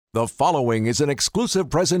The following is an exclusive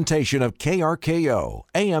presentation of KRKO,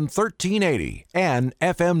 AM 1380 and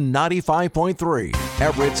FM 95.3,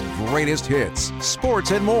 Everett's greatest hits,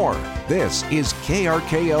 sports, and more. This is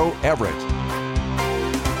KRKO Everett.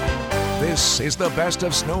 This is the best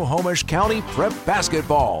of Snohomish County prep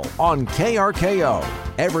basketball on KRKO,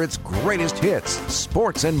 Everett's greatest hits,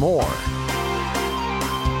 sports, and more.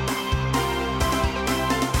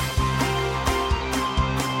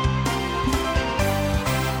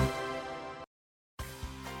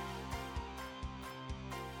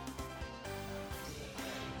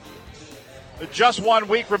 Just 1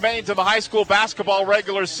 week remains in the high school basketball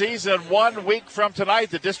regular season. 1 week from tonight,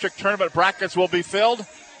 the district tournament brackets will be filled.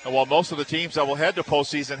 And while most of the teams that will head to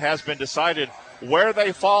postseason has been decided where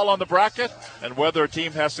they fall on the bracket and whether a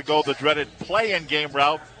team has to go the dreaded play-in game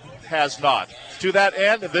route has not. To that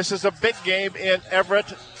end, this is a big game in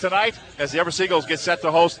Everett tonight as the Everett Seagulls get set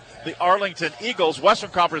to host the Arlington Eagles.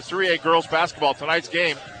 Western Conference 3A girls basketball. Tonight's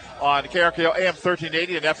game on KRKO AM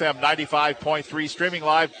 1380 and FM 95.3, streaming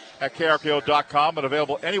live at KRKO.com and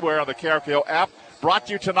available anywhere on the KRKO app. Brought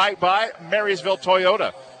to you tonight by Marysville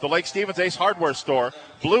Toyota, the Lake Stevens Ace Hardware Store,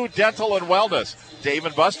 Blue Dental and Wellness, Dave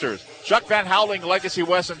 & Buster's, Chuck Van Houweling, Legacy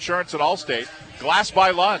West Insurance and Allstate, Glass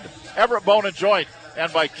by Lund, Everett Bone and Joint,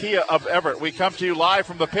 and by Kia of Everett. We come to you live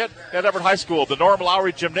from the pit at Everett High School, the Norm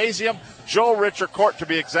Lowry Gymnasium, Joe Richer Court to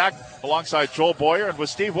be exact, alongside Joel Boyer, and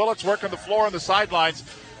with Steve Willits working the floor on the sidelines.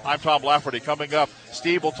 I'm Tom Lafferty. Coming up,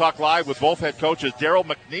 Steve will talk live with both head coaches, Daryl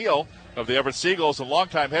McNeil of the Everett Seagulls and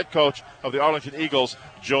longtime head coach of the Arlington Eagles,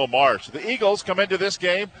 Joe Marsh. The Eagles come into this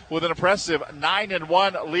game with an impressive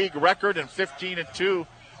 9-1 league record and 15-2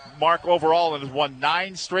 mark overall, and has won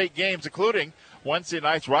 9 straight games, including Wednesday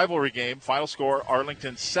night's rivalry game. Final score,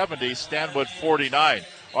 Arlington 70, Stanwood 49.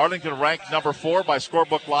 Arlington ranked number 4 by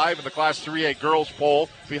Scorebook Live in the Class 3A girls poll,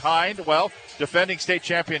 behind, defending state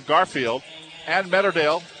champion Garfield and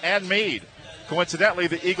Meadowdale and Meade. Coincidentally,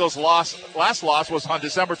 the Eagles' last loss was on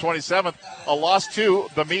December 27th, a loss to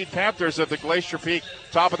the Meade Panthers at the Glacier Peak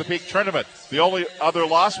Top of the Peak tournament. The only other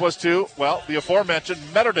loss was to, the aforementioned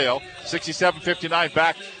Meadowdale, 67-59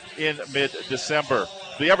 back in mid-December.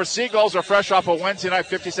 The Everett Seagulls are fresh off a Wednesday night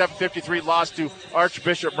 57-53 loss to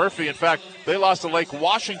Archbishop Murphy. In fact, they lost to Lake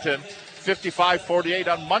Washington 55-48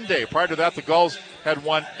 on Monday. Prior to that, the Gulls had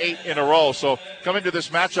won 8 in a row. So coming to this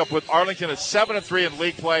matchup with Arlington at 7-3 in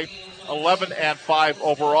league play, 11-5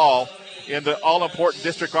 overall. In the all-important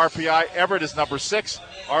district RPI, Everett is number 6,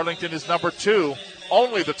 Arlington is number 2.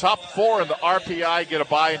 Only the top 4 in the RPI get a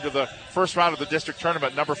bye into the first round of the district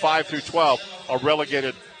tournament. Number 5 through 12 are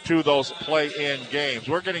relegated to those play-in games.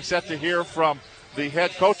 We're getting set to hear from the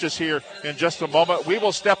head coaches here in just a moment. We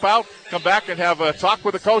will step out, come back, and have a talk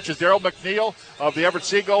with the coaches. Daryl McNeil of the Everett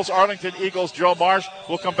Seagulls, Arlington Eagles, Joe Marsh.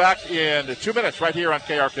 We'll come back in 2 minutes right here on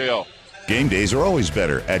KRKO. Game days are always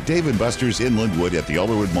better at Dave & Buster's in Linwood at the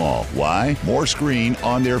Alderwood Mall. Why? More screen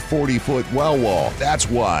on their 40-foot wow wall. That's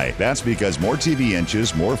why. That's because more TV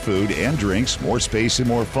inches, more food and drinks, more space and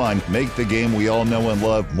more fun make the game we all know and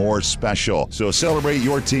love more special. So celebrate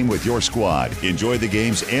your team with your squad. Enjoy the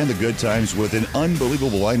games and the good times with an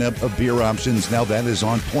unbelievable lineup of beer options. Now that is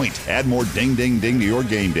on point. Add more ding, ding, ding to your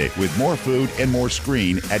game day with more food and more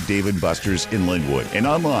screen at Dave & Buster's in Linwood and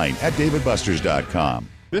online at davidbusters.com.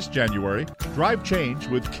 This January, drive change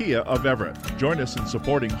with Kia of Everett. Join us in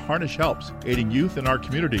supporting Harnish Helps, aiding youth in our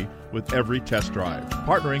community with every test drive.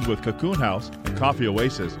 Partnering with Cocoon House and Coffee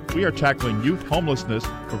Oasis, we are tackling youth homelessness,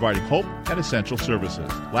 providing hope and essential services.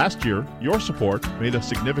 Last year, your support made a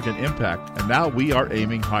significant impact, and now we are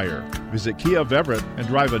aiming higher. Visit Kia of Everett and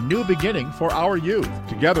drive a new beginning for our youth.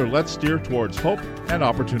 Together, let's steer towards hope and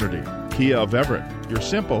opportunity. Kia of Everett, your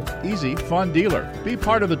simple, easy, fun dealer. Be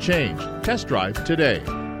part of the change. Test drive today.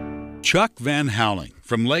 Chuck Van Houweling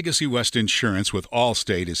from Legacy West Insurance with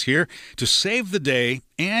Allstate is here to save the day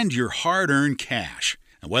and your hard-earned cash.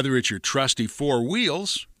 And whether it's your trusty 4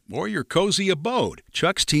 wheels or your cozy abode,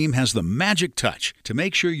 Chuck's team has the magic touch to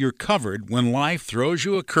make sure you're covered when life throws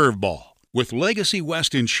you a curveball. With Legacy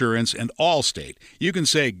West Insurance and Allstate, you can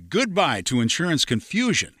say goodbye to insurance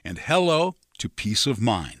confusion and hello to peace of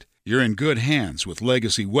mind. You're in good hands with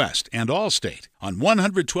Legacy West and Allstate on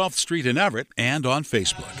 112th Street in Everett and on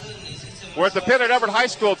Facebook. We're at the pit at Everett High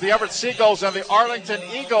School at the Everett Seagulls and the Arlington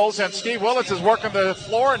Eagles, and Steve Willits is working the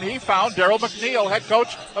floor, and he found Daryl McNeil, head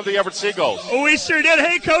coach of the Everett Seagulls. Oh, we sure did.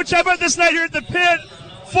 Hey, Coach, how about this night here at the pit?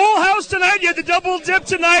 Full house tonight. You had the double dip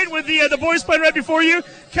tonight with the boys playing right before you.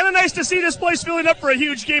 Kind of nice to see this place filling up for a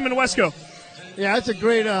huge game in Wesco. Yeah, it's a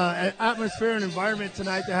great atmosphere and environment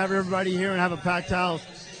tonight to have everybody here and have a packed house.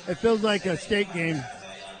 It feels like a state game.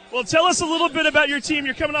 Well, tell us a little bit about your team.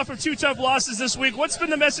 You're coming off of 2 tough losses this week. What's been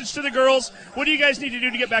the message to the girls? What do you guys need to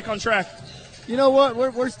do to get back on track? You know what?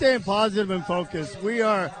 We're staying positive and focused. We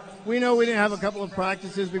know we didn't have a couple of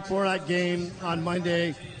practices before that game on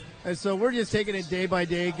Monday, and so we're just taking it day by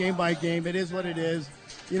day, game by game. It is what it is.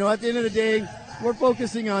 You know, at the end of the day, we're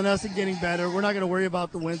focusing on us and getting better. We're not going to worry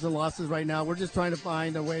about the wins and losses right now. We're just trying to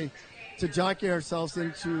find a way to jockey ourselves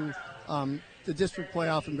into the district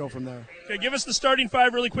playoff and go from there. Okay, give us the starting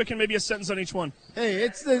 5 really quick and maybe a sentence on each one. Hey,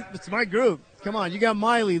 it's my group. Come on, you got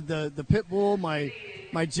Miley, the pit bull, my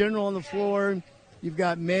general on the floor. You've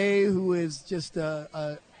got May, who is just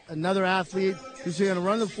another athlete who's going to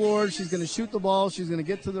run the floor. She's going to shoot the ball. She's going to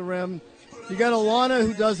get to the rim. You got Alana,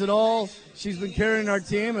 who does it all. She's been carrying our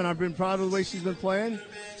team, and I've been proud of the way she's been playing.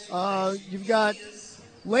 You've got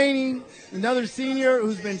Lainey, another senior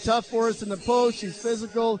who's been tough for us in the post. She's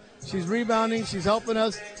physical. She's rebounding. She's helping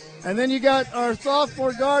us. And then you got our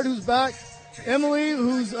sophomore guard who's back, Emily,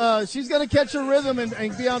 who's she's going to catch her rhythm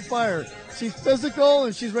and be on fire. She's physical,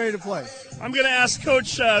 and she's ready to play. I'm going to ask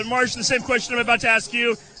Coach Marsh the same question I'm about to ask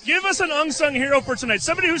you. Give us an unsung hero for tonight,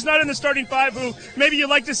 somebody who's not in the starting 5 who maybe you'd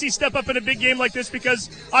like to see step up in a big game like this, because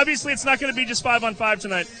obviously it's not going to be just 5-on-5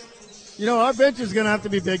 tonight. You know, our bench is going to have to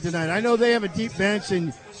be big tonight. I know they have a deep bench,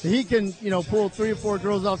 and he can, pull 3 or 4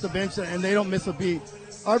 girls off the bench, and they don't miss a beat.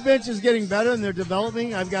 Our bench is getting better, and they're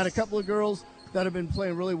developing. I've got a couple of girls that have been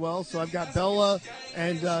playing really well. So I've got Bella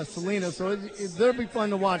and Selena. So they'll be fun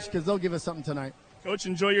to watch because they'll give us something tonight. Coach,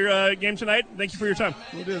 enjoy your game tonight. Thank you for your time.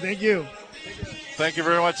 Will do. Thank you. Thank you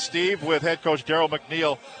very much, Steve, with head coach Daryl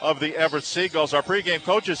McNeil of the Everett Seagulls. Our pregame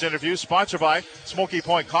coaches interview sponsored by Smoky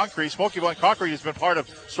Point Concrete. Smoky Point Concrete has been part of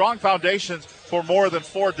strong foundations for more than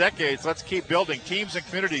 4 decades. Let's keep building teams and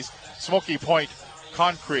communities. Smoky Point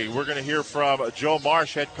Concrete. We're going to hear from Joe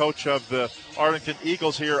Marsh, head coach of the Arlington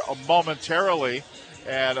Eagles, here momentarily.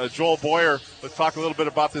 And Joel Boyer, let's talk a little bit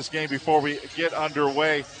about this game before we get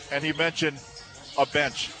underway. And he mentioned a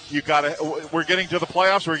bench. We're getting to the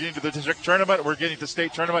playoffs, we're getting to the district tournament, we're getting to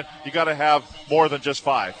state tournament. You got to have more than just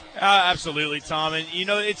 5. Absolutely, Tom. And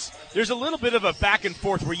there's a little bit of a back and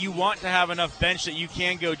forth where you want to have enough bench that you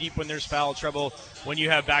can go deep when there's foul trouble, when you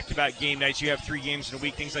have back-to-back game nights, you have 3 games in a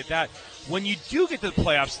week, things like that. When you do get to the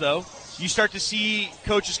playoffs, though, you start to see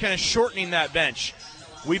coaches kind of shortening that bench.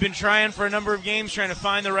 We've been trying for a number of games, trying to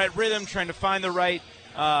find the right rhythm, trying to find the right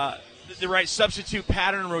substitute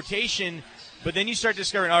pattern and rotation. But then you start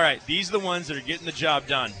discovering, all right, these are the ones that are getting the job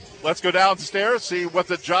done. Let's go downstairs, see what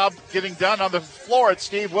the job getting done on the floor at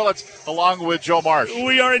Steve Willits, along with Joe Marsh.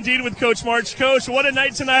 We are indeed with Coach Marsh. Coach, what a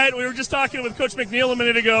night tonight. We were just talking with Coach McNeil a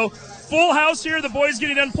minute ago. Full house here. The boys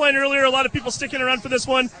getting done playing earlier. A lot of people sticking around for this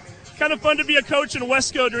one. Kind of fun to be a coach in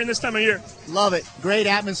Wesco during this time of year. Love it. Great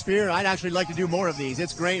atmosphere. I'd actually like to do more of these.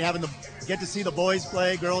 It's great having get to see the boys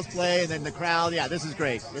play, girls play, and then the crowd. Yeah, this is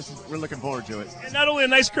great. We're looking forward to it. And not only a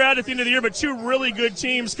nice crowd at the end of the year, but 2 really good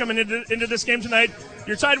teams coming into this game tonight.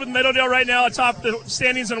 You're tied with Meadowdale right now atop the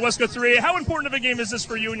standings in Wesco 3. How important of a game is this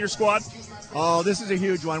for you and your squad? Oh, this is a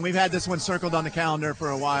huge one. We've had this one circled on the calendar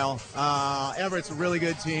for a while. Everett's a really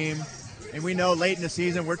good team. And we know late in the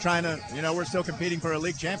season we're trying to, we're still competing for a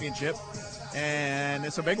league championship, and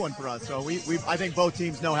it's a big one for us. So I think both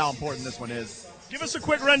teams know how important this one is. Give us a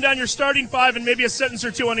quick rundown, your starting 5, and maybe a sentence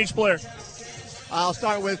or 2 on each player. I'll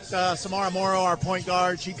start with Samara Morrow, our point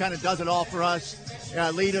guard. She kind of does it all for us.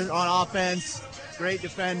 Leader on offense, great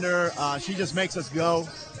defender. She just makes us go.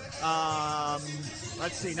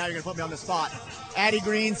 Let's see, now you're going to put me on the spot. Addie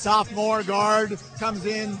Green, sophomore guard, comes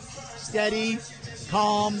in steady,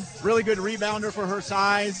 calm, really good rebounder for her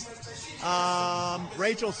size.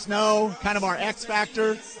 Rachel Snow, kind of our X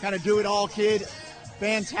factor, kind of do-it-all kid.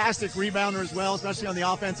 Fantastic rebounder as well, especially on the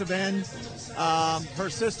offensive end. Her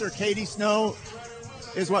sister, Katie Snow,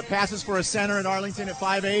 is what passes for a center at Arlington at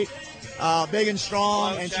 5'8", big and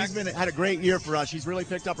strong, and she's had a great year for us. She's really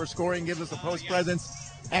picked up her scoring, gives us a post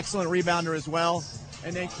presence. Excellent rebounder as well.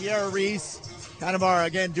 And then Kiara Reese, kind of our,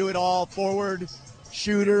 again, do-it-all forward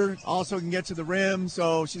shooter, also can get to the rim,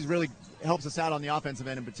 so she's really helps us out on the offensive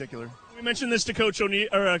end in particular. We mentioned this to Coach McNeil.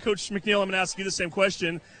 I'm going to ask you the same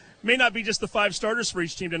question. May not be just the 5 starters for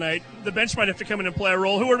each team tonight. The bench might have to come in and play a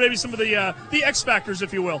role. Who are maybe some of the X factors,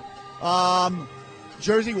 if you will?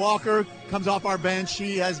 Jersey Walker comes off our bench.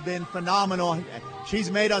 She has been phenomenal. She's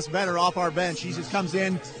made us better off our bench. She just comes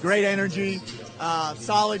in, great energy,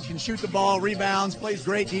 solid, can shoot the ball, rebounds, plays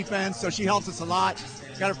great defense, so she helps us a lot.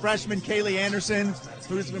 Got a freshman, Kaylee Anderson,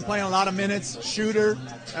 who's been playing a lot of minutes, shooter,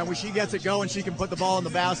 and when she gets it going, she can put the ball in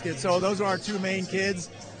the basket. So those are our 2 main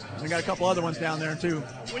kids. We got a couple other ones down there, too.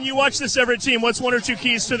 When you watch this Everett team, what's one or two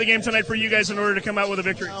keys to the game tonight for you guys in order to come out with a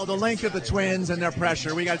victory? The length of the Twins and their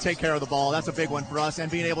pressure. We got to take care of the ball. That's a big one for us,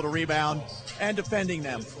 and being able to rebound and defending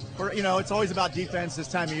them. It's always about defense this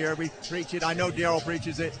time of year. We preach it. I know Darryl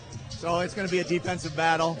preaches it. So it's going to be a defensive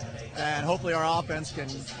battle, and hopefully our offense can,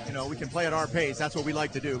 we can play at our pace. That's what we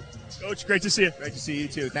like to do. Coach, great to see you. Great to see you,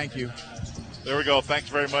 too. Thank you. There we go. Thanks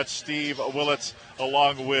very much, Steve Willits,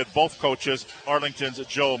 along with both coaches, Arlington's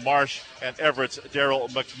Joe Marsh and Everett's Daryl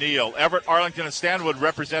McNeil. Everett, Arlington, and Stanwood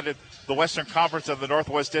represented the Western Conference of the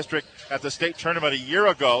Northwest District at the state tournament a year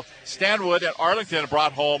ago. Stanwood and Arlington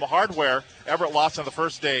brought home hardware. Everett lost on the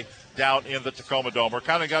first day down in the Tacoma Dome. We're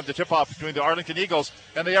counting down the tip-off between the Arlington Eagles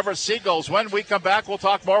and the Everett Seagulls. When we come back, we'll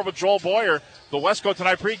talk more with Joel Boyer. The Wesco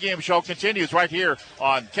Tonight pregame show continues right here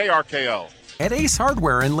on KRKO. At Ace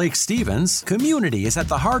Hardware in Lake Stevens, community is at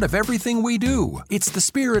the heart of everything we do. It's the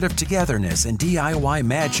spirit of togetherness and DIY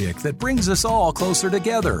magic that brings us all closer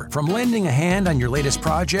together. From lending a hand on your latest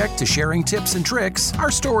project to sharing tips and tricks,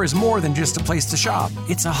 our store is more than just a place to shop.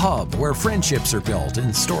 It's a hub where friendships are built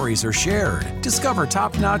and stories are shared. Discover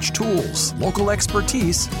top-notch tools, local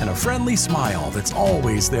expertise, and a friendly smile that's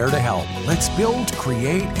always there to help. Let's build,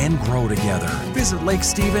 create, and grow together. Visit Lake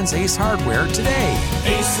Stevens Ace Hardware today.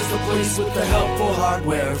 Ace is the place with the helpful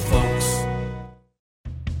hardware, folks.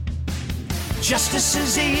 Justice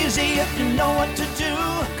is easy if you know what to do.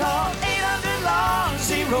 Call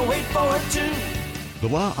 800-LAW-0842. The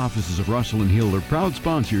law offices of Russell and Hill are proud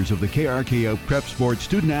sponsors of the KRKO Prep Sports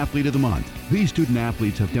Student Athlete of the Month. These student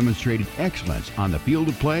athletes have demonstrated excellence on the field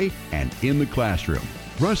of play and in the classroom.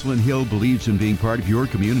 Russell and Hill believes in being part of your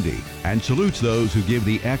community and salutes those who give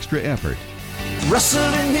the extra effort. Russell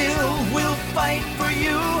and Hill will fight for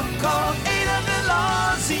you. Call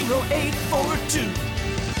 800-LAW-0842.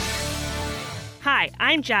 Hi,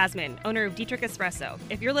 I'm Jasmine, owner of Dietrich Espresso.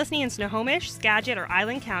 If you're listening in Snohomish, Skagit, or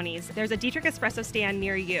Island counties, there's a Dietrich Espresso stand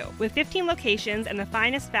near you. With 15 locations and the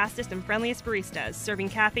finest, fastest, and friendliest baristas serving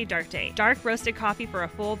Cafe D'Arte, dark roasted coffee for a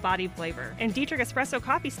full-bodied flavor. And Dietrich Espresso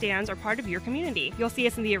coffee stands are part of your community. You'll see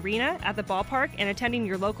us in the arena, at the ballpark, and attending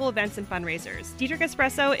your local events and fundraisers. Dietrich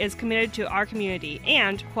Espresso is committed to our community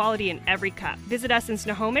and quality in every cup. Visit us in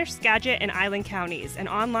Snohomish, Skagit, and Island counties and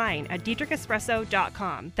online at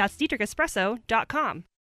dietrichespresso.com. That's dietrichespresso.com.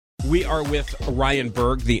 We are with Ryan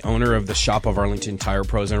Berg, the owner of the Shop of Arlington Tire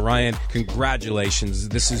Pros. And Ryan, congratulations.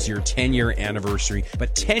 This is your 10-year anniversary.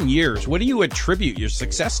 But 10 years, what do you attribute your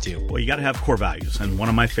success to? Well, you got to have core values. And one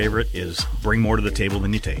of my favorite is bring more to the table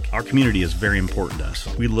than you take. Our community is very important to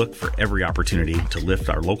us. We look for every opportunity to lift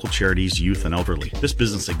our local charities, youth, and elderly. This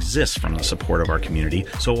business exists from the support of our community,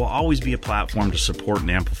 so it will always be a platform to support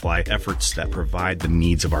and amplify efforts that provide the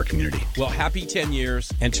needs of our community. Well, happy 10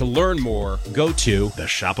 years. And to learn more, go to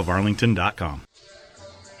theshopofarlington.com.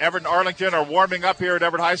 Everett and Arlington are warming up here at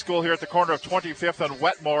Everett High School here at the corner of 25th and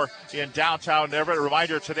Wetmore in downtown Everett. A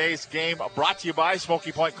reminder, today's game brought to you by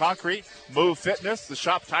Smoky Point Concrete, Move Fitness, the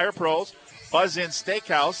Shop Tire Pros, Buzz Inn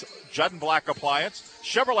Steakhouse, Judd & Black Appliance,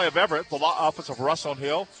 Chevrolet of Everett, the law office of Russell and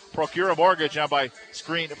Hill, Procura Mortgage, and by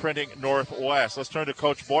Screen Printing Northwest. Let's turn to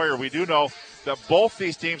Coach Boyer. We do know that both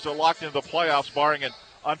these teams are locked into the playoffs, barring an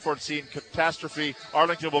unforeseen catastrophe.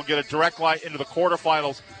 Arlington will get a direct line into the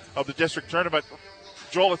quarterfinals of the district tournament.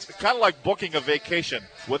 Joel, it's kind of like booking a vacation.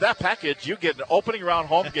 With that package, you get an opening round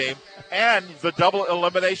home game and the double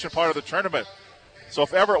elimination part of the tournament. So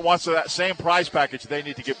if Everett wants that same prize package, they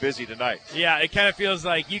need to get busy tonight. Yeah, it kind of feels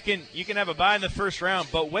like you can have a bye in the first round,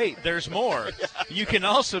 but wait, there's more. You can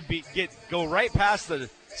also go right past the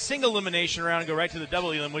single elimination round and go right to the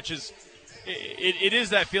double elim, which is it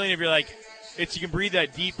is that feeling of you're like you can breathe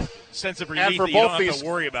that deep sense of relief that you don't have to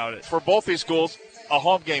worry about it. For both these schools, a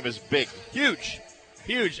home game is big. Huge.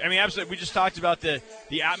 I mean, absolutely. We just talked about the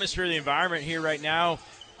atmosphere, the environment here right now.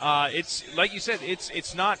 It's like you said,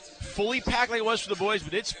 it's not fully packed like it was for the boys,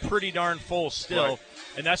 but it's pretty darn full still, right.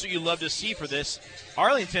 And that's what you love to see for this.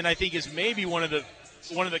 Arlington, I think, is maybe one of the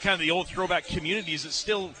kind of the old throwback communities that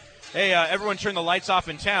still, hey, everyone turn the lights off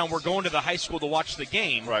in town. We're going to the high school to watch the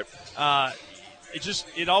game. Right.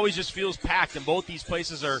 It always just feels packed, and both these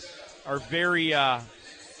places are very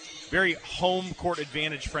very home court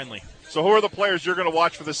advantage friendly. So who are the players you're going to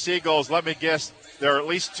watch for the Seagulls? Let me guess. There are at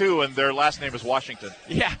least two, and their last name is Washington.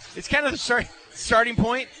 Yeah, it's kind of the starting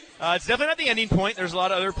point. It's definitely not the ending point. There's a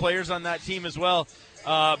lot of other players on that team as well.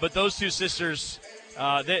 But those two sisters,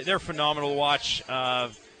 they're phenomenal to watch.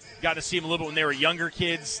 Got to see them a little bit when they were younger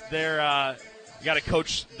kids. Got to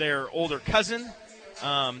coach their older cousin.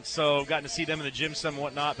 So gotten to see them in the gym some and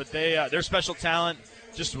whatnot. But they're special talent,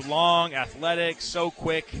 just long, athletic, so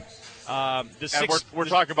quick. We're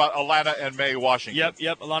talking about Alana and May Washington.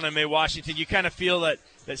 Yep, Alana and May Washington. You kind of feel that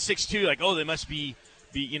 6'2", like, oh, they must be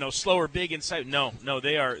slower, big inside. No,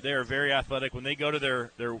 they are very athletic. When they go to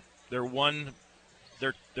their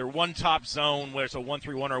one top zone, where it's a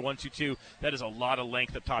 1-3-1 or a 1-2-2, that is a lot of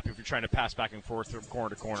length up top if you're trying to pass back and forth from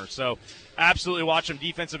corner to corner. So absolutely watch them,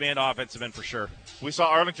 defensive and offensive end for sure. We saw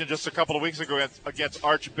Arlington just a couple of weeks ago against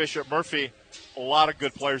Archbishop Murphy. A lot of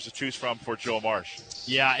good players to choose from for Joe Marsh.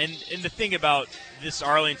 Yeah, and the thing about this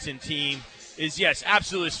Arlington team is, yes,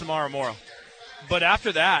 absolutely Samara Morrow. But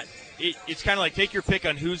after that, it's kind of like take your pick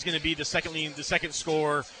on who's going to be the second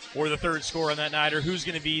scorer or the third scorer on that night, or who's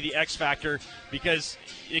going to be the X factor, because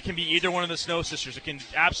it can be either one of the Snow sisters. It can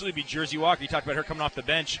absolutely be Jersey Walker. You talked about her coming off the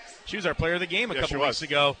bench. She was our player of the game a couple weeks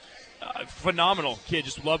ago. Phenomenal kid.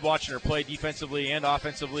 Just loved watching her play defensively and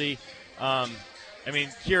offensively.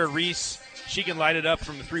 Kira Reese, she can light it up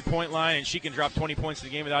from the three-point line, and she can drop 20 points in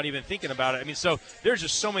the game without even thinking about it. So there's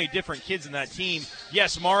just so many different kids in that team.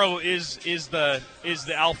 Yes, Morrow is the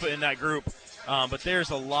alpha in that group, but there's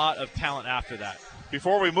a lot of talent after that.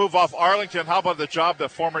 Before we move off Arlington, how about the job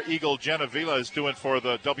that former Eagle Jenna Vila is doing for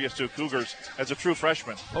the WSU Cougars as a true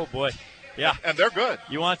freshman? Oh, boy. Yeah. And they're good.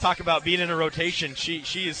 You want to talk about being in a rotation. She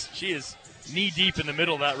is knee-deep in the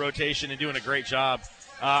middle of that rotation and doing a great job.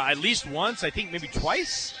 At least once, I think maybe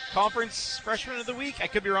twice, conference freshman of the week. I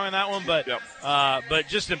could be wrong on that one, but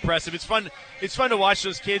just impressive. It's fun to watch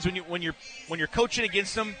those kids when you're coaching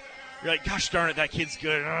against them. You're like, gosh darn it, that kid's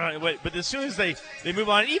good. But as soon as they move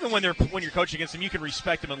on, even when you're coaching against them, you can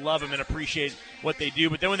respect them and love them and appreciate what they do.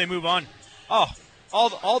 But then when they move on,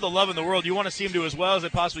 all the love in the world, you want to see them do as well as they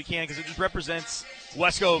possibly can, because it just represents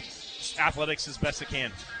Wesco athletics as best it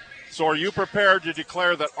can. So are you prepared to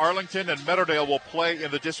declare that Arlington and Meadowdale will play in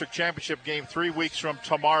the district championship game 3 weeks from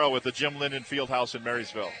tomorrow at the Jim Linden Fieldhouse in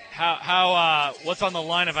Marysville? How what's on the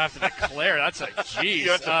line if I have to declare? That's a geez.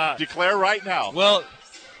 You have to declare right now. Well,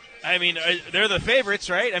 they're the favorites,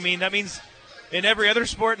 right? That means in every other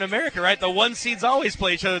sport in America, right? The one seeds always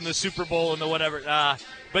play each other in the Super Bowl and the whatever.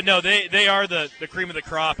 But no, they are the cream of the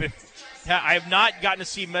crop. I have not gotten to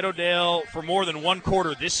see Meadowdale for more than one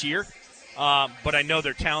quarter this year. But I know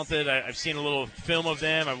they're talented. I've seen a little film of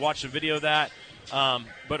them. I've watched a video of that.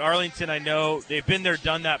 But Arlington, I know they've been there,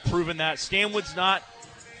 done that, proven that. Stanwood's not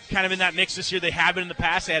kind of in that mix this year. They have been in the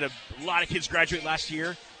past. They had a lot of kids graduate last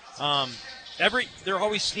year. They're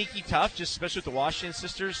always sneaky tough, just especially with the Washington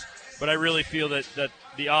sisters. But I really feel that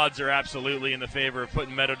the odds are absolutely in the favor of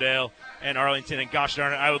putting Meadowdale and Arlington. And gosh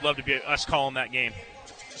darn it, I would love to be us calling that game.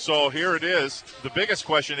 So here it is. The biggest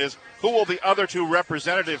question is, who will the other two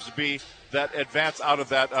representatives be that advance out of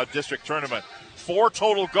that district tournament? 4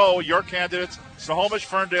 total go. Your candidates: Snohomish,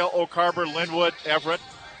 Ferndale, Oak Harbor, Linwood, Everett.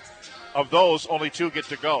 Of those, only 2 get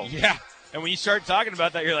to go. Yeah. And when you start talking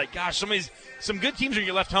about that, you're like, gosh, some good teams are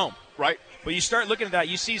you left home. Right. But you start looking at that.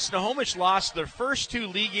 You see Snohomish lost their first 2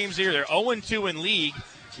 league games of the year. They're 0-2 in league,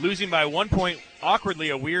 losing by 1 point. Awkwardly,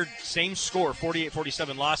 a weird same score,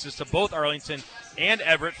 48-47 losses to both Arlington and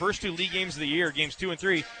Everett. First 2 league games of the year, games 2 and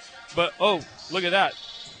 3. But, look at that.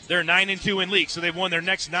 They're 9-2 in league, so they've won their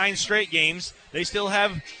next 9 straight games. They still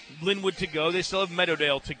have Linwood to go. They still have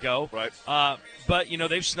Meadowdale to go. Right. But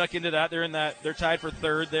they've snuck into that. They're tied for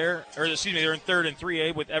third there, they're in third in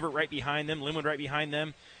 3A with Everett right behind them, Linwood right behind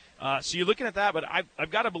them. So you're looking at that, but I've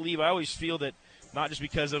got to believe, I always feel that, not just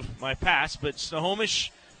because of my past, but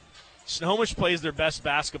Snohomish plays their best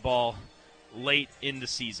basketball late in the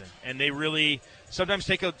season, and they really sometimes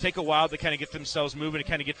take a while to kind of get themselves moving, to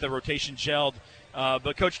kind of get the rotation gelled.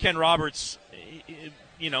 But Coach Ken Roberts,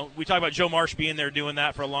 we talk about Joe Marsh being there doing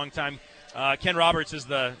that for a long time. Ken Roberts is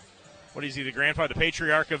the grandfather, the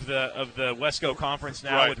patriarch of the Wesco Conference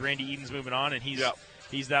now, right, with Randy Edens moving on, and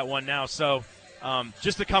he's that one now. So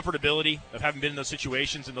just the comfortability of having been in those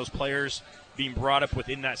situations and those players being brought up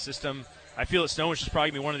within that system. I feel that Snohomish is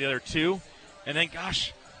probably going to be one of the other 2. And then,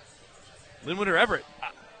 gosh, Linwood or Everett.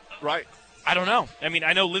 Right. I don't know.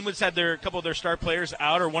 I know Linwood's had a couple of their star players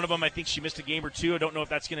out, or one of them, I think she missed a game or 2. I don't know if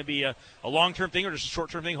that's going to be a long-term thing or just a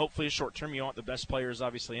short-term thing. Hopefully a short-term. You want the best players,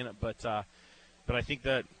 obviously, in it. But I think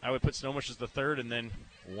that I would put Snohomish as the 3rd, and then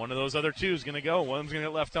one of those other 2 is going to go. One of them's going to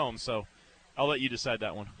get left home. So I'll let you decide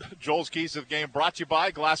that one. Joel's Keys to the Game brought to you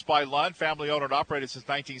by Glass by Lund, family owned and operated since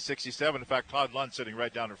 1967. In fact, Todd Lund sitting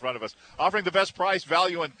right down in front of us, offering the best price,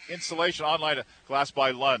 value, and installation online at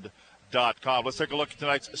glassbylund.com. Let's take a look at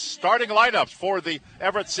tonight's starting lineups for the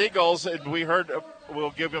Everett Seagulls. And we heard,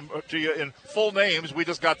 we'll give them to you in full names. We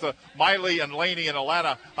just got the Miley and Laney and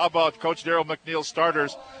Alana. How about Coach Darryl McNeil's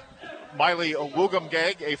starters? Miley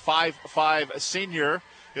Woogamgag, a 5'5 senior.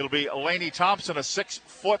 It'll be Lainey Thompson, a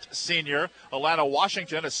 6-foot senior. Alana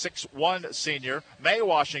Washington, a 6'1 senior. May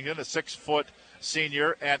Washington, a 6-foot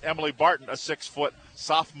senior. And Emily Barton, a 6-foot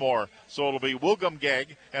sophomore. So it'll be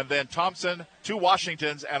Woolgumgeg and then Thompson, 2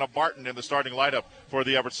 Washingtons, and a Barton in the starting lineup for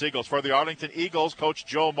the Everett Seagulls. For the Arlington Eagles, Coach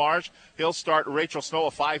Joe Marsh, he'll start Rachel Snow,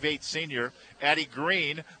 a 5'8 senior. Addie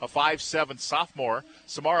Green, a 5'7 sophomore.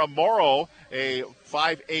 Samara Morrow, a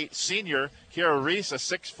 5'8 senior. Kiara Reese, a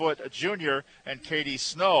 6-foot junior. And Katie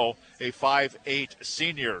Snow, a 5'8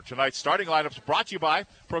 senior. Tonight's starting lineups brought to you by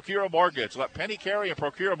Procura Mortgage. Let Penny Carey and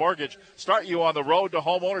Procura Mortgage start you on the road to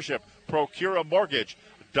home ownership.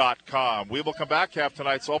 ProcuraMortgage.com. We will come back, have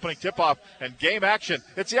tonight's opening tip-off and game action.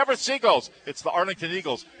 It's the Everett Seagulls. It's the Arlington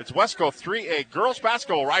Eagles. It's Wesco 3A girls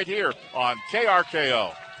basketball right here on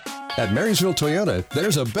KRKO. At Marysville Toyota,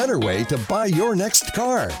 there's a better way to buy your next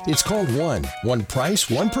car. It's called One. One price,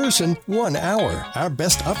 one person, 1 hour. Our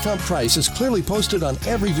best upfront price is clearly posted on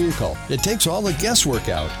every vehicle. It takes all the guesswork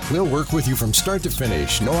out. We'll work with you from start to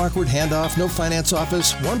finish. No awkward handoff, no finance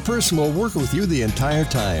office. One person will work with you the entire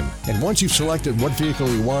time. And once you've selected what vehicle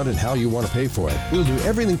you want and how you want to pay for it, we'll do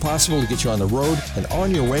everything possible to get you on the road and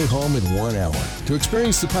on your way home in 1 hour. To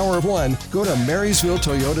experience the power of one, go to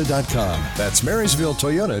MarysvilleToyota.com. That's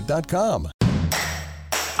MarysvilleToyota.com.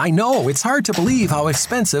 I know, it's hard to believe how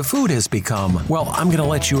expensive food has become. Well, I'm going to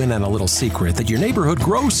let you in on a little secret that your neighborhood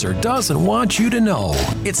grocer doesn't want you to know.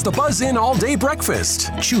 It's the Buzz In All Day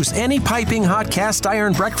Breakfast. Choose any piping hot cast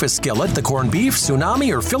iron breakfast skillet, the corned beef,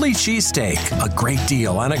 tsunami, or Philly cheesesteak. A great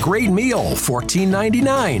deal on a great meal,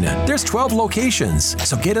 $14.99. There's 12 locations,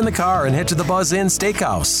 so get in the car and head to the Buzz In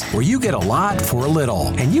Steakhouse, where you get a lot for a little,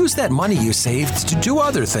 and use that money you saved to do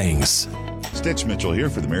other things. Stitch Mitchell here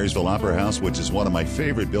for the Marysville Opera House, which is one of my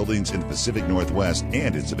favorite buildings in the Pacific Northwest,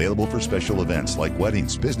 and it's available for special events like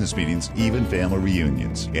weddings, business meetings, even family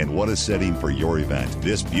reunions. And what a setting for your event.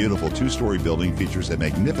 This beautiful 2-story building features a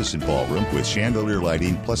magnificent ballroom with chandelier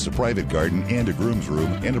lighting, plus a private garden and a groom's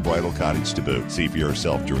room and a bridal cottage to boot. See for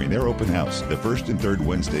yourself during their open house, the first and third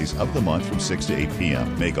Wednesdays of the month from 6 to 8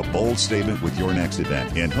 p.m. Make a bold statement with your next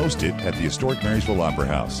event and host it at the historic Marysville Opera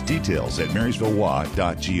House. Details at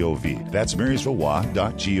marysvillewa.gov. That's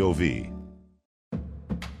marysvillewa.gov.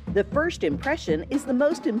 The first impression is the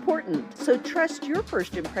most important, so trust your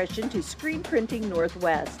first impression to Screen Printing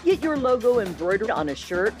Northwest. Get your logo embroidered on a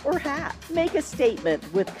shirt or hat. Make a statement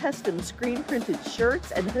with custom screen-printed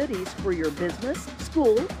shirts and hoodies for your business,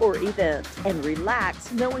 school, or event. And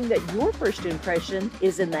relax knowing that your first impression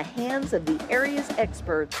is in the hands of the area's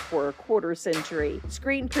experts for a quarter century.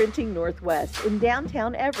 Screen Printing Northwest in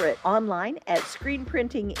downtown Everett. Online at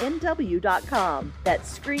screenprintingnw.com.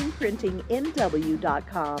 That's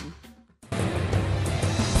screenprintingnw.com.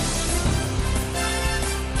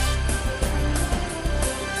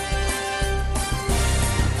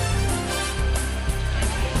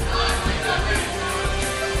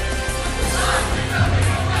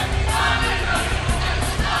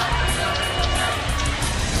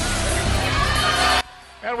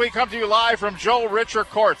 And we come to you live from Joe Richer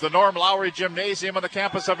Court, the Norm Lowry Gymnasium on the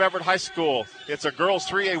campus of Everett High School. It's a girls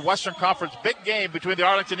 3A Western Conference big game between the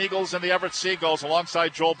Arlington Eagles and the Everett Seagulls.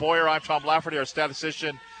 Alongside Joel Boyer, I'm Tom Lafferty. Our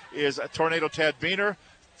statistician is Tornado Ted Beener.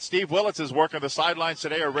 Steve Willits is working the sidelines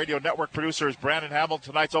today. Our radio network producer is Brandon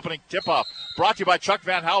Hamilton. Tonight's opening tip-off brought to you by Chuck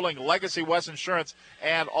Van Howling, Legacy West Insurance,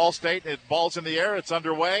 and Allstate. It ball's in the air. It's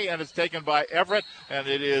underway, and it's taken by Everett, and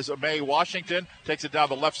it is May Washington. Takes it down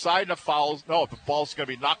the left side, and a foul. No, the ball's going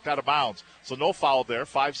to be knocked out of bounds. So no foul there.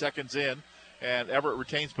 5 seconds in, and Everett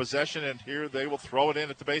retains possession, and here they will throw it in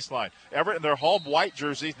at the baseline. Everett in their home white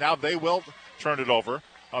jerseys. Now they will turn it over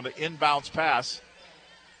on the inbounds pass.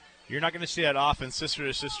 You're not going to see that often,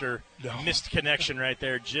 sister-to-sister missed connection right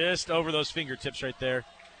there, just over those fingertips right there.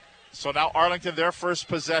 So now Arlington, their first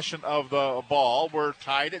possession of the ball. We're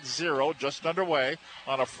tied at 0, just underway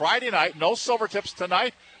on a Friday night. No Silvertips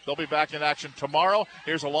tonight. They'll be back in action tomorrow.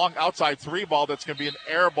 Here's a long outside 3 ball that's going to be an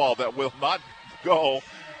air ball that will not go.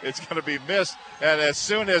 It's going to be missed. And as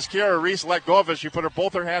soon as Kiara Reese let go of it, she put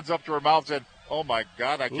both her hands up to her mouth and said, oh, my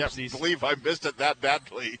God, I can't believe I missed it that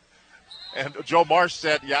badly. And Joe Marsh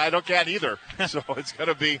said, yeah, I can't either. So it's going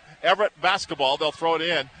to be Everett basketball. They'll throw it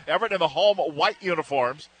in. Everett in the home white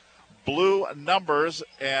uniforms, blue numbers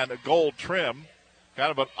and gold trim.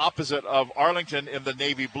 Kind of an opposite of Arlington in the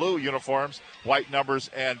navy blue uniforms, white numbers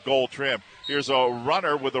and gold trim. Here's a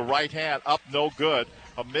runner with the right hand up, no good.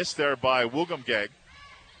 A miss there by Woolgumgeg.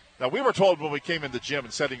 Now, we were told when we came in the gym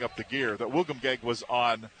and setting up the gear that Woolgumgeg was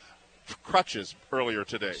on crutches earlier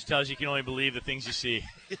today. Just tells you can only believe the things you see.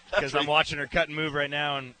 Because I'm watching her cut and move right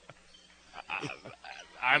now, and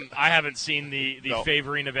I haven't seen the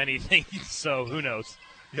favoring of anything, so who knows.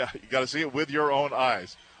 Yeah, you got to see it with your own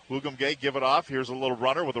eyes. Wugum-Gay give it off. Here's a little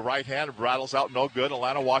runner with the right hand. Rattles out, no good.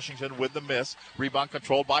 Atlanta Washington with the miss. Rebound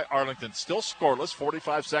controlled by Arlington. Still scoreless,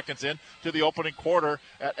 45 seconds in to the opening quarter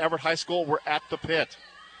at Everett High School. We're at the pit.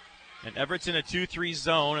 And Everett's in a 2-3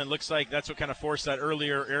 zone. It looks like that's what kind of forced that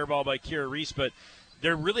earlier air ball by Kira Reese. But they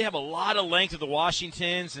really have a lot of length of the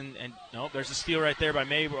Washingtons. And no, there's a steal right there by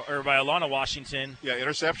by Alana Washington. Yeah,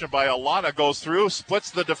 interception by Alana goes through, splits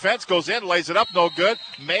the defense, goes in, lays it up, no good.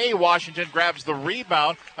 May Washington grabs the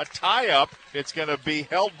rebound, a tie-up. It's going to be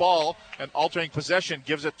held ball, and alternating possession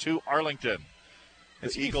gives it to Arlington.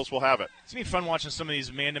 The Eagles will have it. It's going to be fun watching some of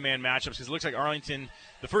these man-to-man matchups because it looks like Arlington,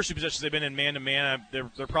 the first two possessions they've been in man-to-man, they're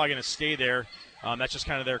probably going to stay there. That's just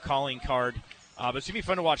kind of their calling card. But it's going to be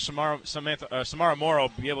fun to watch Samara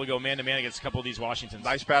Morrow be able to go man-to-man against a couple of these Washingtons.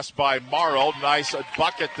 Nice pass by Morrow. Nice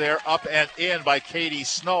bucket there, up and in by Katie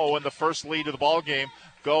Snow. And the first lead of the ball game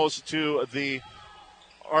goes to the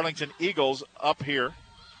Arlington Eagles up here,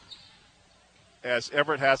 as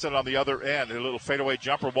Everett has it on the other end. A little fadeaway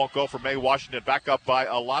jumper won't go for May Washington. Back up by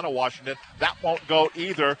Alana Washington. That won't go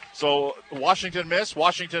either. So Washington miss,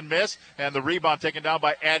 and the rebound taken down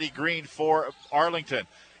by Addie Green for Arlington.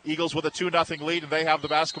 Eagles with a 2-0 lead, and they have the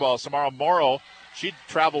basketball. Samara Morrow, she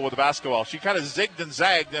traveled with the basketball. She kind of zigged and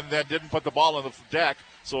zagged and then didn't put the ball on the deck,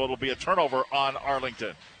 so it'll be a turnover on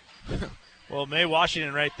Arlington. Well, May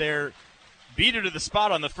Washington right there beat her to the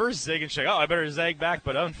spot on the first zig, and she's like, I better zag back.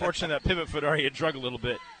 But unfortunately, that pivot foot already had drug a little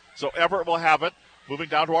bit. So Everett will have it. Moving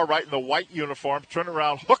down to our right in the white uniform.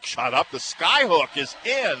 Turnaround hook shot up. The sky hook is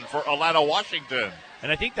in for Atlanta Washington.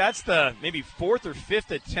 And I think that's the maybe fourth or fifth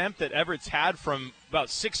attempt that Everett's had from about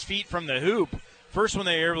 6 feet from the hoop. First one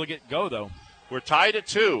they were able to get go, though. We're tied at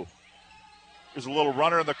 2. There's a little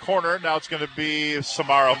runner in the corner. Now it's going to be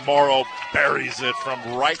Samara Morrow buries it from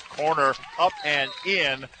right corner up and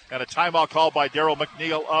in. And a timeout called by Daryl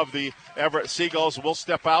McNeil of the Everett Seagulls. Will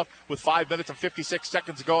step out with 5 minutes and 56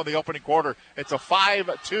 seconds to go in the opening quarter. It's a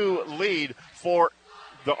 5-2 lead for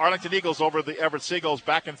the Arlington Eagles over the Everett Seagulls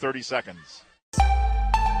back in 30 seconds.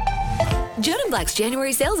 Judd & Black's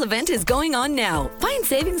January sales event is going on now. Find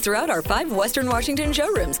savings throughout our 5 Western Washington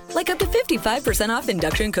showrooms, like up to 55% off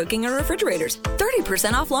induction cooking and refrigerators,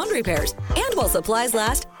 30% off laundry pairs, and while supplies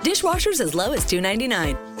last, dishwashers as low as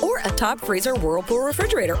 $2.99, or a top freezer Whirlpool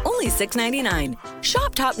refrigerator, only $6.99.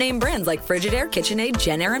 Shop top name brands like Frigidaire, KitchenAid,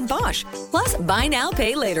 Jenn-Air, and Bosch. Plus, buy now,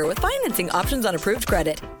 pay later with financing options on approved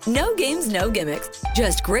credit. No games, no gimmicks.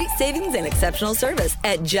 Just great savings and exceptional service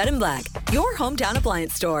at Judd & Black, your hometown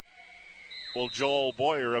appliance store. Well, Joel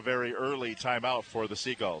Boyer, a very early timeout for the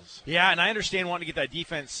Seagulls. Yeah, and I understand wanting to get that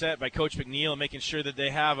defense set by Coach McNeil and making sure that they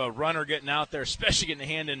have a runner getting out there, especially getting a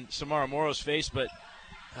hand in Samara Morrow's face, but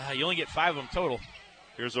you only get 5 of them total.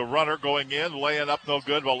 Here's a runner going in, laying up no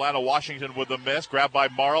good. Atlanta Washington with the miss. Grabbed by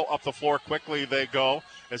Morrow. Up the floor quickly they go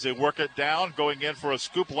as they work it down. Going in for a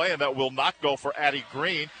scoop lay, and that will not go for Addie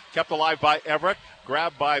Green. Kept alive by Everett.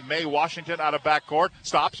 Grabbed by May Washington out of backcourt.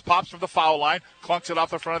 Stops, pops from the foul line. Clunks it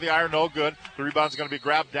off the front of the iron. No good. The rebound's going to be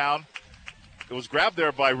grabbed down. It was grabbed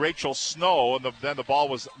there by Rachel Snow, and then the ball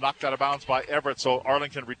was knocked out of bounds by Everett, so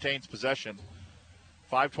Arlington retains possession.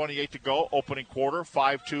 5:28 to go, opening quarter.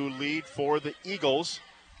 5-2 lead for the Eagles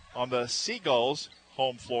on the Seagulls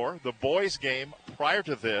home floor. The boys game prior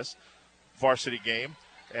to this varsity game,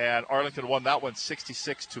 and Arlington won that one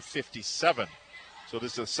 66-57. So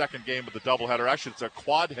this is the second game of the doubleheader. Actually, it's a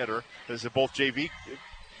quad header as both JV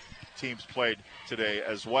teams played today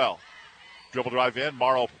as well. Dribble drive in,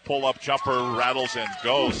 Morrow pull-up jumper, rattles and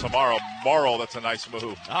goes. Samara Morrow, that's a nice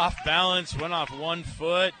move. Off balance, went off 1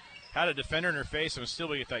 foot, had a defender in her face, and was still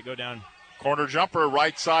able to get that go down. Corner jumper,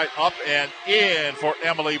 right side, up and in for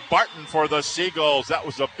Emily Barton for the Seagulls. That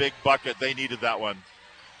was a big bucket. They needed that one.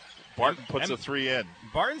 Barton puts a 3 in.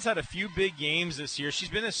 Barton's had a few big games this year. She's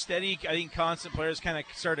been a steady, I think, constant player. Has kind of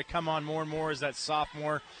started to come on more and more as that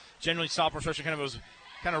sophomore. Generally, sophomore, especially kind of those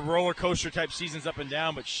kind of roller coaster type seasons up and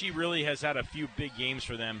down, but she really has had a few big games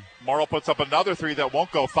for them. Morrow puts up another 3 that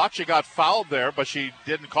won't go. Thought she got fouled there, but she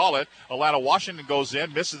didn't call it. Atlanta Washington goes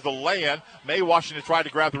in, misses the lay-in. May Washington tried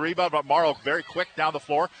to grab the rebound, but Morrow very quick down the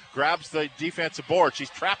floor, grabs the defensive board. She's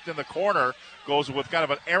trapped in the corner, goes with kind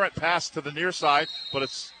of an errant pass to the near side, but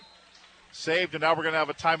it's saved, and now we're going to have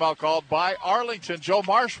a timeout called by Arlington. Joe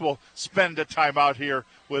Marsh will spend a timeout here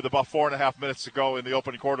with about 4.5 minutes to go in the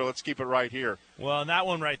opening quarter. Let's keep it right here. Well, and that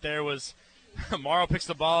one right there was Morrow picks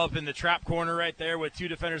the ball up in the trap corner right there with 2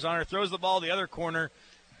 defenders on her, throws the ball to the other corner,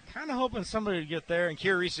 kind of hoping somebody would get there, and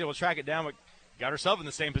Kira Reese will track it down, but got herself in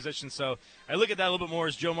the same position. So I look at that a little bit more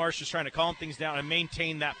as Joe Marsh is trying to calm things down and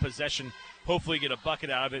maintain that possession, hopefully get a bucket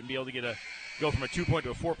out of it and be able to go from a 2-point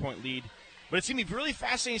to a 4-point lead. But it's going to be really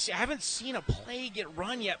fascinating to see. I haven't seen a play get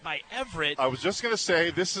run yet by Everett. I was just going to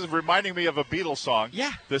say, this is reminding me of a Beatles song.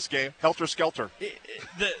 Yeah. This game, Helter Skelter.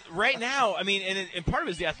 Right now, I mean, and part of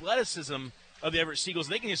it is the athleticism of the Everett Seagulls.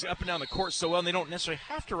 They can just up and down the court so well, and they don't necessarily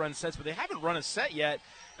have to run sets, but they haven't run a set yet.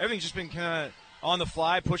 Everything's just been kind of on the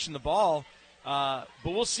fly, pushing the ball. But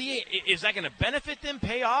we'll see. Is that going to benefit them,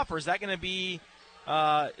 pay off, or is that going to be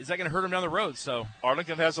is that going to hurt them down the road? So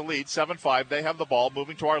Arlington has a lead, 7-5. They have the ball,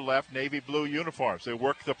 moving to our left, navy blue uniforms. They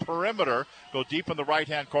work the perimeter, go deep in the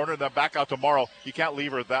right-hand corner, then back out to Morrow. You can't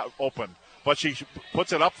leave her that open. But she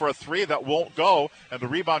puts it up for a three that won't go, and the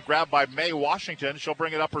rebound grabbed by May Washington. She'll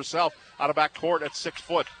bring it up herself out of back court at 6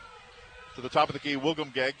 foot. To the top of the key,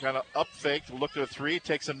 Wilgumgeg kind of up faked, looked at a three,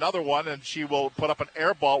 takes another one, and she will put up an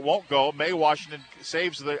air ball. Won't go. May Washington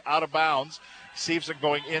saves the out of bounds. Stevenson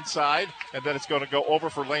going inside, and then it's going to go over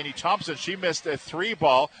for Lainey Thompson. She missed a three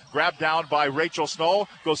ball, grabbed down by Rachel Snow,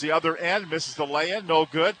 goes the other end, misses the lay-in, no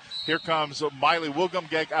good. Here comes Miley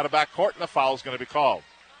Wilgumgeg out of back court, and the foul is going to be called.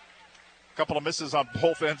 A couple of misses on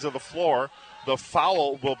both ends of the floor. The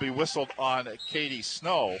foul will be whistled on Katie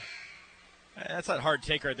Snow. That's that hard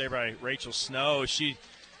take right there by Rachel Snow.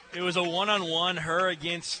 It was a one-on-one, her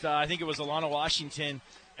against, I think it was Alana Washington.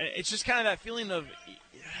 And it's just kind of that feeling of,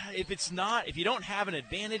 if you don't have an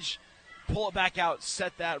advantage, pull it back out,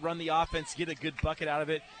 set that, run the offense, get a good bucket out of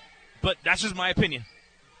it. But that's just my opinion.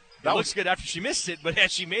 That looks good after she missed it, but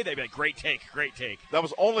as she made that, great take. That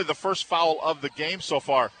was only the first foul of the game so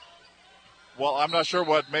far. Well, I'm not sure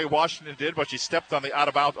what May Washington did, but she stepped on the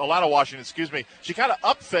out-of-bounds. Alana Washington, She kind of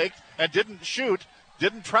up-faked and didn't shoot,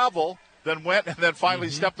 didn't travel, then went and then finally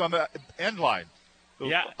stepped on the end line.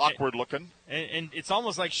 Yeah, awkward looking. And it's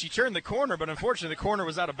almost like she turned the corner, but unfortunately the corner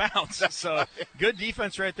was out of bounds. So good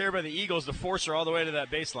defense right there by the Eagles to force her all the way to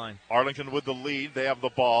that baseline. Arlington with the lead. They have the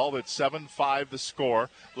ball. It's 7-5 the score.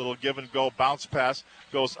 Little give and go bounce pass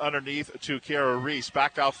goes underneath to Kiara Reese.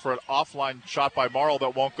 Back out for an offline shot by Morrow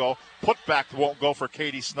that won't go. Put back won't go for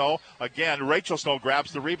Katie Snow. Again, Rachel Snow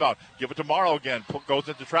grabs the rebound. Give it to Morrow again. Goes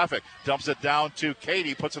into traffic. Dumps it down to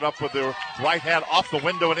Katie. Puts it up with the right hand off the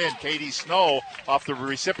window and in. Katie Snow off the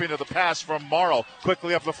recipient of the pass from Morrow.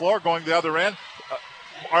 Quickly up the floor, going the other end.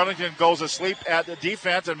 Arlington goes asleep at the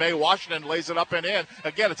defense, and May Washington lays it up and in.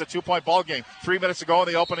 Again, it's a 2-point ball game. 3 minutes to go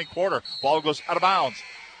in the opening quarter. Ball goes out of bounds.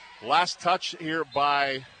 Last touch here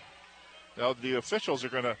by the officials are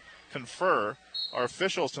going to confer. Our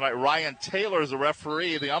officials tonight, Ryan Taylor is the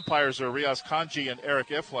referee. The umpires are Riaz Kanji and Eric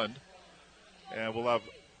Ifland. And we'll have,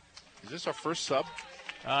 is this our first sub?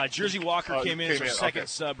 Jersey Walker came in as our second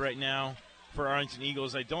sub right now for Arlington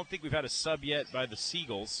Eagles. I don't think we've had a sub yet by the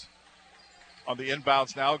Seagulls. On the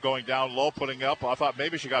inbounds now, going down low, putting up. I thought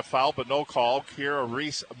maybe she got fouled, but no call. Kiera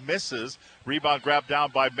Reese misses. Rebound grabbed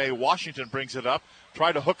down by May Washington, brings it up.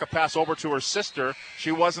 Tried to hook a pass over to her sister.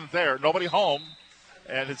 She wasn't there. Nobody home.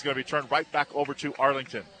 And it's going to be turned right back over to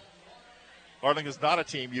Arlington. Arlington's not a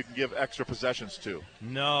team you can give extra possessions to.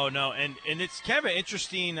 No. And it's kind of an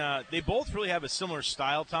interesting, they both really have a similar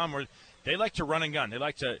style, Tom, where they like to run and gun. They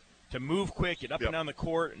like to move quick, get up and down the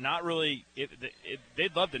court, not really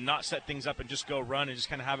they'd love to not set things up and just go run and just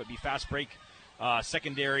kind of have it be fast break,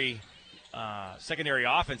 secondary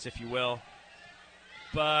offense, if you will.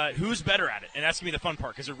 But who's better at it? And that's going to be the fun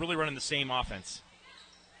part because they're really running the same offense.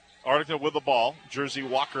 Arlington with the ball. Jersey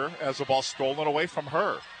Walker has the ball stolen away from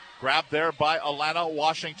her. Grabbed there by Alana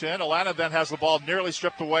Washington. Alana then has the ball nearly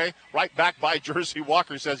stripped away. Right back by Jersey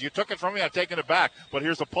Walker. Says, you took it from me, I'm taking it back. But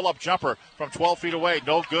here's a pull-up jumper from 12 feet away.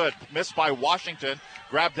 No good. Missed by Washington.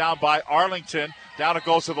 Grabbed down by Arlington. Down it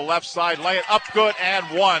goes to the left side. Lay it up good and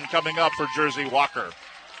one coming up for Jersey Walker.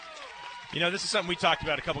 You know, this is something we talked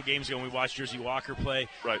about a couple games ago when we watched Jersey Walker play.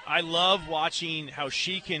 Right. I love watching how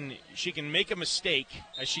she can make a mistake,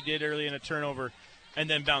 as she did early in a turnover, and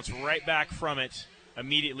then bounce right back from it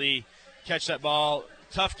immediately, catch that ball.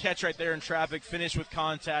 Tough catch right there in traffic, finish with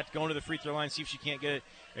contact, going to the free throw line, see if she can't get it,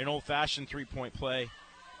 an old-fashioned three-point play.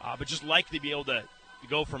 But just like to be able to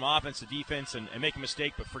go from offense to defense and make a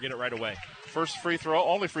mistake but forget it right away. First free throw,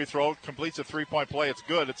 only free throw, completes a three-point play. It's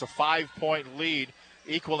good. It's a 5-point lead,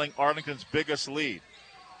 equaling Arlington's biggest lead.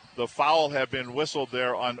 The foul had been whistled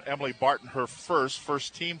there on Emily Barton, her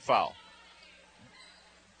first team foul.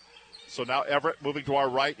 So now Everett moving to our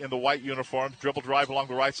right in the white uniform. Dribble drive along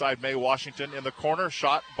the right side. May Washington in the corner.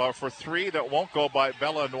 Shot for three that won't go by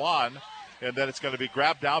Bella Nguyen. And then it's going to be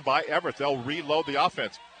grabbed down by Everett. They'll reload the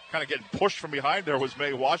offense. Kind of getting pushed from behind there was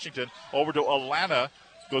May Washington. Over to Alana.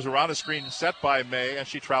 Goes around the screen set by May, and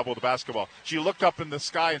she traveled the basketball. She looked up in the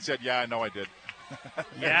sky and said, yeah, I know I did.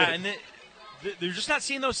 Yeah, and they're just not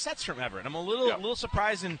seeing those sets from Everett. I'm a little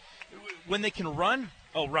surprised when they can run.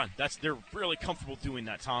 Oh, run. They're really comfortable doing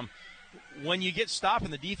that, Tom. When you get stopped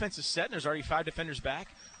and the defense is set and there's already 5 defenders back,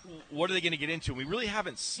 what are they going to get into? And we really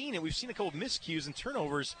haven't seen it. We've seen a couple of miscues and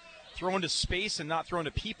turnovers, throw into space and not throw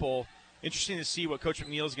into people. Interesting to see what Coach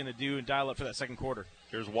McNeil is going to do and dial up for that second quarter.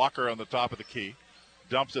 Here's Walker on the top of the key.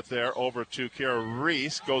 Dumps it there over to Kira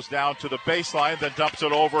Reese. Goes down to the baseline, then dumps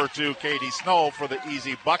it over to Katie Snow for the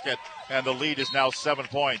easy bucket. And the lead is now 7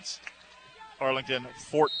 points. Arlington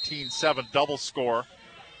 14-7 double score.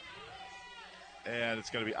 And it's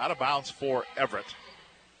going to be out of bounds for Everett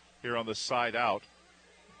here on the side out.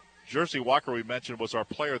 Jersey Walker, we mentioned, was our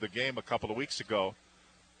player of the game a couple of weeks ago.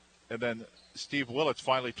 And then Steve Willits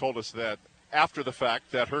finally told us that after the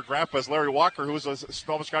fact that her grandpa is Larry Walker, who is a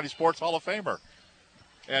Snohomish County Sports Hall of Famer.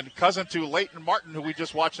 And cousin to Leighton Martin, who we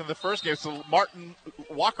just watched in the first game. It's the Martin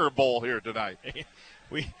Walker Bowl here tonight. I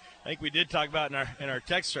think we did talk about in our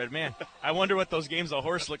text thread. Man, I wonder what those games of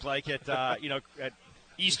horse look like at at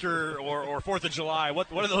Easter or 4th of July. What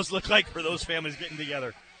do those look like for those families getting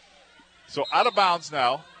together? So out of bounds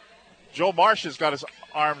now. Joe Marsh has got his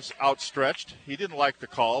arms outstretched. He didn't like the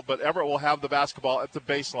call, but Everett will have the basketball at the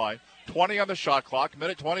baseline. 20 on the shot clock,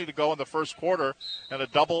 minute 20 to go in the first quarter, and a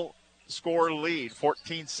double score lead,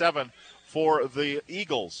 14-7 for the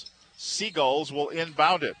Eagles. Seagulls will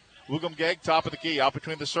inbound it. Wugumgag, top of the key, out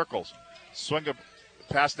between the circles. Swing a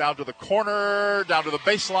pass down to the corner, down to the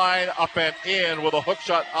baseline, up and in with a hook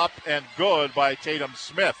shot up and good by Tatum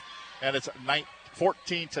Smith. And it's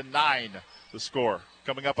 14-9 the score.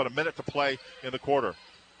 Coming up on a minute to play in the quarter.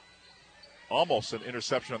 Almost an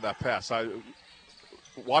interception on that pass.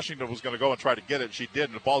 Washington was going to go and try to get it. She did,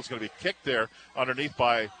 and the ball is going to be kicked there underneath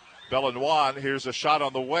by Bella Nguyen. Here's a shot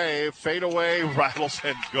on the way. Fade away, rattles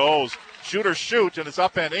and goes. Shooter shoot, and it's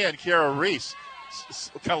up and in. Kiara Reese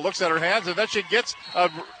kind of looks at her hands, and then she gets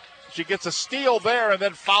a steal there and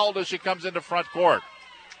then fouled as she comes into front court.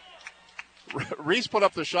 Reese put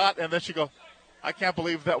up the shot, and then she goes, I can't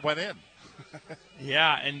believe that went in.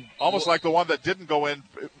 Yeah, and almost like the one that didn't go in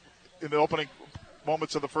the opening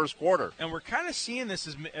moments of the first quarter. And we're kind of seeing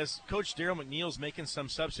this as Coach Daryl McNeil's making some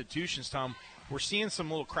substitutions, Tom. We're seeing some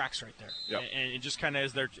little cracks right there. Yep. And it just kind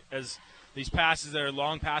of as these passes that are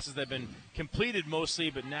long passes that have been completed mostly,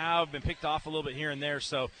 but now have been picked off a little bit here and there.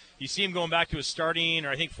 So you see him going back to his starting, or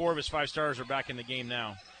I think 4 of his 5 starters are back in the game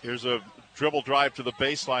now. Here's a dribble drive to the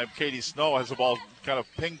baseline. Katie Snow has the ball kind of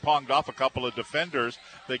ping-ponged off a couple of defenders.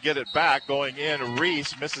 They get it back. Going in,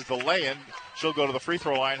 Reese misses the lay-in. She'll go to the free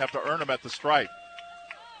throw line, have to earn them at the stripe.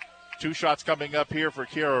 2 shots coming up here for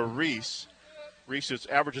Kiara Reese. Reese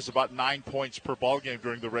averages about 9 points per ball game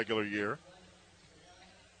during the regular year.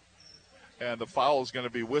 And the foul is going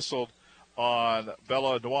to be whistled on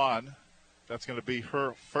Bella Nguyen. That's going to be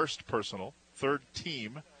her first personal, 3rd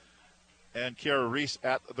team. And Kiara Reese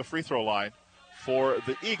at the free throw line for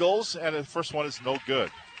the Eagles. And the first one is no good.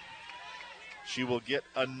 She will get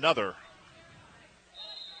another.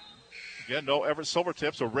 Again, no Everett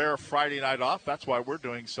Silvertips, a rare Friday night off. That's why we're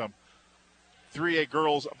doing some 3A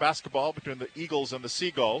girls basketball between the Eagles and the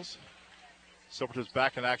Seagulls. Silvertips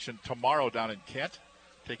back in action tomorrow down in Kent,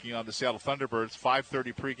 taking on the Seattle Thunderbirds.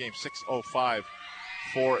 5:30 pregame, 6:05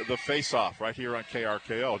 for the face-off right here on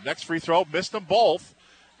KRKO. Next free throw, missed them both.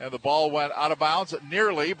 And the ball went out of bounds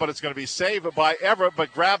nearly, but it's going to be saved by Everett,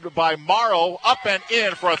 but grabbed by Morrow, up and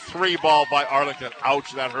in for a 3 ball by Arlington.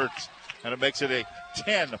 Ouch, that hurts. And it makes it a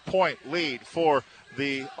 10-point lead for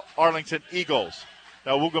the Arlington Eagles.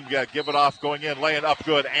 Now Wugumgad give it off, going in, laying up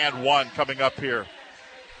good, and 1 coming up here.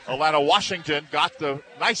 Alana Washington got the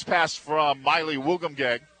nice pass from Miley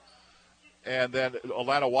Wugumgad. And then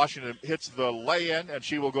Alana Washington hits the lay-in, and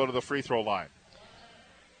she will go to the free throw line.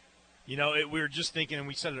 You know, we were just thinking, and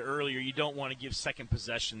we said it earlier, you don't want to give second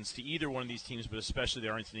possessions to either one of these teams, but especially the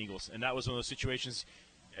Arlington Eagles. And that was one of those situations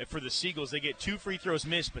for the Seagulls. They get 2 free throws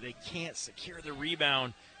missed, but they can't secure the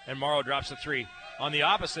rebound, and Morrow drops the 3. On the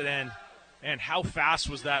opposite end, and how fast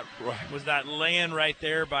was that lay-in right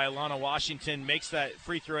there by Alana Washington, makes that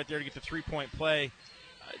free throw right there to get the 3-point play.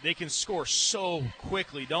 They can score so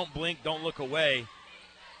quickly. Don't blink, don't look away.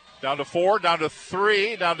 Down to 4, down to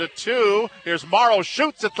 3, down to 2. Here's Morrow,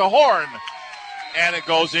 shoots at the horn, and it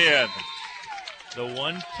goes in. The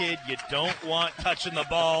one kid you don't want touching the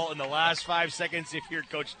ball in the last 5 seconds if you're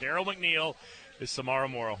Coach Daryl McNeil is Samara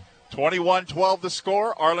Morrow. 21-12 the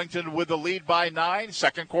score. Arlington with the lead by 9.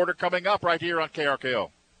 Second quarter coming up right here on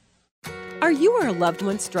KRKO. Are you or a loved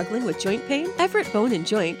one struggling with joint pain? Everett Bone and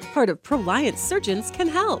Joint, part of ProLiant Surgeons, can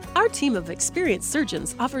help. Our team of experienced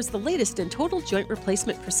surgeons offers the latest in total joint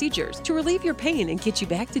replacement procedures to relieve your pain and get you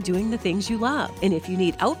back to doing the things you love. And if you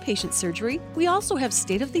need outpatient surgery, we also have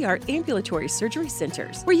state-of-the-art ambulatory surgery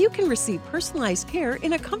centers where you can receive personalized care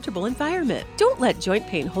in a comfortable environment. Don't let joint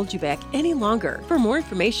pain hold you back any longer. For more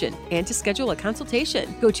information and to schedule a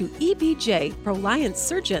consultation, go to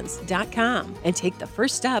ebjproliantsurgeons.com and take the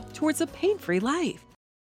first step towards a pain-free life.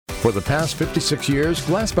 For the past 56 years,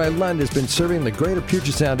 Glass by Lund has been serving the greater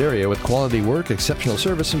Puget Sound area with quality work, exceptional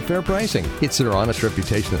service, and fair pricing. It's their honest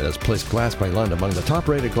reputation that has placed Glass by Lund among the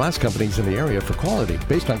top-rated glass companies in the area for quality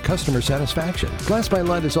based on customer satisfaction. Glass by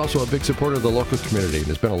Lund is also a big supporter of the local community and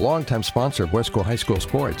has been a long-time sponsor of Wesco High School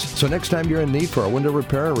sports. So next time you're in need for a window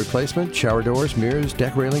repair or replacement, shower doors, mirrors,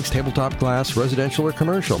 deck railings, tabletop glass, residential or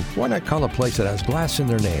commercial, why not call a place that has glass in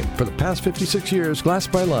their name? For the past 56 years, Glass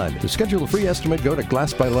by Lund. To schedule a free estimate, go to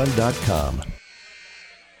glassbylund.com.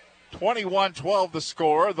 21-12 the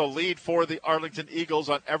score. The lead for the Arlington Eagles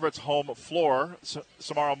on Everett's home floor.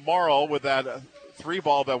 Samara Morrow with that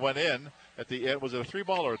 3-ball that went in at the end. Was it a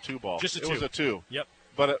 3-ball or a 2-ball? Just a 2. It was a 2. Yep.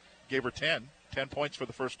 But it gave her 10 points for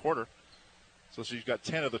the first quarter. So she's got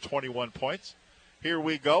 10 of the 21 points. Here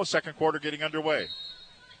we go. Second quarter getting underway.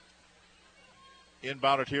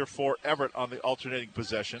 Inbounded here for Everett on the alternating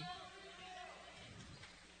possession.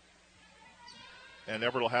 And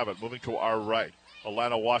Everett will have it. Moving to our right.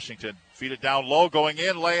 Alana Washington. Feed it down low. Going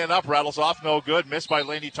in. Laying up. Rattles off. No good. Missed by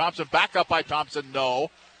Lainey Thompson. Back up by Thompson.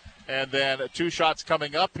 No. And then 2 shots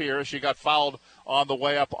coming up here. She got fouled on the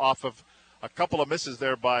way up off of a couple of misses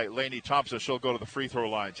there by Lainey Thompson. She'll go to the free throw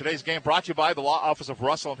line. Today's game brought to you by the Law Office of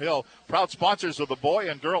Russell & Hill. Proud sponsors of the Boy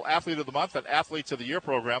and Girl Athlete of the Month and Athletes of the Year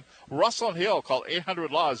program. Russell & Hill. Call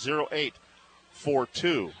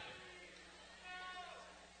 800-LAW-0842.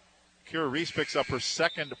 Kira Reese picks up her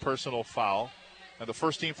second personal foul and the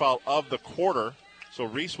first team foul of the quarter. So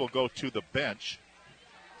Reese will go to the bench.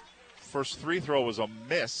 First free throw was a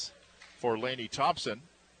miss for Lainey Thompson,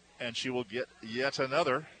 and she will get yet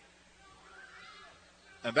another.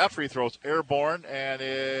 And that free throw is airborne, and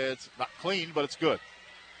it's not clean, but it's good.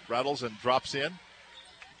 Rattles and drops in.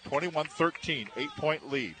 21-13,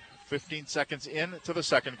 8-point lead. 15 seconds into the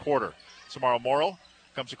second quarter. Samara Morrow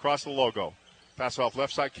comes across the logo. Pass off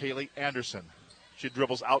left side, Kaylee Anderson. She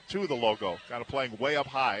dribbles out to the logo, kind of playing way up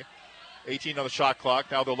high. 18 on the shot clock.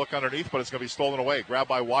 Now they'll look underneath, but it's going to be stolen away. Grabbed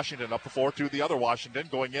by Washington up the floor to the other Washington.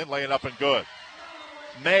 Going in, laying up and good.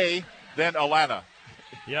 May, then Alana.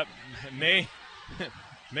 Yep, May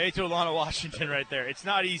to Alana Washington right there. It's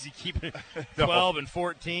not easy keeping 12 and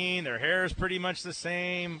 14. Their hair is pretty much the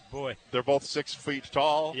same. Boy. They're both 6 feet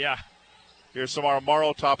tall. Yeah. Here's Samara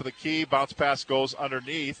Morrow, top of the key. Bounce pass goes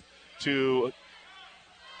underneath to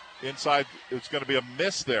inside. It's going to be a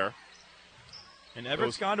miss there. And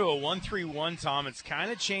Everett's gone to a 1-3-1, Tom. It's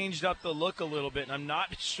kind of changed up the look a little bit, and I'm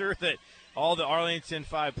not sure that all the Arlington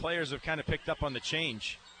 5 players have kind of picked up on the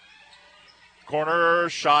change. Corner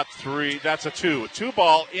shot 3. That's a 2.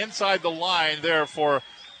 2-ball inside the line there for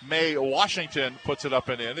May Washington. Puts it up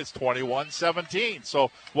and in. It's 21-17.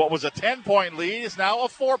 So what was a 10-point lead is now a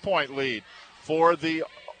 4-point lead for the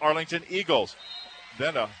Arlington Eagles.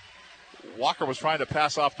 Then Walker was trying to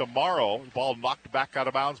pass off to Morrow. The ball knocked back out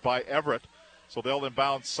of bounds by Everett. So they'll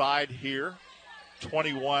inbound side here.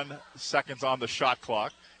 21 seconds on the shot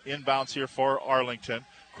clock. Inbounds here for Arlington.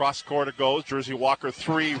 Cross court it goes. Jersey Walker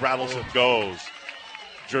 3, rattles and goes.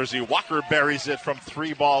 Jersey Walker buries it from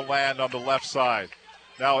 3-ball land on the left side.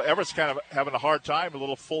 Now Everett's kind of having a hard time, a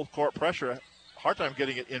little full court pressure. Hard time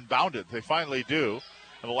getting it inbounded. They finally do.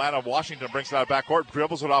 And Alana Washington brings it out of backcourt,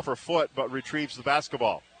 dribbles it off her foot, but retrieves the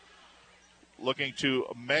basketball. Looking to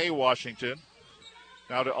May Washington.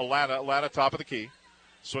 Now to Alana, top of the key.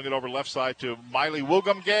 Swing it over left side to Miley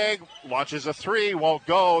Woogumgag. Launches a 3, won't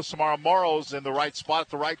go. Samara Morrow's in the right spot at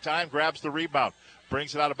the right time, grabs the rebound.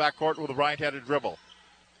 Brings it out of backcourt with a right-handed dribble.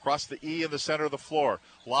 Across the E in the center of the floor.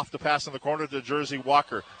 Loft the pass in the corner to Jersey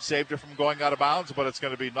Walker. Saved it from going out of bounds, but it's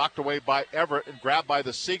going to be knocked away by Everett and grabbed by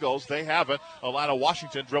the Seagulls. They have it. Alana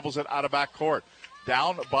Washington dribbles it out of backcourt.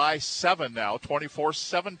 Down by 7 now,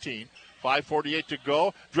 24-17. 5:48 to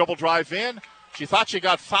go. Dribble drive in. She thought she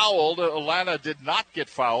got fouled. Alana did not get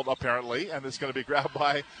fouled, apparently, and it's going to be grabbed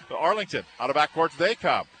by Arlington. Out of backcourt they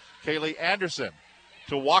come. Kaylee Anderson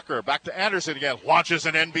to Walker. Back to Anderson again. Launches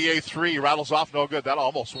an NBA 3. Rattles off. No good. That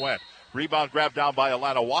almost went. Rebound grabbed down by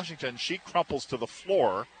Alana Washington. She crumples to the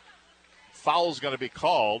floor. Foul's going to be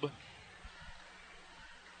called.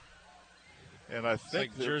 And I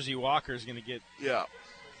think Jersey Walker's going to get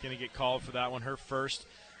going to get called for that one, her first.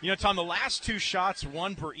 You know, Tom, the last 2 shots,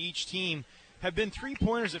 one per each team, have been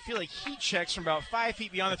three-pointers that feel like heat checks from about 5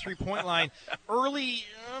 feet beyond the three-point line. Early,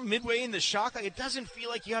 midway in the shot clock, it doesn't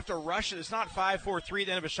feel like you have to rush it. It's not 5, 4, 3 at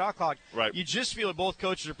the end of a shot clock. Right. You just feel that both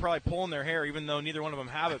coaches are probably pulling their hair, even though neither one of them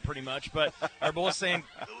have it pretty much, but are both saying,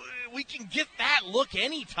 we can get that look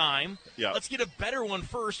anytime. Yeah. Let's get a better one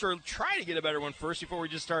first, or try to get a better one first before we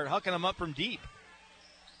just start hucking them up from deep.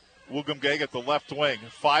 Woogumgeg at the left wing.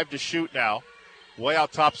 5 to shoot now. Way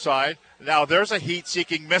out top side. Now there's a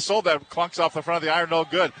heat-seeking missile that clunks off the front of the iron. No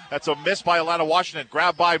good. That's a miss by Atlanta Washington.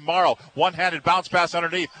 Grabbed by Morrow. One-handed bounce pass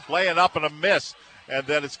underneath. Laying up and a miss. And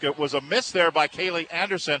then it was a miss there by Kaylee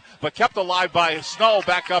Anderson, but kept alive by Snow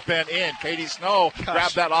back up and in. Katie Snow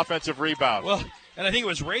grabbed that offensive rebound. Well, and I think it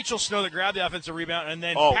was Rachel Snow that grabbed the offensive rebound and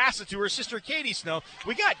then passed it to her sister Katie Snow.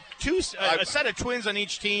 We got a set of twins on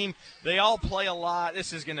each team. They all play a lot.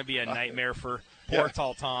 This is going to be a nightmare for poor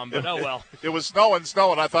tall Tom, but oh well. It was snow, and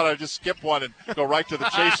I thought I'd just skip one and go right to the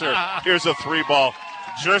chaser. Here's a 3-ball.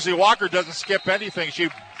 Jersey Walker doesn't skip anything. She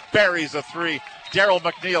buries a 3. Daryl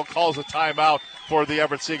McNeil calls a timeout for the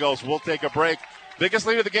Everett Seagulls. We'll take a break. Biggest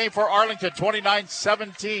lead of the game for Arlington,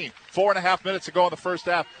 29-17. 4.5 minutes to go in the first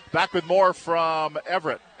half. Back with more from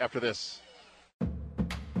Everett after this.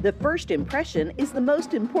 The first impression is the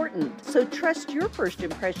most important, so trust your first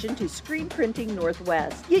impression to Screen Printing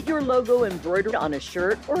Northwest. Get your logo embroidered on a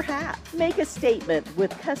shirt or hat. Make a statement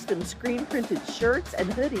with custom screen printed shirts and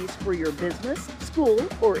hoodies for your business, school,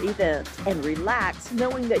 or event. And relax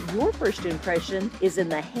knowing that your first impression is in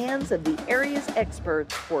the hands of the area's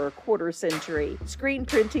experts for a quarter century. Screen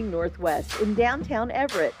Printing Northwest in downtown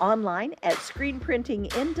Everett. Online at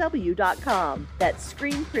screenprintingnw.com. That's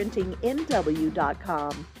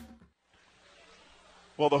screenprintingnw.com.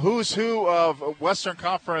 Well, the who's who of Western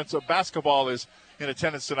Conference of basketball is in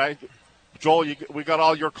attendance tonight. Joel, we got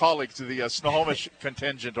all your colleagues, the Snohomish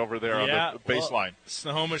contingent over there on the baseline. Well,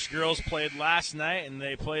 Snohomish girls played last night, and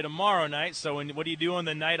they play tomorrow night. So what do you do on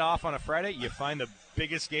the night off on a Friday? You find the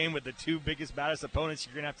biggest game with the 2 biggest, baddest opponents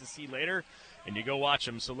you're going to have to see later, and you go watch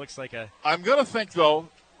them. So it looks like I'm going to think, though,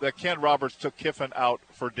 that Ken Roberts took Kiffin out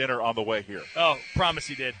for dinner on the way here. Oh, promise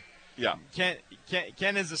he did. Yeah. Ken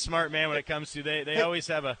is a smart man when it comes to they always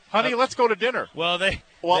have honey, let's go to dinner. Well, they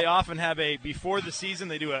often have before the season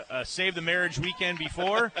they do a save the marriage weekend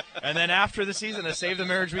before, and then after the season a save the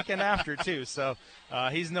marriage weekend after too. So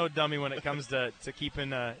he's no dummy when it comes to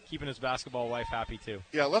keeping his basketball wife happy too.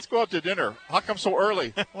 Yeah, let's go out to dinner. How come so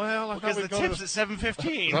early? Well, because the tip's at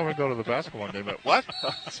 7:15. I'm going to go to the basketball game. What?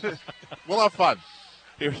 We'll have fun.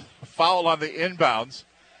 Here's a foul on the inbounds.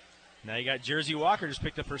 Now you got Jersey Walker just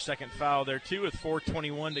picked up her second foul there, too, with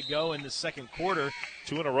 4:21 to go in the second quarter.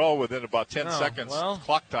 2 in a row within about 10 seconds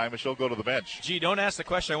clock time, and she'll go to the bench. Gee, don't ask the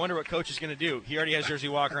question. I wonder what coach is going to do. He already has Jersey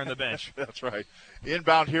Walker on the bench. That's right.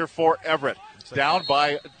 Inbound here for Everett. Down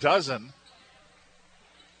by a dozen.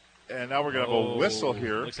 And now we're going to have a whistle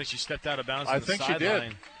here. Looks like she stepped out of bounds. I think she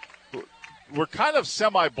did. We're kind of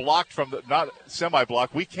semi-blocked from the – not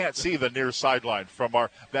semi-blocked. We can't see the near sideline from our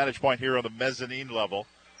vantage point here on the mezzanine level.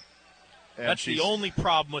 And that's the only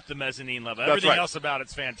problem with the mezzanine level. Everything else about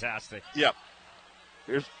it's fantastic. Yep.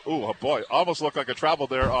 Here's oh boy, almost looked like a travel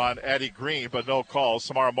there on Addie Green, but no calls.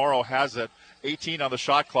 Samara Morrow has it. 18 on the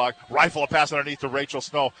shot clock. Rifle a pass underneath to Rachel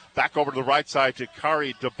Snow. Back over to the right side to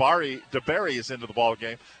Kari DeBarry is into the ball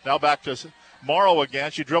game. Now back to Morrow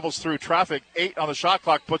again. She dribbles through traffic. 8 on the shot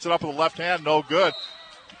clock. Puts it up with the left hand. No good.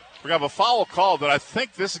 We're going to have a foul call, but I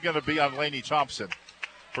think this is going to be on Lainey Thompson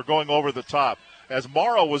for going over the top. As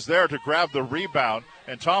Morrow was there to grab the rebound,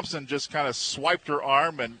 and Thompson just kind of swiped her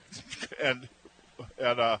arm, and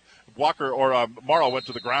Walker or Morrow went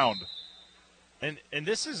to the ground. And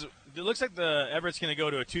this is it looks like the Everett's going to go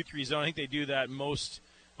to a 2-3 zone. I think they do that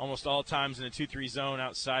almost all times in a 2-3 zone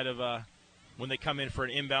outside of when they come in for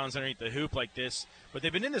an inbounds underneath the hoop like this. But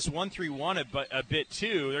they've been in this 1-3-1 a bit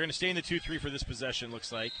too. They're going to stay in the 2-3 for this possession.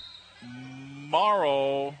 Looks like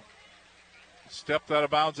Morrow stepped out of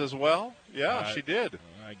bounds as well. Yeah, she did.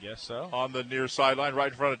 I guess so. On the near sideline right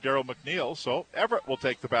in front of Daryl McNeil. So Everett will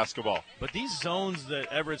take the basketball. But these zones that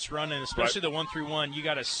Everett's running, especially the 1-3-1, you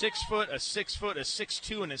got a 6-foot, a 6-foot, a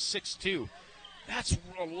 6'2", and a 6'2". That's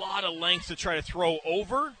a lot of length to try to throw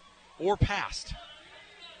over or past.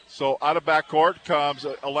 So out of backcourt comes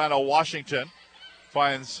Atlanta Washington.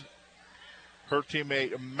 Finds her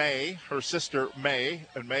teammate May, her sister May,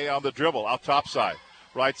 and May on the dribble out top side.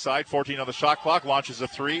 right side, 14 on the shot clock, launches a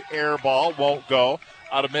three, air ball, won't go.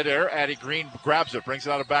 Out of midair, Addie Green grabs it, brings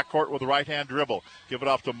it out of backcourt with a right-hand dribble. Give it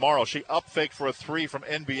off to Morrow. She up-faked for a three from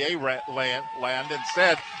NBA land.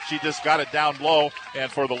 Instead, she just got it down low,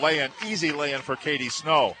 and for the lay-in, easy lay-in for Katie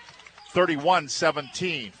Snow.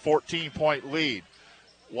 31-17, 14-point lead.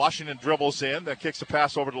 Washington dribbles in, then kicks the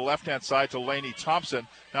pass over to the left-hand side to Lainey Thompson.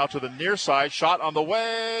 Now to the near side, shot on the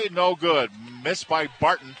way, no good. Missed by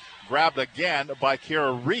Barton, grabbed again by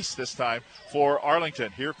Kara Reese this time for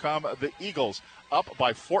Arlington. Here come the Eagles, up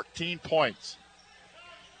by 14 points.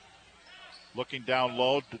 Looking down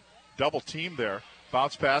low, double team there.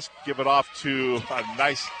 Bounce pass, give it off to a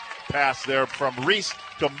nice pass there from Reese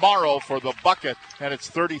to Morrow for the bucket, and it's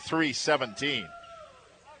 33-17.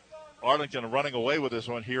 Arlington running away with this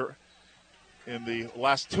one here in the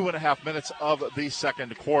last 2.5 minutes of the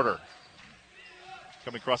second quarter.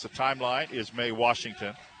 Coming across the timeline is May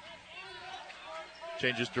Washington.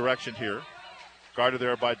 Changes direction here. Guarded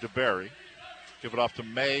there by DeBerry. Give it off to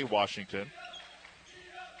May Washington.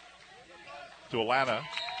 To Alana.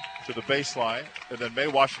 To the baseline. And then May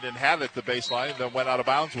Washington had it at the baseline and then went out of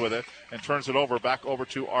bounds with it and turns it over back over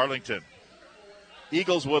to Arlington.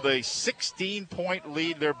 Eagles with a 16-point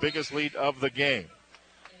lead, their biggest lead of the game.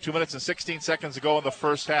 2 minutes and 16 seconds to go in the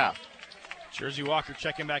first half. Jersey Walker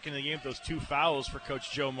checking back into the game with those two fouls for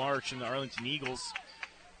Coach Joe Marsh and the Arlington Eagles.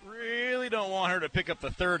 Really don't want her to pick up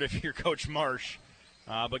the third if you're Coach Marsh.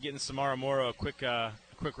 But getting Samara Morrow a quick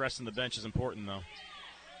rest on the bench is important, though.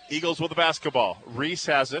 Eagles with the basketball. Reese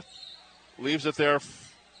has it. Leaves it there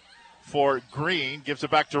for Green. Gives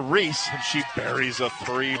it back to Reese, and she buries a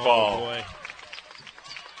three ball. Boy.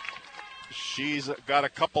 She's got a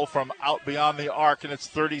couple from out beyond the arc, and it's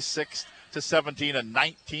 36-17, a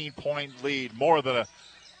 19-point lead. More than a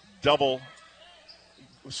double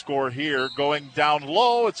score here. Going down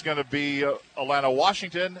low, it's going to be Alana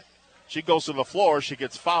Washington. She goes to the floor. She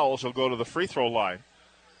gets fouled. She'll go to the free throw line.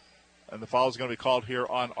 And the foul is going to be called here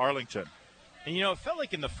on Arlington. And, it felt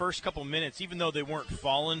like in the first couple minutes, even though they weren't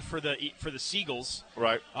falling for the Seagulls,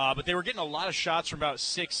 right? But they were getting a lot of shots from about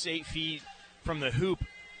 6-8 feet from the hoop,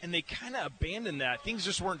 and they kind of abandoned that. Things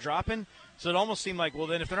just weren't dropping, so it almost seemed like, well,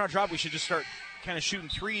 then if they're not dropping, we should just start kind of shooting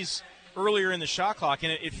threes earlier in the shot clock.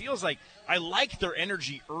 And it feels like I like their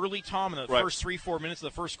energy early, Tom, in the first 3-4 minutes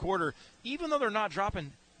of the first quarter. Even though they're not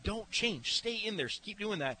dropping, don't change. Stay in there. Keep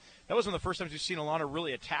doing that. That was one of the first times we've seen Alana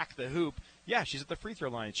really attack the hoop. Yeah, she's at the free throw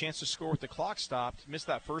line. A chance to score with the clock stopped. Missed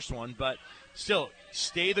that first one. But still,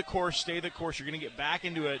 stay the course. You're going to get back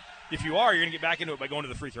into it. If you are, you're going to get back into it by going to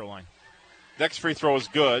the free throw line. Next free throw is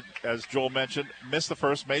good, as Joel mentioned. Missed the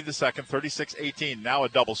first, made the second, 36-18. Now a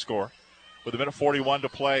double score with a minute 41 to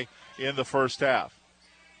play in the first half.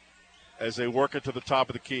 As they work it to the top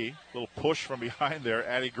of the key. Little push from behind there.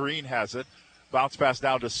 Addie Green has it. Bounce pass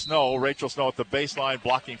down to Snow. Rachel Snow at the baseline.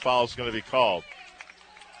 Blocking foul is going to be called.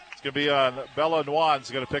 It's going to be on Bella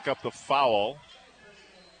Nwan's going to pick up the foul.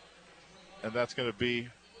 And that's going to be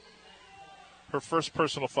her first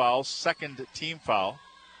personal foul, second team foul.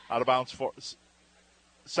 Out of bounds for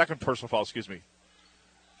second personal foul,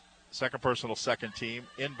 Second personal, second team.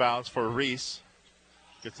 Inbounds for Reese.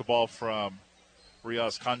 Gets the ball from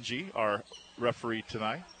Riaz Kanji, our referee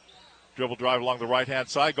tonight. Dribble drive along the right-hand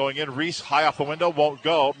side. Going in, Reese high off the window, won't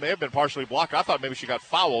go. May have been partially blocked. I thought maybe she got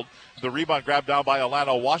fouled. The rebound grabbed down by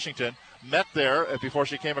Alana Washington. Met there before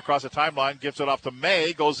she came across the timeline. Gives it off to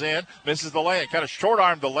May. Goes in, misses the lay-in. Kind of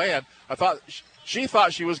short-armed the lay-in. I thought she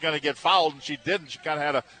thought she was going to get fouled, and she didn't. She kind of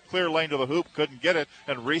had a clear lane to the hoop, couldn't get it,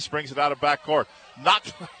 and Reese brings it out of backcourt.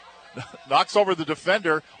 Knocks over the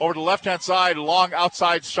defender, over to the left-hand side. Long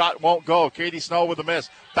outside shot won't go. Katie Snow with a miss.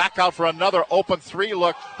 Back out for another open three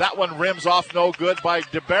look. That one rims off no good by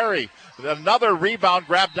DeBerry. Another rebound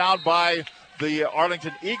grabbed down by the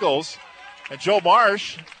Arlington Eagles. And Joe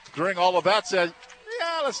Marsh, during all of that, said,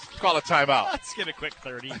 yeah, let's call a timeout. Let's get a quick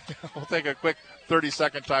 30. We'll take a quick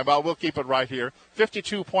 30-second timeout. We'll keep it right here.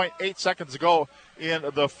 52.8 seconds to go in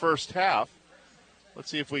the first half. Let's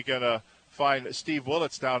see if we can find Steve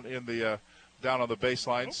Willits down on the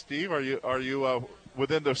baseline. Steve, are you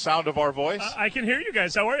within the sound of our voice? I can hear you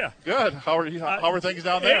guys. How are you? Good. How are things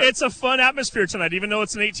down there? It's a fun atmosphere tonight. Even though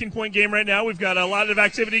it's an 18-point game right now, we've got a lot of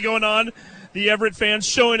activity going on. The Everett fans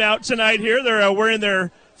showing out tonight here. They're wearing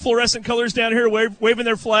their fluorescent colors down here, waving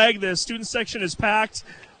their flag. The student section is packed.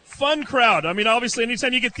 Fun crowd. I mean, obviously,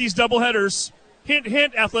 anytime you get these doubleheaders,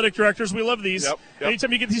 hint, athletic directors, we love these. Yep.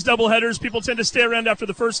 Anytime you get these doubleheaders, people tend to stay around after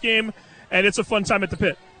the first game, and it's a fun time at the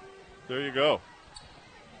pit. There you go.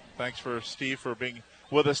 Thanks for Steve for being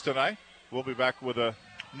with us tonight. We'll be back with a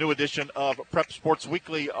new edition of Prep Sports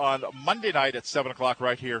Weekly on Monday night at 7 o'clock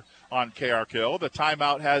right here on KRKO. The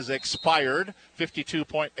timeout has expired.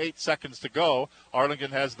 52.8 seconds to go.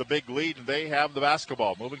 Arlington has the big lead, and they have the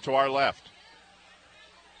basketball. Moving to our left.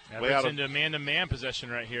 Everett's into man-to-man possession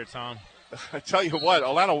right here, Tom. I tell you what,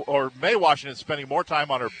 May Washington is spending more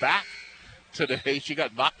time on her back today. She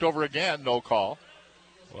got knocked over again, no call.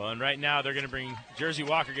 Well, and right now they're going to bring Jersey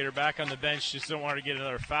Walker, get her back on the bench. Just don't want her to get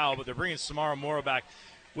another foul, but they're bringing Samara Morrow back.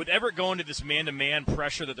 With Everett going to this man-to-man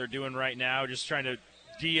pressure that they're doing right now, just trying to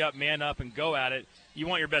D up, man up, and go at it, you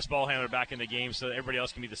want your best ball handler back in the game so that everybody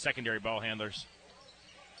else can be the secondary ball handlers.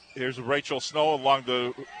 Here's Rachel Snow along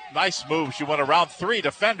the nice move. She went around 3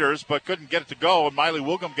 defenders but couldn't get it to go, and Miley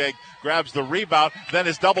Wilgumgeg grabs the rebound, then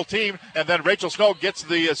is double-teamed, and then Rachel Snow gets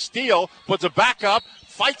the steal, puts it back up,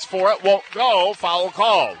 fights for it, won't go, foul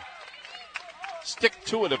called.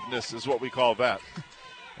 Stick-to-itiveness is what we call that.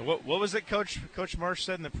 What was it Coach Marsh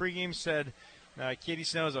said in the pregame? Said Katie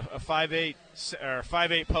Snow is a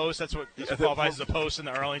 5'8" post. That's what qualifies as a post in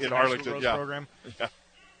the Arlington program. Yeah.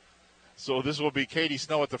 So this will be Katie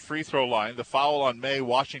Snow at the free throw line. The foul on May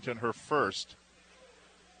Washington, her first.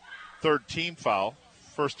 Third team foul.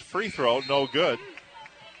 First free throw, no good.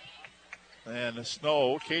 And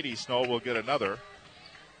Katie Snow will get another.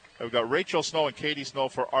 We've got Rachel Snow and Katie Snow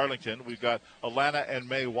for Arlington. We've got Alana and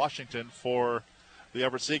May Washington for the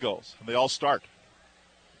Everett Seagulls. And they all start.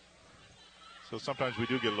 So sometimes we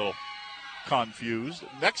do get a little confused.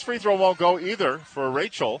 Next free throw won't go either for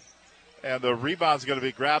Rachel. And the rebound's going to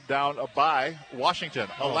be grabbed down by Washington.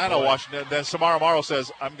 Alana Washington. Then Samara Morrow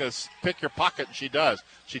says, I'm going to pick your pocket, and she does.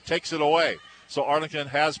 She takes it away. So Arlington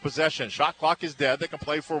has possession. Shot clock is dead. They can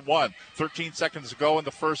play for 1. 13 seconds to go in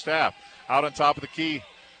the first half. Out on top of the key,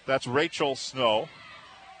 that's Rachel Snow.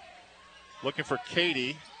 Looking for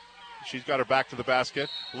Katie. She's got her back to the basket.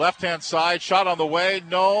 Left-hand side, shot on the way.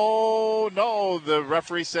 No. The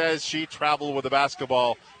referee says she traveled with the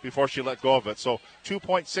basketball before she let go of it. So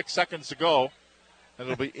 2.6 seconds to go, and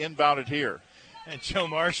it'll be inbounded here. And Joe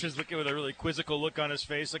Marsh is looking with a really quizzical look on his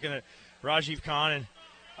face, looking at Rajiv Khan.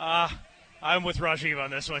 And I'm with Rajiv on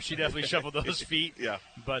this one. She definitely shuffled those feet. Yeah.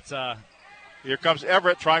 But here comes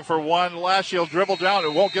Everett trying for one last. She'll dribble down.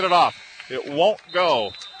 It won't get it off. It won't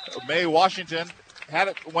go. May Washington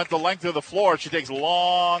went the length of the floor. She takes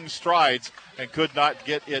long strides and could not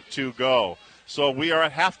get it to go. So we are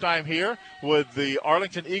at halftime here with the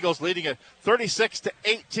Arlington Eagles leading at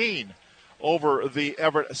 36-18 over the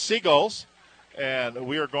Everett Seagulls. And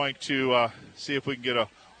we are going to see if we can get a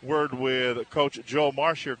word with Coach Joe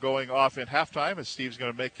Marsh here going off in halftime, as Steve's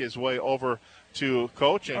going to make his way over to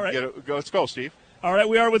Coach. And let's go, Steve. All right,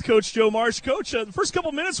 we are with Coach Joe Marsh. Coach, the first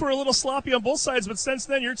couple minutes were a little sloppy on both sides, but since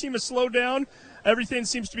then your team has slowed down. Everything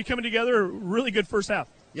seems to be coming together. Really good first half.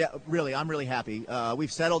 Yeah, really. I'm really happy.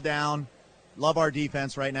 We've settled down. Love our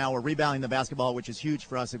defense right now. We're rebounding the basketball, which is huge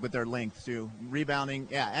for us with their length, too. Rebounding,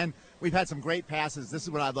 and we've had some great passes. This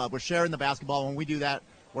is what I love. We're sharing the basketball. When we do that,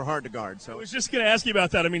 we're hard to guard. So I was just going to ask you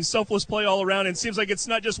about that. I mean, selfless play all around. And it seems like it's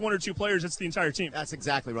not just 1 or 2 players. It's the entire team. That's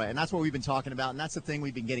exactly right. And that's what we've been talking about. And that's the thing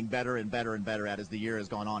we've been getting better and better and better at as the year has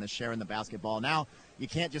gone on, is sharing the basketball. Now you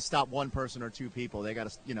can't just stop one person or 2 people. They got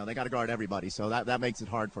to guard everybody. So that makes it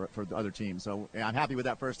hard for the other teams. So yeah, I'm happy with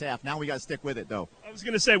that first half. Now we got to stick with it, though. I was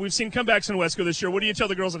going to say, we've seen comebacks in Wesco this year. What do you tell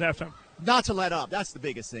the girls at halftime? Not to let up. That's the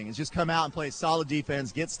biggest thing, is just come out and play solid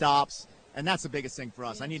defense, get stops. And that's the biggest thing for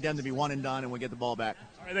us. I need them to be one and done, and we get the ball back.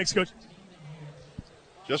 All right, thanks, Coach.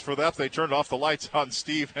 Just for that, they turned off the lights on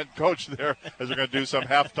Steve and Coach there as they're going to do some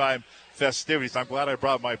halftime festivities. I'm glad I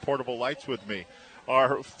brought my portable lights with me.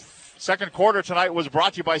 Our second quarter tonight was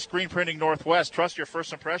brought to you by Screen Printing Northwest. Trust your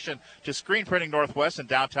first impression to Screen Printing Northwest in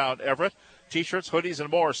downtown Everett. T-shirts, hoodies, and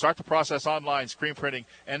more. Start the process online,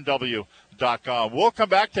 screenprintingnw.com. We'll come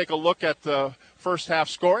back, take a look at the first half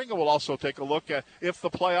scoring, and we'll also take a look at if the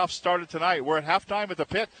playoffs started tonight. We're at halftime at the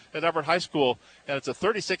pit at Everett High School, and it's a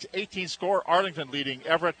 36-18 score. Arlington leading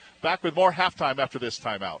Everett. Back with more halftime after this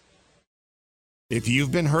timeout. If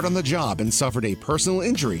you've been hurt on the job and suffered a personal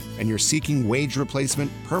injury and you're seeking wage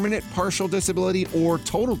replacement, permanent partial disability, or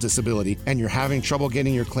total disability, and you're having trouble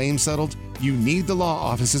getting your claim settled, you need the law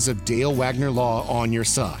offices of Dale Wagner Law on your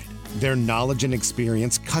side. Their knowledge and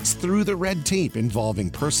experience cuts through the red tape involving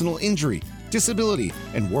personal injury, disability,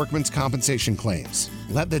 and workman's compensation claims.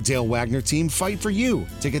 Let the Dale Wagner team fight for you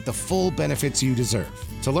to get the full benefits you deserve.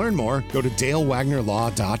 To learn more, go to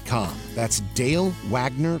DaleWagnerLaw.com. That's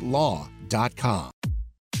DaleWagnerLaw.com.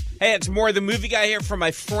 Hey, it's More the Movie Guy here from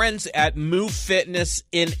my friends at Move Fitness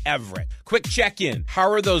in Everett. Quick check-in. How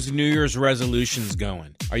are those New Year's resolutions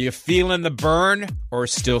going? Are you feeling the burn or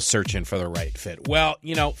still searching for the right fit? Well,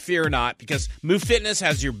 fear not, because Move Fitness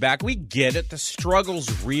has your back. We get it. The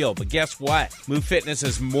struggle's real. But guess what? Move Fitness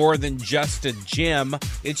is more than just a gym.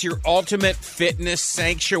 It's your ultimate fitness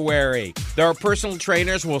sanctuary. Their personal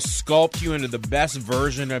trainers will sculpt you into the best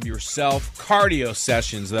version of yourself. Cardio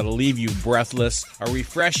sessions that'll leave you breathless. A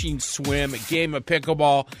refreshing swim, a game of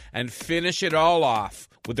pickleball, and finish it all off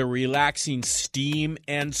with a relaxing steam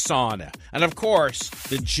and sauna. And of course,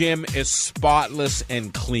 the gym is spotless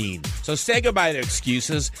and clean. So say goodbye to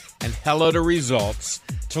excuses and hello to results.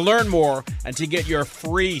 To learn more and to get your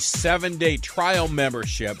free 7-day trial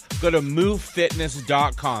membership, go to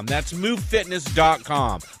MoveFitness.com. That's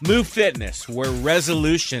MoveFitness.com. Move Fitness, where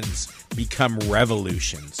resolutions become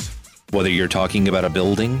revolutions. Whether you're talking about a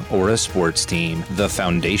building or a sports team, the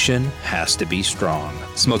foundation has to be strong.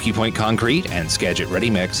 Smoky Point Concrete and Skagit Ready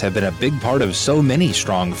Mix have been a big part of so many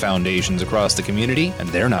strong foundations across the community, and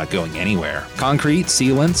they're not going anywhere. Concrete,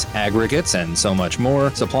 sealants, aggregates, and so much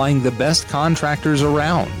more, supplying the best contractors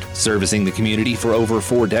around. Servicing the community for over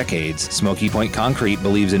 4 decades, Smoky Point Concrete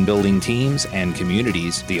believes in building teams and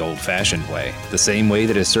communities the old-fashioned way, the same way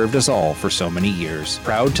that has served us all for so many years.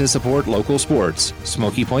 Proud to support local sports,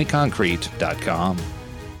 Smoky Point Concrete.com. KRKO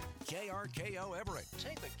Everett.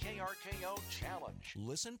 Take the KRKO Challenge.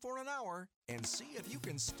 Listen for an hour and see if you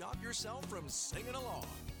can stop yourself from singing along.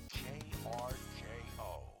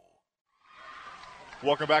 KRKO.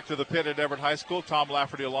 Welcome back to the pit at Everett High School. Tom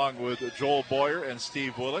Lafferty along with Joel Boyer and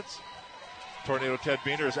Steve Willits. Tornado Ted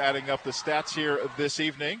Beener is adding up the stats here this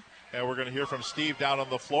evening. And we're going to hear from Steve down on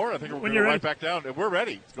the floor. I think we're going to go right back down. And we're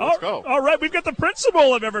ready. Let's go. All right. We've got the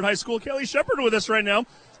principal of Everett High School, Kelly Shepard, with us right now.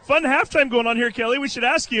 Fun halftime going on here, Kelly. We should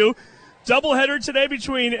ask you, doubleheader today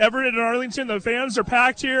between Everett and Arlington. The fans are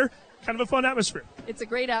packed here. Kind of a fun atmosphere. It's a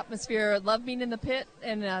great atmosphere. Love being in the pit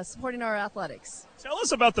and supporting our athletics. Tell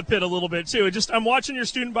us about the pit a little bit, too. I'm watching your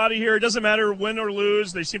student body here. It doesn't matter win or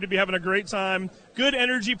lose. They seem to be having a great time. Good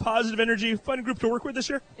energy, positive energy. Fun group to work with this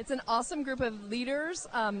year. It's an awesome group of leaders,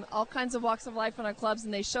 all kinds of walks of life in our clubs,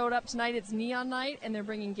 and they showed up tonight. It's Neon Night, and they're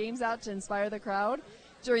bringing games out to inspire the crowd.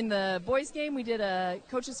 During the boys' game, we did a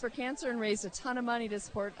Coaches for Cancer and raised a ton of money to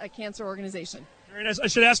support a cancer organization. Very nice. I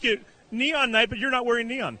should ask you, Neon Night, but you're not wearing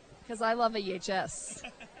neon. Because I love EHS,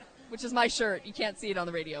 which is my shirt. You can't see it on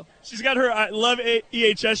the radio. She's got her I Love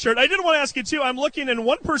EHS shirt. I did want to ask you, too. I'm looking, and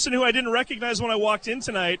one person who I didn't recognize when I walked in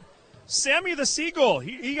tonight, Sammy the Seagull.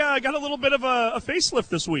 He got a little bit of a facelift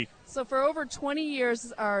this week. So for over 20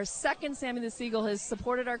 years, our second Sammy the Seagull has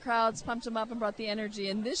supported our crowds, pumped them up, and brought the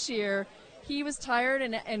energy. And this year, he was tired,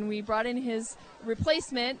 and we brought in his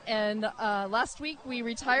replacement. And last week, we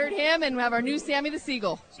retired him and have our new Sammy the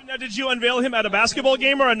Seagull. So now, did you unveil him at a basketball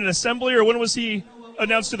game or at an assembly, or when was he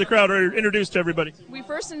announced to the crowd or introduced to everybody? We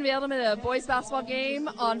first unveiled him at a boys basketball game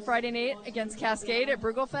on Friday night against Cascade at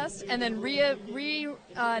Brugelfest, and then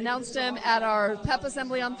announced him at our PEP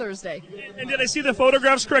assembly on Thursday. And did I see the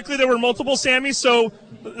photographs correctly? There were multiple Sammys, so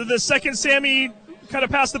the second Sammy kind of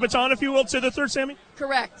passed the baton, if you will, to the third Sammy?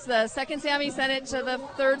 Correct. The second Sammy sent it to the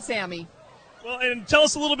third Sammy. Well, and tell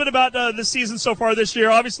us a little bit about the season so far this year.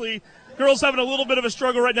 Obviously, girls having a little bit of a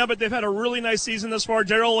struggle right now, but they've had a really nice season thus far.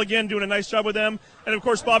 Daryl, again, doing a nice job with them. And, of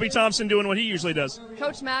course, Bobby Thompson doing what he usually does.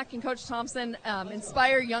 Coach Mack and Coach Thompson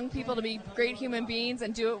inspire young people to be great human beings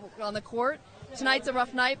and do it on the court. Tonight's a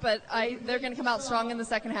rough night, but they're going to come out strong in the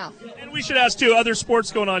second half. And we should ask, too, other sports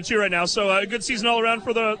going on, too, right now. So a good season all around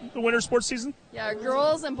for the winter sports season? Yeah, our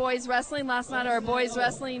girls and boys wrestling. Last night, our boys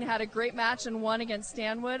wrestling had a great match and won against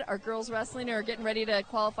Stanwood. Our girls wrestling are getting ready to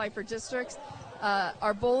qualify for districts.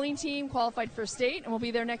 Our bowling team qualified for state, and we'll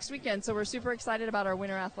be there next weekend. So we're super excited about our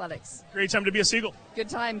winter athletics. Great time to be a Seagull. Good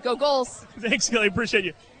time. Go Goals. Thanks, Kelly. Appreciate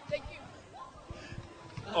you. Thank you.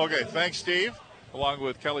 Okay, thanks, Steve. Along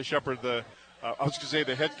with Kelly Shepard, I was going to say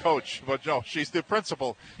the head coach, but no, she's the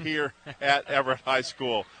principal here at Everett High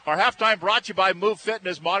School. Our halftime brought to you by Move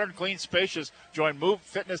Fitness, modern, clean, spacious. Join Move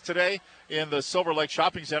Fitness today in the Silver Lake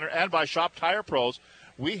Shopping Center and by Shop Tire Pros.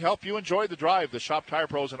 We help you enjoy the drive. The Shop Tire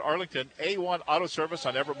Pros in Arlington, A1 Auto Service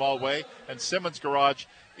on Everett Mall Way, and Simmons Garage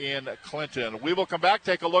in Clinton. We will come back,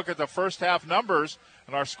 take a look at the first half numbers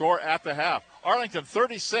and our score at the half. Arlington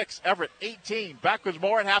 36, Everett 18. Back with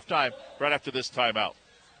more at halftime right after this timeout.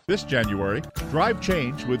 This January, drive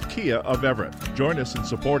change with Kia of Everett. Join us in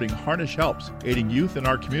supporting Harnish Helps, aiding youth in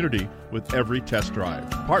our community with every test drive.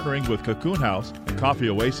 Partnering with Cocoon House and Coffee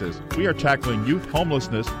Oasis, we are tackling youth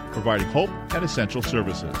homelessness, providing hope and essential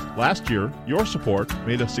services. Last year, your support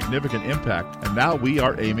made a significant impact, and now we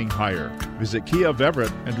are aiming higher. Visit Kia of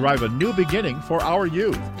Everett and drive a new beginning for our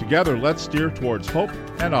youth. Together, let's steer towards hope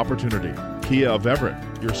and opportunity. Kia of Everett,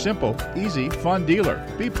 your simple, easy, fun dealer.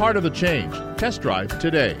 Be part of the change. Test drive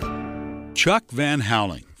today. Chuck Van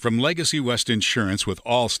Houweling from Legacy West Insurance with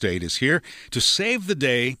Allstate is here to save the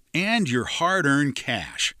day and your hard-earned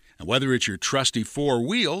cash. And whether it's your trusty four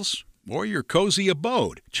wheels or your cozy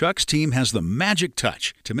abode, Chuck's team has the magic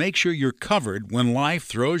touch to make sure you're covered when life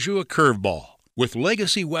throws you a curveball. With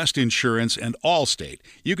Legacy West Insurance and Allstate,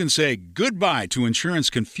 you can say goodbye to insurance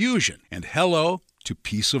confusion and hello to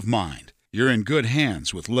peace of mind. You're in good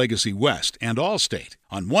hands with Legacy West and Allstate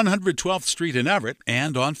on 112th Street in Everett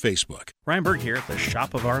and on Facebook. Ryan Berg here at the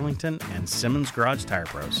Shop of Arlington and Simmons Garage Tire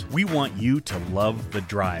Pros. We want you to love the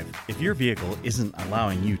drive. If your vehicle isn't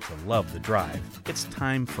allowing you to love the drive, it's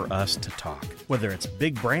time for us to talk. Whether it's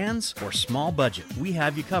big brands or small budget, we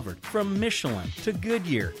have you covered. From Michelin to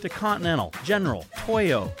Goodyear to Continental, General,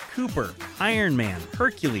 Toyo, Cooper, Ironman,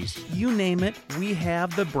 Hercules, you name it, we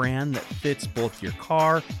have the brand that fits both your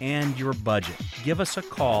car and your budget. Give us a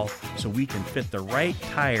call so we can fit the right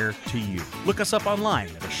tire to you. Look us up online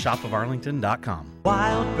at shopofarlington.com.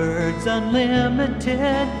 Wild Birds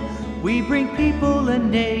Unlimited, we bring people and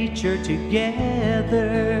nature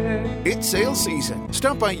together. It's sale season.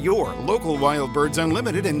 Stop by your local Wild Birds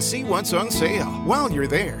Unlimited and see what's on sale. While you're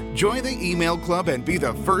there, join the email club and be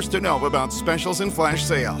the first to know about specials and flash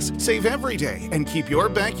sales. Save every day and keep your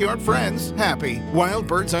backyard friends happy. Wild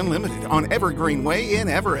Birds Unlimited on Evergreen Way in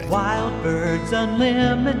Everett. Wild Birds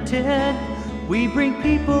Unlimited, we bring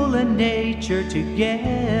people and nature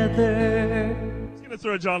together. He's going to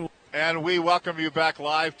throw John. And we welcome you back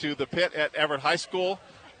live to the pit at Everett High School,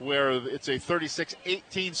 where it's a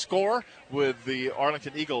 36-18 score with the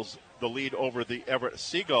Arlington Eagles the lead over the Everett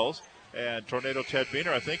Seagulls. And Tornado Ted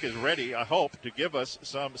Beener, I think, is ready, I hope, to give us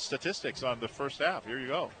some statistics on the first half. Here you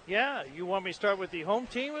go. Yeah, you want me to start with the home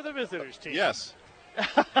team or the visitors team? Yes.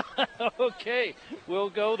 Okay, we'll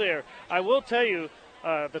go there. I will tell you,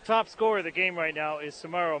 the top scorer of the game right now is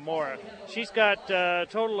Samara Morrow. She's got a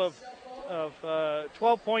total of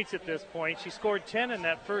 12 points at this point. She scored 10 in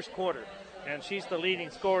that first quarter, and she's the leading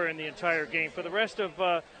scorer in the entire game. For the rest of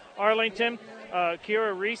Arlington,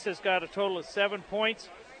 Kira Reese has got a total of 7 points.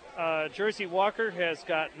 Jersey Walker has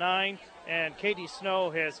got 9, and Katie Snow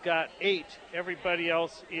has got 8. Everybody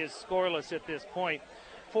else is scoreless at this point.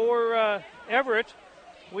 For Everett,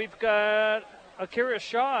 we've got Akira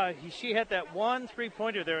Shaw. She had that one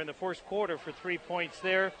three-pointer there in the first quarter for 3 points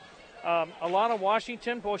there. Alana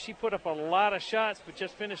Washington, boy, she put up a lot of shots, but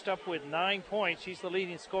just finished up with 9 points. She's the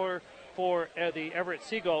leading scorer for the Everett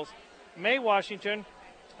Seagulls. May Washington,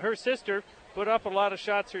 her sister, put up a lot of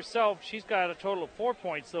shots herself. She's got a total of 4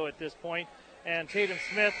 points, though, at this point. And Tatum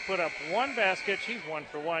Smith put up 1 basket. She's 1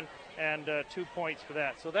 for 1, and 2 points for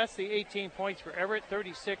that. So that's the 18 points for Everett,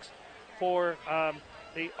 36 for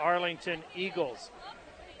the Arlington Eagles.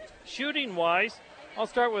 Shooting-wise, I'll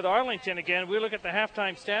start with Arlington again. We look at the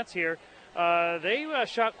halftime stats here. They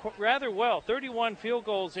shot rather well, 31 field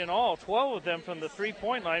goals in all, 12 of them from the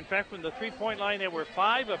three-point line. In fact, from the three-point line, they were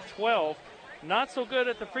 5 of 12. Not so good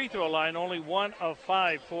at the free throw line, only 1 of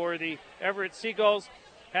 5 for the Everett Seagulls.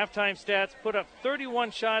 Halftime stats, put up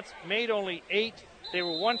 31 shots, made only 8. They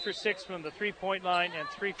were 1 for 6 from the three-point line and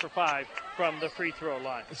 3 for 5 from the free throw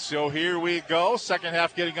line. So here we go, second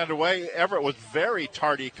half getting underway. Everett was very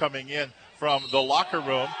tardy coming in from the locker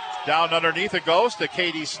room. Down underneath it goes to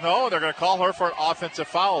Katie Snow. They're going to call her for an offensive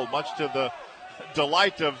foul, much to the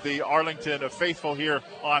delight of the Arlington faithful here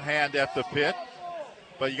on hand at the pit.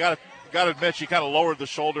 But you got to admit, she kind of lowered the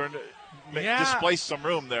shoulder and displaced some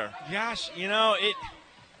room there. Gosh,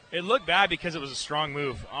 it looked bad because it was a strong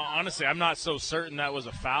move. Honestly, I'm not so certain that was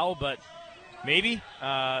a foul, but maybe.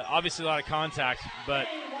 Obviously a lot of contact, but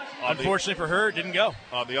unfortunately for her, it didn't go.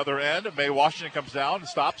 On the other end, May Washington comes down and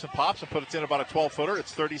stops and pops and puts it in about a 12-footer.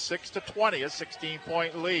 It's 36-20, a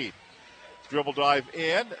 16-point lead. Dribble drive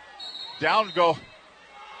in, down go,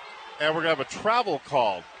 and we're going to have a travel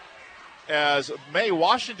called as May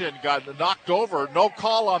Washington got knocked over. No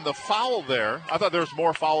call on the foul there. I thought there was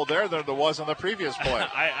more foul there than there was on the previous play.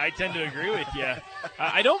 I tend to agree with you.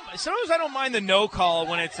 Sometimes I don't mind the no call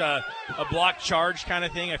when it's a block charge kind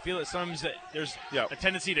of thing. I feel that sometimes there's a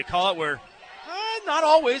tendency to call it where not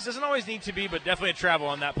always, doesn't always need to be, but definitely a travel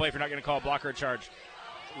on that play if you're not going to call a block or a charge.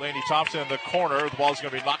 Lainey Thompson in the corner. The ball's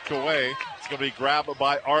going to be knocked away. going to be grabbed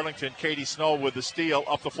by Arlington. Katie Snow with the steal.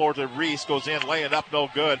 Up the floor to Reese. Goes in, laying up, no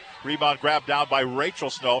good. Rebound grabbed down by Rachel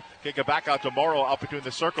Snow. Kick it back out to Morrow out between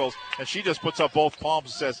the circles. And she just puts up both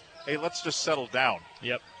palms and says, hey, let's just settle down.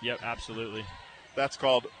 Yep, absolutely. That's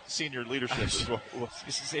called senior leadership.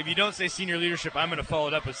 If you don't say senior leadership, I'm going to follow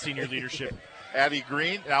it up with senior leadership. Addie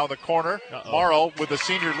Green now in the corner. Morrow with the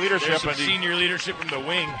senior leadership. There's some senior leadership from the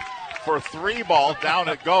wing. For 3 ball, down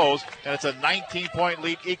it goes, and it's a 19-point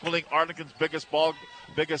lead, equaling Arlington's biggest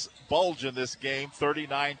bulge in this game,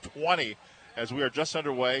 39-20, as we are just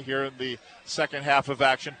underway here in the second half of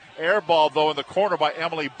action. Air ball, though, in the corner by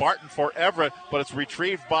Emily Barton for Everett, but it's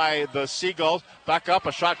retrieved by the Seagulls. Back up,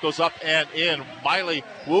 a shot goes up and in. Miley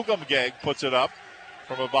Wugemgeg puts it up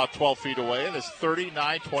from about 12 feet away, and it's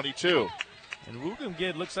 39-22. And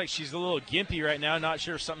Wugemgeg looks like she's a little gimpy right now. Not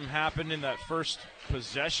sure if something happened in that first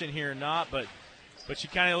possession here or not, but she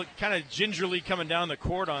kind of gingerly coming down the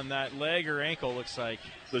court on that leg or ankle, looks like.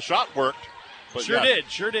 The shot worked. But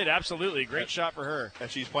Sure did, absolutely. Great shot for her.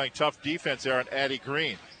 And she's playing tough defense there on Addie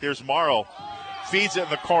Green. Here's Morrow. Feeds it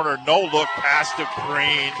in the corner. No look pass to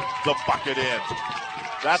Green. The bucket in.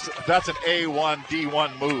 That's an A1,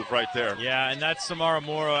 D1 move right there. Yeah, and that's Samara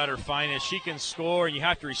Morrow at her finest. She can score, and you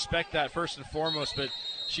have to respect that first and foremost, but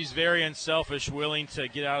she's very unselfish, willing to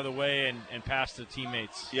get out of the way and pass to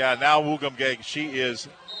teammates. Yeah, now Wugemgeg, she is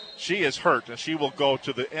hurt, and she will go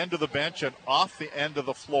to the end of the bench and off the end of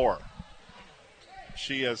the floor.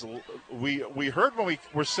 She has. We heard when we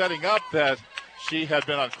were setting up that she had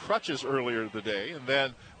been on crutches earlier the day, and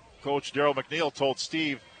then Coach Daryl McNeil told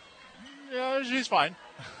Steve, yeah, she's fine.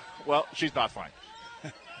 Well, she's not fine.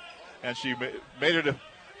 And she made it to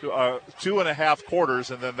 2.5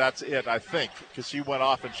 quarters, and then that's it, I think, because she went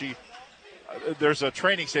off and there's a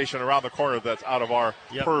training station around the corner that's out of our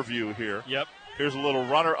purview here. Yep. Here's a little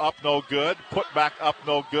runner up, no good. Put back up,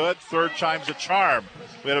 no good. Third time's a charm.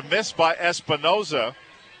 We had a miss by Espinoza,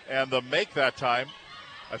 and the make that time,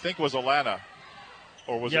 I think, was Alana.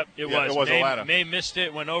 Or was it? It was Alana. May missed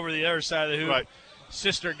it, went over the other side of the hoop. Right.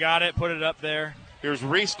 Sister got it, put it up there. Here's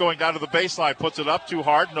Reese going down to the baseline, puts it up too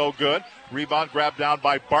hard, no good. Rebound grabbed down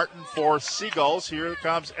by Barton for Seagulls. Here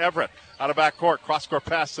comes Everett out of backcourt. Cross-court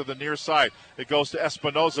pass to the near side. It goes to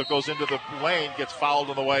Espinoza, goes into the lane, gets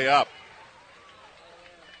fouled on the way up.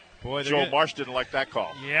 Boy, Joe Marsh didn't like that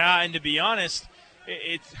call. Yeah, and to be honest,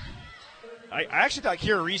 I actually thought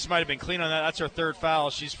Kira Reese might have been clean on that. That's her third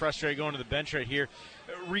foul. She's frustrated going to the bench right here.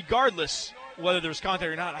 Regardless whether there was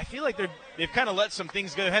contact or not, I feel like they've kind of let some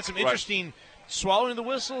things go. They've had some interesting swallowing the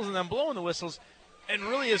whistles and then blowing the whistles. And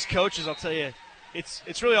really, as coaches, I'll tell you,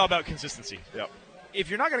 it's really all about consistency. Yep. If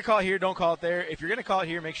you're not going to call it here, don't call it there. If you're going to call it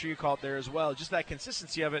here, make sure you call it there as well. Just that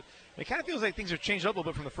consistency of it. It kind of feels like things have changed up a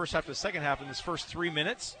little bit from the first half to the second half in this first 3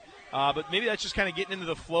 minutes. But maybe that's just kind of getting into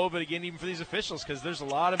the flow of it again, even for these officials, because there's a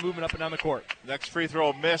lot of movement up and down the court. Next free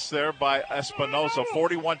throw miss there by Espinoza.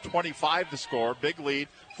 41-25 the score. Big lead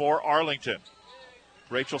for Arlington.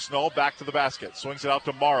 Rachel Snow back to the basket. Swings it out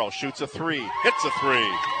to Morrow. Shoots a three. Hits a three.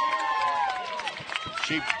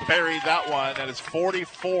 She buried that one, and it's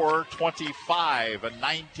 44-25, a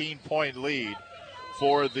 19-point lead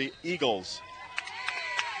for the Eagles.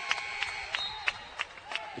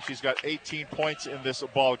 She's got 18 points in this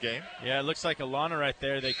ball game. Yeah, it looks like Alana right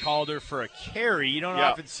there. They called her for a carry. You don't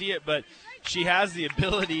often see it, but she has the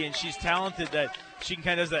ability, and she's talented that she can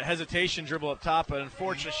kind of does that hesitation dribble up top. But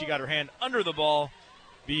unfortunately, she got her hand under the ball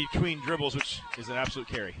between dribbles, which is an absolute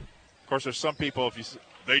carry. Of course, there's some people,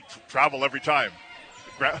 they travel every time.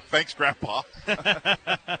 Thanks, Grandpa.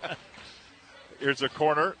 Here's a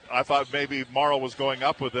corner. I thought maybe Morrow was going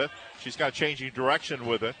up with it. She's kind of changing direction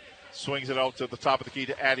with it. Swings it out to the top of the key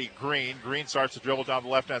to Addie Green. Green starts to dribble down the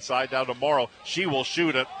left-hand side, down to Morrow. She will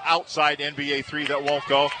shoot an outside NBA three that won't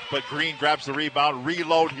go, but Green grabs the rebound.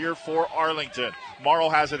 Reload here for Arlington. Morrow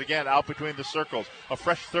has it again out between the circles. A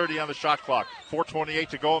fresh 30 on the shot clock. 4:28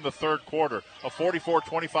 to go in the third quarter. A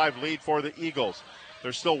 44-25 lead for the Eagles.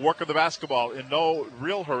 They're still working the basketball in no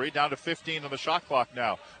real hurry, down to 15 on the shot clock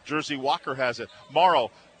now. Jersey Walker has it.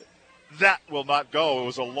 Morrow. That will not go. It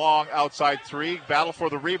was a long outside three. Battle for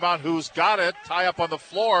the rebound. Who's got it? Tie up on the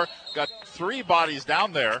floor. Got three bodies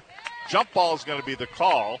down there. Jump ball is going to be the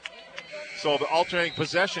call. So the alternating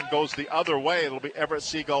possession goes the other way. It'll be Everett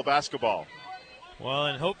Seagull basketball. Well,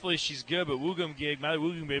 and hopefully she's good, but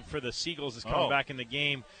Wugemgeg for the Seagulls is coming back in the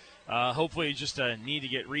game. Hopefully just a need to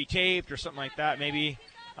get retaped or something like that maybe.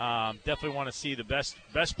 Definitely want to see the best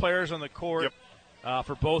players on the court. Yep.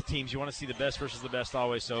 For both teams, you want to see the best versus the best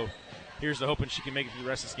always. So here's the hope, and she can make it through the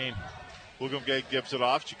rest of this game. Wugemgeg gives it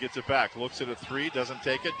off. She gets it back. Looks at a three. Doesn't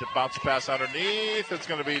take it. Bounce pass underneath. It's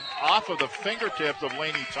going to be off of the fingertips of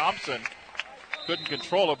Lainey Thompson. couldn't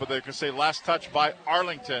control it, but they can say last touch by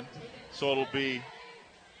Arlington. So it'll be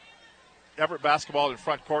Everett basketball in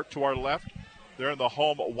front court to our left. They're in the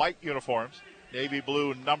home white uniforms, navy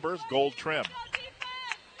blue numbers, gold trim.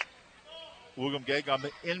 Woogumgeg on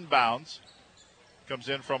the inbounds. Comes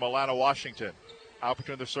in from Alana Washington. Out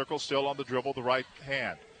between the circles, still on the dribble, the right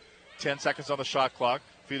hand. 10 seconds on the shot clock.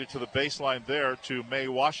 Feed it to the baseline there to May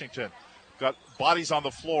Washington. Got bodies on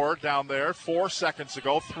the floor down there. 4 seconds to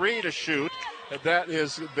go. 3 to shoot. And that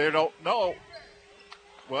is, they don't know.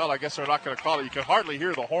 Well, I guess they're not going to call it. You can hardly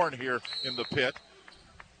hear the horn here in the pit.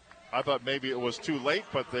 I thought maybe it was too late,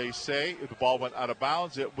 but they say if the ball went out of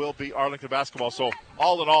bounds, it will be Arlington basketball. So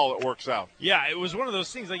all in all, it works out. Yeah, it was one of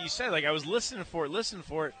those things, like you said, like I was listening for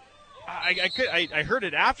it. I heard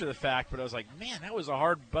it after the fact, but I was like, man, that was a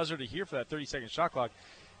hard buzzer to hear for that 30-second shot clock.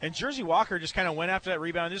 And Jersey Walker just kind of went after that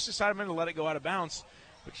rebound and just decided I'm going to let it go out of bounds.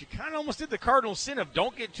 But you kind of almost did the cardinal sin of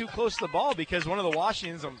don't get too close to the ball, because one of the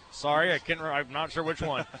Washingtons, I'm not sure which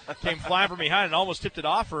one, came flying from behind and almost tipped it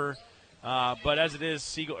off her. But as it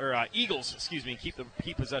is, Eagles,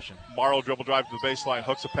 keep possession. Morrow dribble drive to the baseline,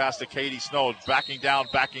 hooks a pass to Katie Snow, backing down,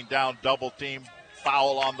 double team,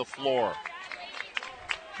 foul on the floor.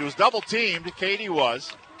 She was double teamed, Katie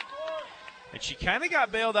was. And she kind of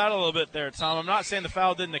got bailed out a little bit there, Tom. I'm not saying the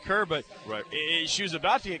foul didn't occur, but right. She was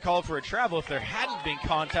about to get called for a travel if there hadn't been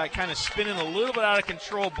contact, kind of spinning a little bit out of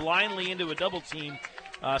control blindly into a double team.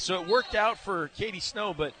 So it worked out for Katie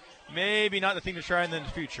Snow, but maybe not the thing to try in the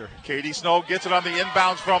future. Katie Snow gets it on the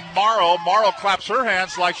inbounds from Morrow. Morrow claps her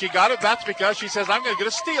hands like she got it. That's because she says, I'm going to get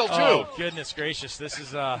a steal, too. Oh, goodness gracious. This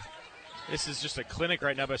is just a clinic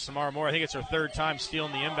right now by Samara Morrow. I think it's her third time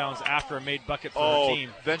stealing the inbounds after a made bucket for her team.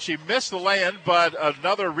 Then she missed the lay-in, but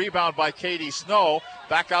another rebound by Katie Snow.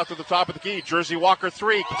 Back out to the top of the key. Jersey Walker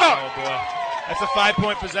 3. Oh, boy. That's a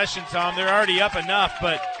 5-point possession, Tom. They're already up enough,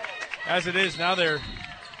 but as it is, now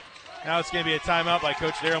it's going to be a timeout by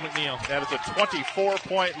Coach Darryl McNeil. That is a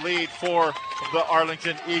 24-point lead for the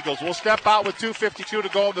Arlington Eagles. We'll step out with 2:52 to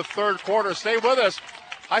go in the third quarter. Stay with us.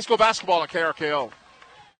 High school basketball on KRKO.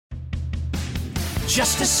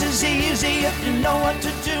 Justice is easy if you know what to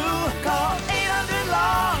do. Call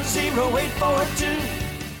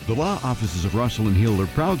 800-LAW-0842. The law offices of Russell & Hill are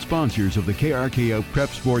proud sponsors of the KRKO Prep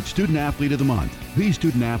Sports Student Athlete of the Month. These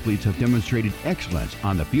student athletes have demonstrated excellence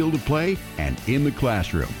on the field of play and in the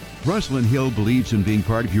classroom. Russell & Hill believes in being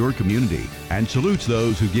part of your community and salutes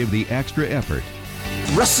those who give the extra effort.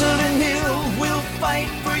 Russell and Hill will fight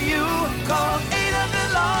for you. Call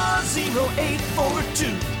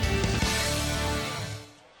 800-LAW-0842.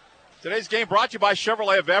 Today's game brought to you by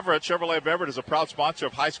Chevrolet of Everett. Chevrolet of Everett is a proud sponsor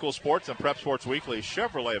of High School Sports and Prep Sports Weekly.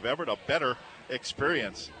 Chevrolet of Everett, a better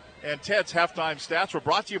experience. And Ted's halftime stats were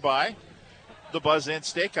brought to you by the Buzz Inn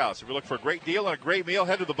Steakhouse. If you're looking for a great deal and a great meal,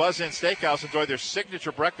 head to the Buzz Inn Steakhouse. Enjoy their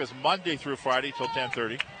signature breakfast Monday through Friday till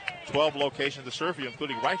 10:30. 12 locations to serve you,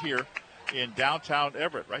 including right here in downtown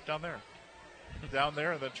Everett, right down there. Down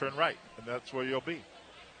there, and then turn right, and that's where you'll be.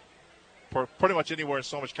 Pretty much anywhere in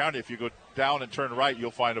Snohomish County, if you go down and turn right,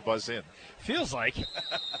 you'll find a Buzz Inn. Feels like.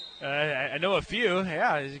 I know a few.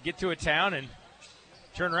 Yeah, get to a town and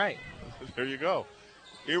turn right. There you go.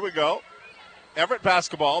 Here we go. Everett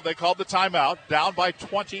basketball, they called the timeout, down by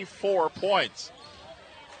 24 points.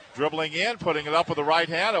 Dribbling in, putting it up with the right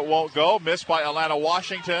hand. It won't go. Missed by Alana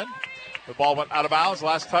Washington. The ball went out of bounds.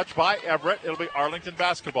 Last touch by Everett. It'll be Arlington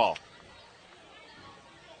basketball.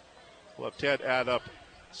 We'll have Ted add up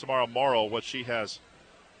Samara Morrow, what she has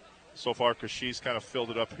so far, because she's kind of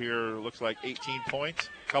filled it up here. Looks like 18 points.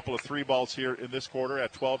 A couple of three balls here in this quarter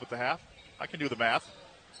at 12 at the half. I can do the math.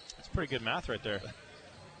 That's pretty good math right there.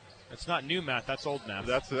 That's not new math. That's old math.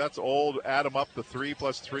 That's old. Add them up, the 3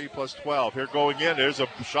 plus 3 plus 12. Here going in. There's a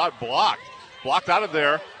shot blocked. Blocked out of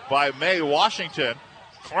there by May Washington.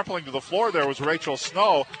 Crumpling to the floor there was Rachel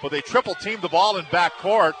Snow, but they triple-teamed the ball in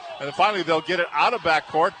backcourt, and then finally they'll get it out of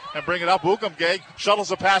backcourt and bring it up. Woogumgeg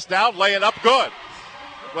shuttles a pass down, laying up good.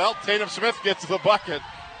 Well, Tatum Smith gets the bucket.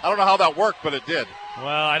 I don't know how that worked, but it did.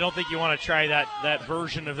 Well, I don't think you want to try that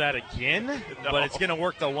version of that again, but it's going to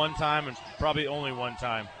work the one time and probably only one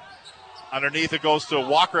time. Underneath it goes to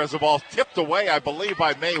Walker as the ball tipped away, I believe,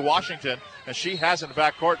 by May Washington, and she has it in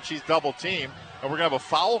backcourt, and she's double-teamed, and we're going to have a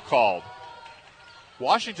foul called.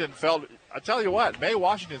 Washington felt, I tell you what, May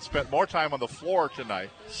Washington spent more time on the floor tonight.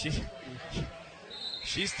 She's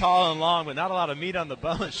tall and long, but not a lot of meat on the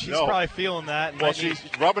bones. She's probably feeling that. Well, she's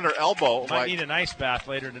rubbing her elbow. Might need an ice bath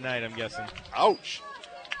later tonight, I'm guessing. Ouch.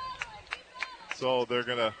 So they're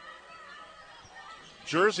going to.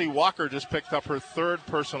 Jersey Walker just picked up her third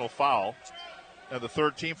personal foul and the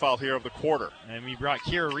third team foul here of the quarter. And we brought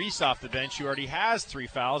Kira Reese off the bench, who already has 3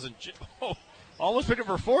 fouls. And Almost picked up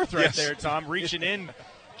her fourth right Yes. there, Tom, reaching in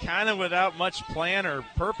kind of without much plan or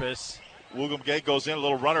purpose. Woolgum-Gay goes in, a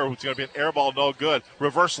little runner who's going to be an air ball, no good.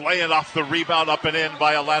 Reverse lay-in off the rebound, up and in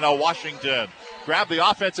by Alana Washington. Grab the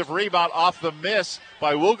offensive rebound off the miss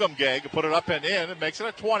by Woolgum-Gay, put it up and in. It makes it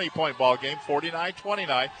a 20-point ball game, 49-29.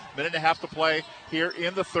 Minute and a half to play here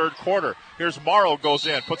in the third quarter. Here's Morrow, goes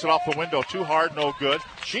in, puts it off the window, too hard, no good.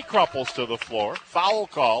 She crumples to the floor. Foul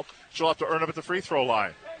called. She'll have to earn it at the free throw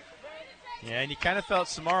line. Yeah, and you kind of felt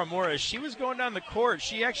Samara Morrow as she was going down the court.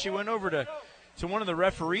 She actually went over to one of the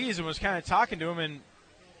referees and was kind of talking to him, and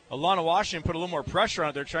Alana Washington put a little more pressure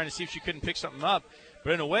on there trying to see if she couldn't pick something up.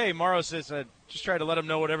 But in a way, Morrow says, just try to let him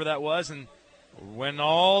know whatever that was, and went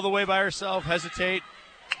all the way by herself, hesitate,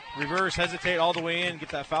 reverse, hesitate all the way in, get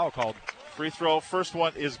that foul called. Free throw, first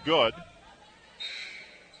one is good.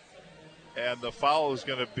 And the foul is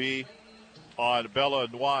going to be on Bella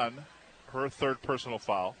Nguyen, her third personal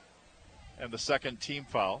foul, and the second team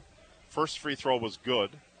foul. First free throw was good.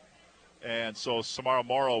 And so Samara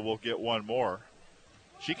Morrow will get one more.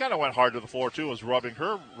 She kind of went hard to the floor, too, was rubbing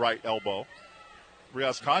her right elbow.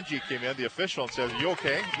 Riaz Kanji came in, the official, and said, "Are you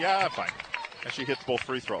okay?" "Yeah, I'm fine." And she hits both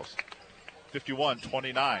free throws.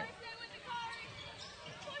 51-29.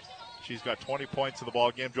 She's got 20 points in the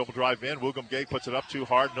ball game. Dribble drive in. Woolgum-Gay puts it up too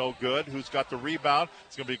hard, no good. Who's got the rebound?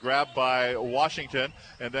 It's going to be grabbed by Washington.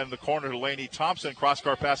 And then in the corner, Delaney Thompson,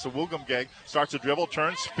 cross-court pass to Woolgum-Gay. Starts to dribble,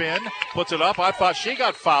 turns, spin, puts it up. I thought she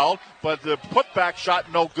got fouled, but the putback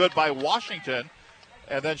shot no good by Washington.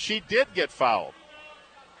 And then she did get fouled.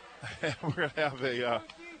 We're going to have a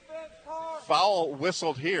foul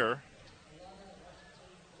whistled here.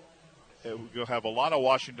 We'll have Alana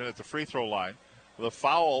Washington at the free throw line. The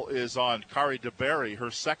foul is on Kari DeBerry,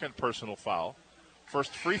 her second personal foul.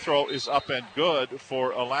 First free throw is up and good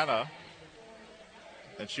for Alana.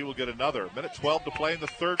 And she will get another. Minute 12 to play in the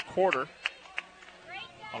third quarter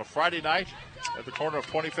on a Friday night at the corner of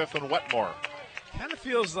 25th and Wetmore. Kind of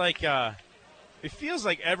feels like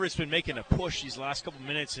Everett's been making a push these last couple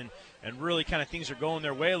minutes, and really kind of things are going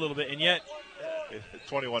their way a little bit, and yet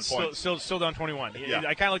 21 points. Still down 21. Yeah.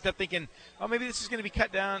 I kind of looked up thinking, oh, maybe this is going to be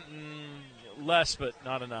cut down less, but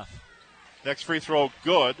not enough. Next free throw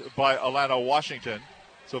good by Alana Washington.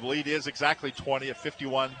 So the lead is exactly 20 at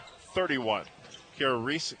 51-31. Kara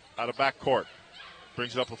Reese out of backcourt.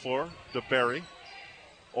 Brings it up the floor. DeBerry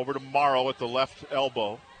over to Morrow at the left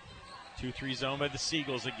elbow. 2-3 zone by the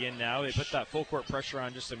Seagulls again now. They put that full court pressure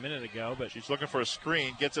on just a minute ago, but she's looking for a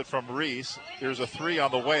screen. Gets it from Reese. There's a three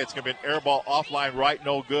on the way. It's going to be an air ball offline right,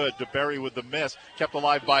 no good. DeBerry with the miss. Kept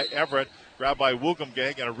alive by Everett. Grabbed by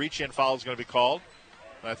Woolgum-Gay, and a reach-in foul is going to be called.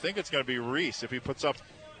 And I think it's going to be Reese if he puts up.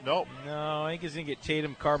 No, I think he's going to get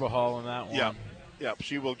Tatum Carbajal on that one. Yeah,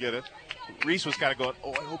 she will get it. Reese was kind of going,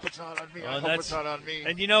 I hope it's not on me. I hope it's not on me.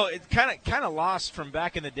 And, it's kind of lost from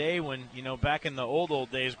back in the day when, back in the old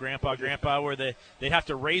days, Grandpa, where they'd have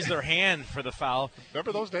to raise their hand for the foul.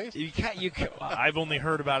 Remember those days? I've only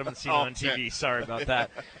heard about them and seen them on TV. Yeah. Sorry about that.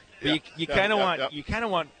 But you kind of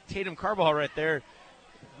want Tatum Carbajal right there.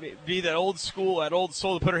 Be that old soul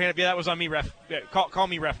to put her hand up. Yeah, that was on me, ref. Yeah, call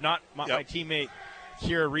me ref, not my teammate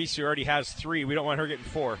Kira Reese, who already has 3. We don't want her getting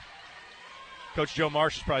 4. Coach Joe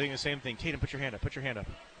Marsh is probably thinking the same thing. Tatum, put your hand up.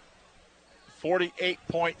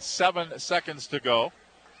 48.7 seconds to go.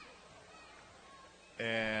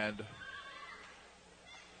 And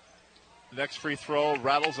next free throw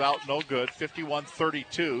rattles out, no good.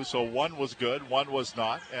 51-32. So one was good, one was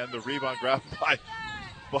not. And the rebound grabbed by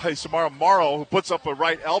Samara Morrow, who puts up a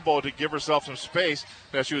right elbow to give herself some space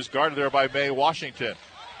as she was guarded there by Mae Washington.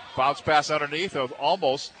 Bounce pass underneath,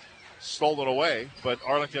 almost stolen away, but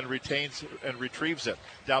Arlington retains and retrieves it.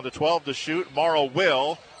 Down to 12 to shoot. Morrow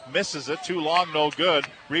misses it. Too long, no good.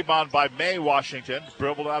 Rebound by Mae Washington.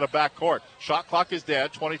 Dribbled out of backcourt. Shot clock is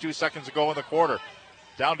dead. 22 seconds to go in the quarter.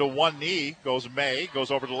 Down to one knee goes May. Goes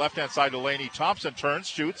over to the left-hand side to Delaney Thompson. Turns,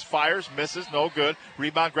 shoots, fires, misses. No good.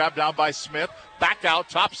 Rebound grabbed down by Smith. Back out,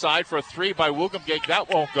 top side for a 3 by Woolgum-Gay. That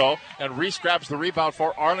won't go. And Reese grabs the rebound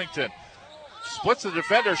for Arlington. Splits the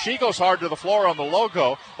defender. She goes hard to the floor on the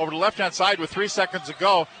logo. Over to the left-hand side with 3 seconds to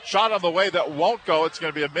go. Shot on the way that won't go. It's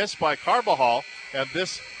going to be a miss by Carbajal. And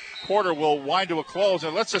this quarter will wind to a close.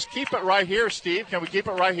 And let's just keep it right here, Steve. Can we keep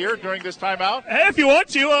it right here during this timeout? Hey, if you want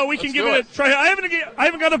to, we can give it a try. I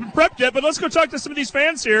haven't got up and prepped yet, but let's go talk to some of these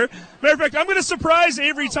fans here. Matter of fact, I'm going to surprise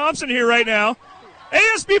Avery Thompson here right now.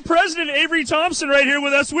 ASB President Avery Thompson right here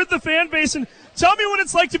with us with the fan base. And tell me what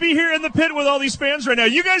it's like to be here in the pit with all these fans right now.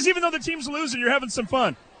 You guys, even though the team's losing, you're having some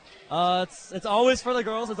fun. It's always for the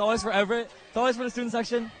girls. It's always for Everett. It's always for the student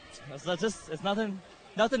section. It's nothing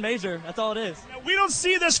Nothing major. That's all it is. We don't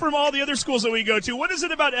see this from all the other schools that we go to. What is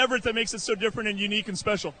it about Everett that makes it so different and unique and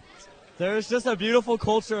special? There's just a beautiful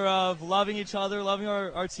culture of loving each other, loving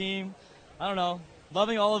our team. I don't know,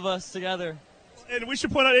 loving all of us together. And we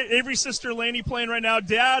should point out Avery's sister Lainey playing right now.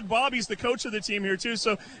 Dad, Bobby's the coach of the team here too.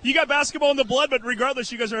 So you got basketball in the blood, but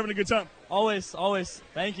regardless, you guys are having a good time. Always, always.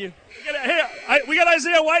 Thank you. We got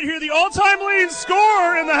Isaiah White here, the all-time lead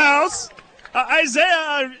scorer in the house.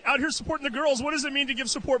 Isaiah, out here supporting the girls. What does it mean to give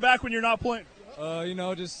support back when you're not playing?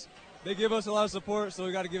 Just they give us a lot of support, so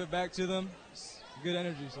we got to give it back to them. It's good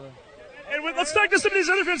energy, so. And let's talk to some of these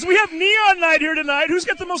other fans. We have neon night here tonight. Who's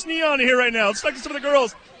got the most neon here right now? Let's talk to some of the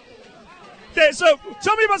girls. Okay, so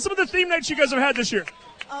tell me about some of the theme nights you guys have had this year.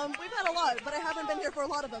 We've had a lot, but I haven't been here for a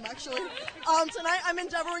lot of them, actually. Tonight, I'm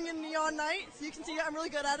endeavoring in neon night, so you can see I'm really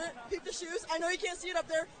good at it. Peep the shoes. I know you can't see it up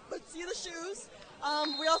there, but see the shoes.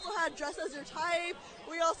 We also had dress as your type.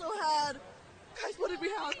 We also had, guys, what did we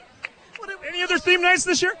have? Any other theme nights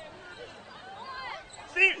this year?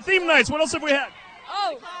 Theme nights. What else have we had?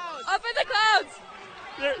 Oh, up in the clouds.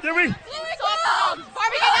 There we.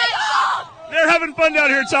 Barbie night. They're having fun down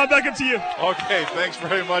here, Tom. Back up to you. Okay, thanks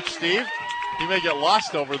very much, Steve. He may get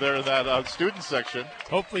lost over there in that student section.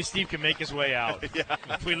 Hopefully Steve can make his way out. Yeah.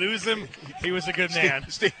 If we lose him, he was a good man.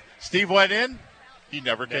 Steve went in. He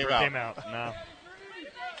never came out. No.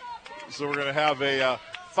 So we're going to have a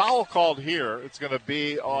foul called here. It's going to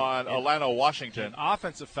be on Alana Washington. An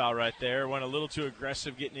offensive foul right there. Went a little too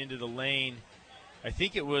aggressive getting into the lane. I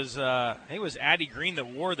think it was Addie Green that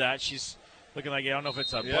wore that. She's looking like, I don't know if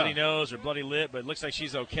it's a bloody nose or bloody lip, but it looks like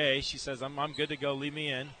she's okay. She says, I'm good to go. Leave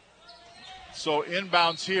me in. So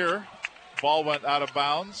inbounds here. Ball went out of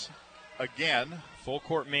bounds again. Full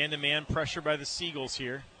court man-to-man pressure by the Seagulls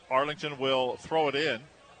here. Arlington will throw it in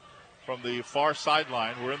from the far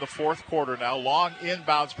sideline. We're in the fourth quarter now. Long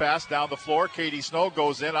inbounds pass down the floor. Katie Snow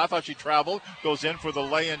goes in. I thought she traveled. Goes in for the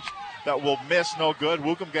lay-in that will miss. No good.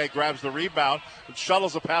 Wukumgay grabs the rebound.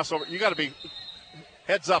 Shuttles a pass over. You got to be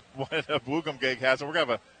heads up when Wukumgay has it. We're going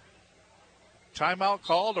to have a timeout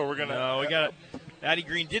called, or we're going to. No, we got it. Addie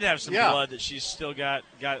Green did have some blood that she's still got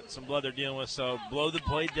some blood they're dealing with. So blow the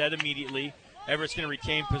play dead immediately. Everett's going to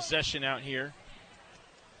retain possession out here.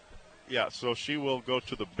 Yeah, so she will go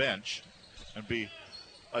to the bench and be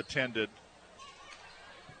attended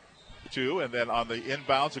to. And then on the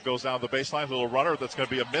inbounds, it goes down the baseline. Little runner that's going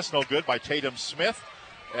to be a miss, no good, by Tatum Smith.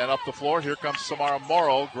 And up the floor, here comes Samara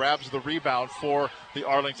Morrow, grabs the rebound for the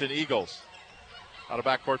Arlington Eagles. Out of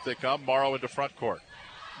backcourt they come. Morrow into front court.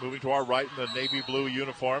 Moving to our right in the navy blue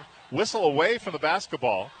uniform. Whistle away from the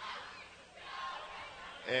basketball.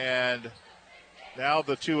 And now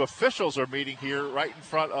the two officials are meeting here right in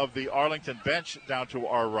front of the Arlington bench down to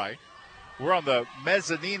our right. We're on the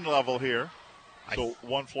mezzanine level here. So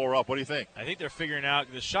one floor up. What do you think? I think they're figuring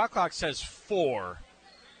out. The shot clock says 4.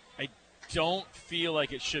 I don't feel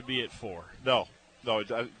like it should be at 4. No, it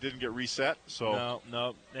didn't get reset. So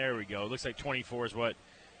No. There we go. It looks like 24 is what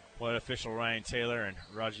official Ryan Taylor and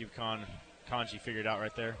Rajiv Kanji figured out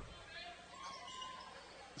right there.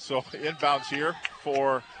 So inbounds here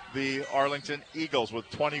for the Arlington Eagles with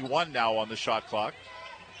 21 now on the shot clock.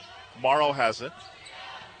 Morrow has it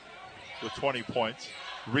with 20 points.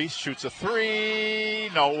 Reese shoots a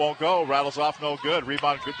 3. No, it won't go. Rattles off, no good.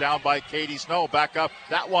 Rebound down by Katie Snow. Back up.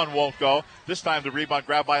 That one won't go. This time the rebound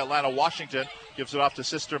grabbed by Alana Washington. Gives it off to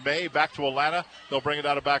Sister May. Back to Alana. They'll bring it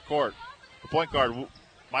out of backcourt. The point guard,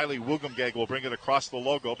 Miley Wukumgay, will bring it across the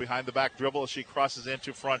logo. Behind the back dribble as she crosses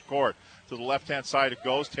into front court. To the left-hand side it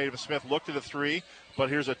goes. Tatum Smith looked at a 3, but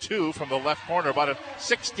here's a 2 from the left corner. About a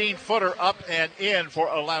 16-footer up and in for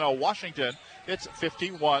Alana Washington. It's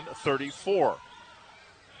 51-34.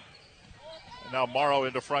 Now Morrow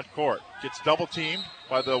into front court. Gets double-teamed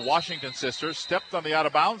by the Washington sisters. Stepped on the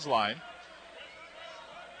out-of-bounds line.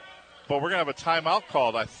 But we're going to have a timeout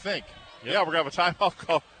called, I think. Yep. Yeah, we're going to have a timeout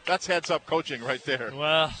call. That's heads-up coaching right there.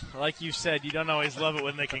 Well, like you said, you don't always love it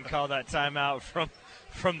when they can call that timeout from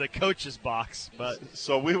the coach's box. But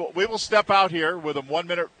so we will step out here with a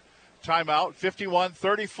 1-minute timeout.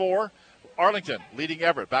 51-34. Arlington leading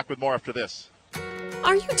Everett. Back with more after this.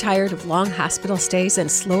 Are you tired of long hospital stays and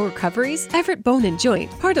slow recoveries? Everett Bone and Joint,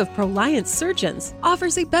 part of Proliance Surgeons,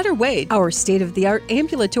 offers a better way. Our state-of-the-art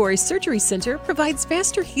ambulatory surgery center provides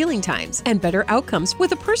faster healing times and better outcomes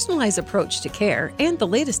with a personalized approach to care and the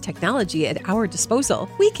latest technology at our disposal.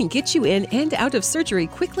 We can get you in and out of surgery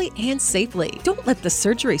quickly and safely. Don't let the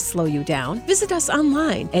surgery slow you down. Visit us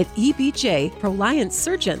online at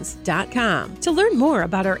ebjproliancesurgeons.com to learn more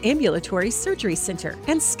about our ambulatory surgery center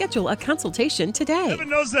and schedule a consultation today. Evan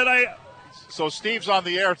knows that So Steve's on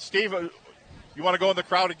the air. Steve, you You want to go in the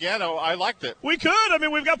crowd again? Oh, I liked it. We could. I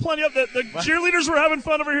mean, we've got plenty of the cheerleaders were having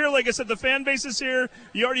fun over here. Like I said, the fan base is here.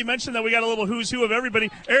 You already mentioned that we got a little who's who of everybody.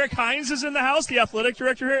 Eric Hines is in the house, the athletic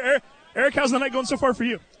director here. Eric, how's the night going so far for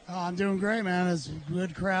you? Oh, I'm doing great, man. It's a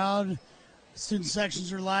good crowd. Student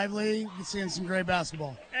sections are lively. You're seeing some great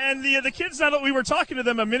basketball. And the kids, now that we were talking to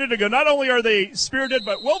them a minute ago, not only are they spirited,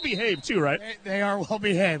 but well-behaved too, right? They are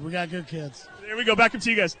well-behaved. We got good kids. There we go. Back up to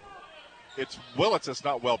you guys. It's Willits that's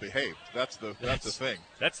not well-behaved. That's the thing.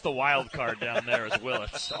 That's the wild card down there is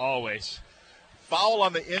Willits, always. Foul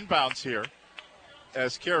on the inbounds here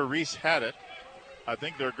as Kara Reese had it. I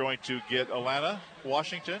think they're going to get Alana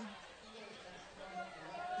Washington.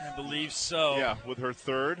 I believe so. Yeah, with her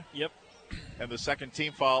third. Yep. And the second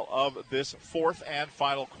team foul of this fourth and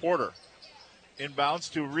final quarter. Inbounds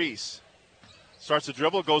to Reese. Starts the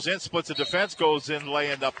dribble, goes in, splits the defense, goes in,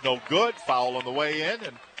 laying up no good. Foul on the way in,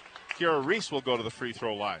 and Kira Reese will go to the free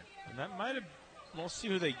throw line. And that might have, we'll see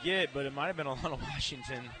who they get, but it might have been Alana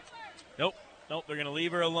Washington. Nope, they're going to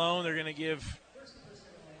leave her alone. They're going to give,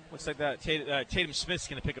 looks like that, Tatum Smith's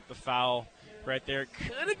going to pick up the foul right there.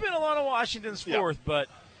 Could have been Alana Washington's fourth, but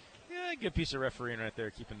good piece of refereeing right there,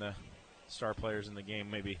 keeping the star players in the game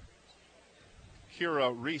maybe.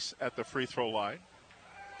 Kira Reese at the free throw line.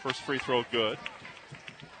 First free throw good.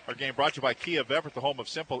 Our game brought to you by Kia of Everett, the home of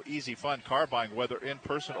simple, easy, fun car buying, whether in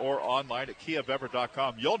person or online at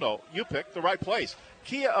KiaofEverett.com. You'll know you picked the right place.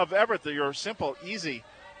 Kia of Everett, your simple, easy,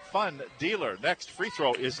 fun dealer. Next free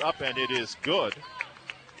throw is up, and it is good.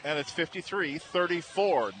 And it's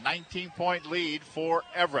 53-34, 19-point lead for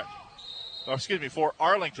Everett. For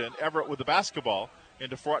Arlington. Everett with the basketball.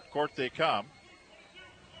 Into front court they come.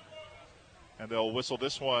 And they'll whistle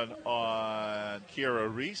this one on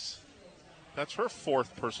Kiara Reese. That's her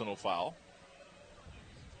fourth personal foul.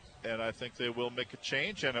 And I think they will make a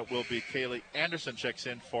change, and it will be Kaylee Anderson checks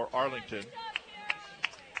in for Arlington.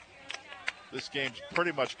 This game's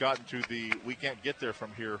pretty much gotten to the we can't get there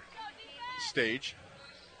from here stage.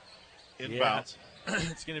 Inbounds. Yeah.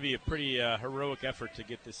 It's going to be a pretty heroic effort to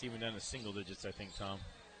get this even down to single digits, I think, Tom.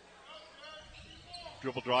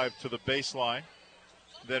 Dribble drive to the baseline.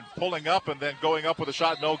 Then pulling up and then going up with a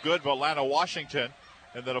shot, no good, but Alana Washington.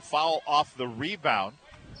 And then a foul off the rebound.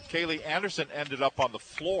 Kaylee Anderson ended up on the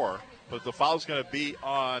floor, but the foul's going to be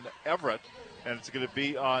on Everett, and it's going to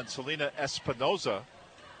be on Selena Espinoza.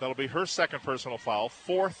 That'll be her second personal foul,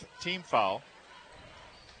 fourth team foul.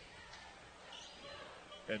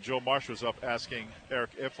 And Joe Marsh was up asking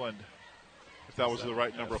Eric Ifland if that was the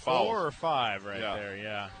right number of fouls. 4 or 5 there,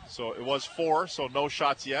 yeah. So it was 4, so no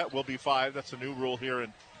shots yet. Will be 5. That's a new rule here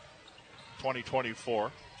in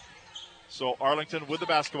 2024. So Arlington with the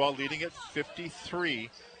basketball, leading it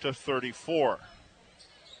 53-34.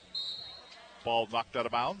 Ball knocked out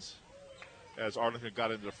of bounds as Arlington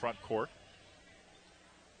got into the front court.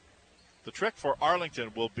 The trick for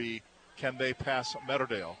Arlington will be, can they pass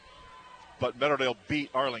Meadowdale? But Meadowdale beat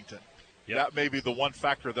Arlington. Yep. That may be the one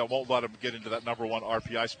factor that won't let them get into that number 1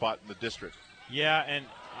 RPI spot in the district. Yeah, and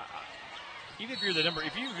even if you're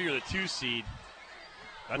the 2 seed,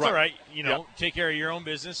 that's all right. Take care of your own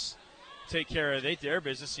business, take care of their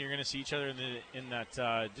business, and you're going to see each other in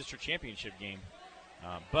that district championship game.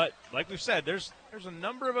 But like we've said, there's a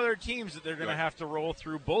number of other teams that they're going to have to roll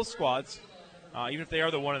through, both squads. Even if they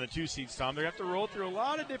are the 1 and the 2 seeds, Tom, they have to roll through a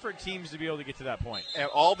lot of different teams to be able to get to that point. And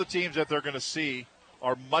all the teams that they're going to see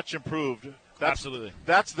are much improved. Absolutely.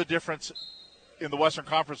 That's the difference in the Western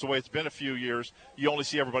Conference, the way it's been a few years. You only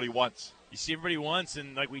see everybody once. You see everybody once,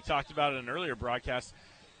 and like we talked about in an earlier broadcast,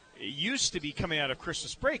 it used to be coming out of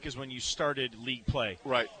Christmas break is when you started league play.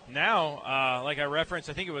 Right. Now, like I referenced,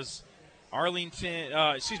 I think it was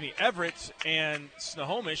Everett and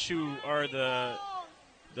Snohomish, who are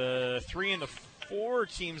the 3 and the 4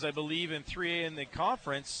 teams, I believe, in 3A in the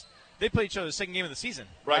conference. They played each other the second game of the season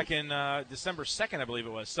back in December 2nd, I believe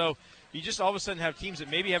it was. So you just all of a sudden have teams that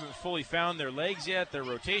maybe haven't fully found their legs yet, their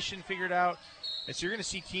rotation figured out. And so you're going to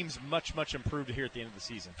see teams much, much improved here at the end of the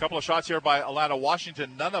season. A couple of shots here by Alana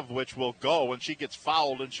Washington, none of which will go, and she gets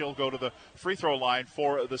fouled, and she'll go to the free throw line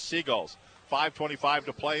for the Seagulls. 5:25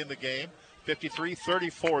 to play in the game.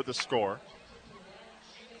 53-34 the score.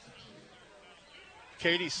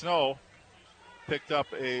 Katie Snow picked up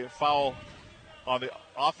a foul on the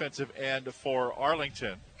offensive end for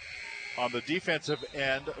Arlington. On the defensive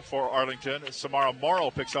end for Arlington, Samara Morrow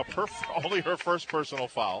picks up only her first personal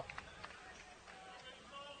foul.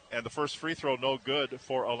 And the first free throw no good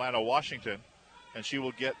for Alana Washington, and she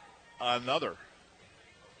will get another.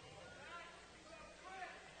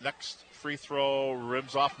 Next free throw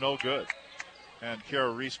rims off, no good. And Kara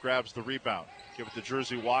Reese grabs the rebound. Give it to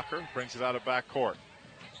Jersey Walker, brings it out of backcourt.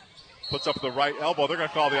 puts up the right elbow. They're going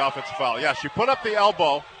to call the offensive foul. Yeah, she put up the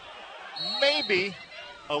elbow. Maybe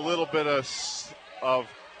a little bit of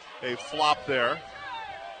a flop there.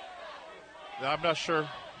 I'm not sure.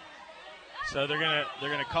 So they're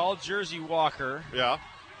gonna call Jersey Walker. Yeah.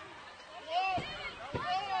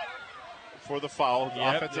 For the foul,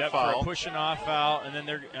 offensive foul. For a pushing off foul, and then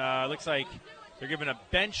they're looks like they're giving a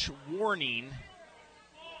bench warning.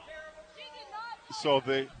 So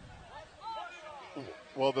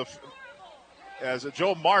as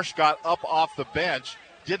Joe Marsh got up off the bench,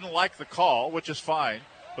 didn't like the call, which is fine,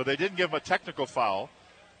 but they didn't give him a technical foul.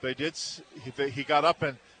 They did. He got up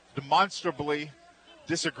and demonstrably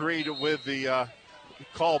disagreed with the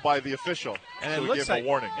call by the official, and so it looks like a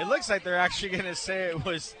warning. It looks like they're actually going to say it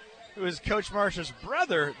was Coach Marsh's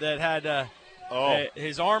brother that had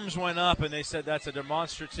his arms went up, and they said that's a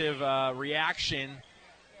demonstrative reaction,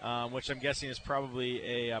 which I'm guessing is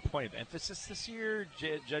probably a point of emphasis this year,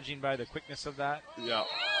 judging by the quickness of that. Yeah.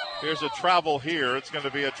 Here's a travel here. It's going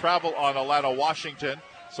to be a travel on Atlanta, Washington.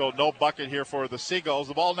 So no bucket here for the Seagulls.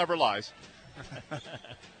 The ball never lies.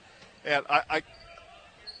 And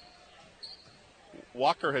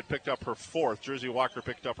Walker had picked up her fourth. Jersey Walker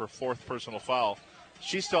picked up her fourth personal foul.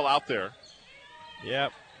 She's still out there.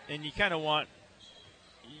 Yep. And you kind of want,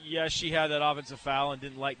 she had that offensive foul and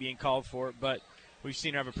didn't like being called for it, but we've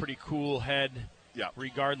seen her have a pretty cool head. Yeah.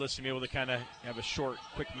 Regardless, to be able to kind of have a short,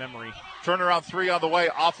 quick memory. Turnaround three on the way.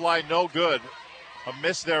 Offline, no good. A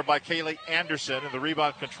miss there by Kaylee Anderson, and the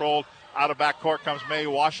rebound controlled out of backcourt comes May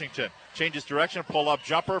Washington. Changes direction, pull-up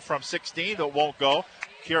jumper from 16 that won't go.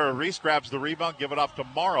 Kiera Reese grabs the rebound, give it off to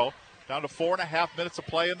Morrow. Down to 4.5 minutes of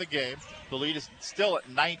play in the game. The lead is still at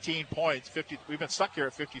 19 points. We've been stuck here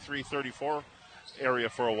at 53-34 area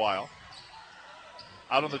for a while.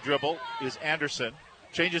 Out on the dribble is Anderson.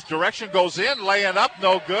 Changes direction, goes in, laying up,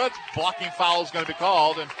 no good. Blocking foul is going to be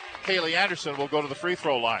called, and Kaylee Anderson will go to the free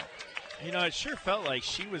throw line. You know, it sure felt like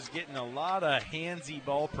she was getting a lot of handsy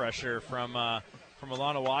ball pressure from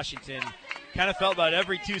Alana Washington. Kind of felt about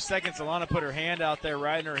every 2 seconds Alana put her hand out there,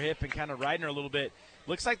 riding her hip and kind of riding her a little bit.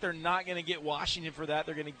 Looks like they're not going to get Washington for that.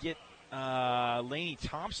 They're going to get Lainey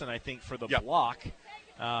Thompson, I think, for the block.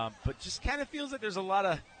 But just kind of feels like there's a lot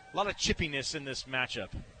of chippiness in this matchup.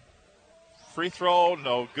 Free throw,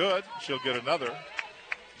 no good. She'll get another.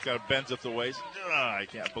 She's got a bends at the waist. I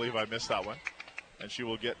can't believe I missed that one. And she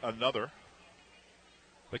will get another.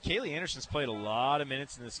 But Kaylee Anderson's played a lot of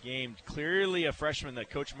minutes in this game. Clearly a freshman that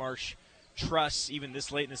Coach Marsh trusts even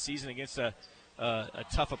this late in the season against a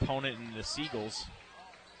tough opponent in the Seagulls.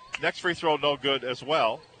 Next free throw, no good as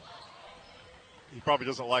well. He probably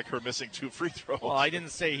doesn't like her missing 2 free throws. Well, I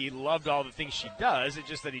didn't say he loved all the things she does. It's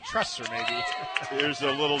just that he trusts her, maybe. Here's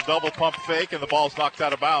a little double pump fake, and the ball's knocked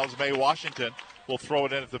out of bounds. May Washington will throw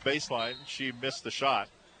it in at the baseline. She missed the shot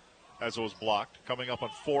as it was blocked. Coming up on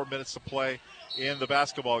 4 minutes to play in the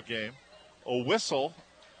basketball game. A whistle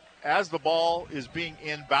as the ball is being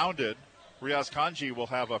inbounded. Riaz Kanji will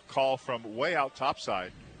have a call from way out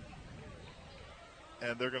topside.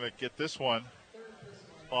 And they're going to get this one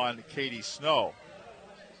on Katie Snow.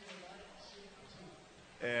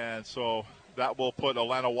 And so that will put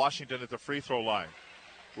Atlanta Washington at the free throw line.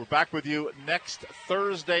 We're back with you next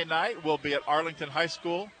Thursday night. We'll be at Arlington High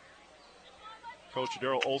School. Coach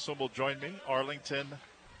Daryl Olson will join me. Arlington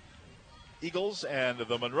Eagles and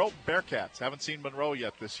the Monroe Bearcats. Haven't seen Monroe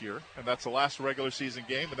yet this year, and that's the last regular season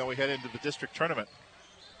game, and then we head into the district tournament.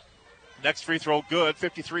 Next free throw good,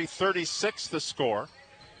 53-36 the score.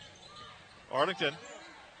 Arlington,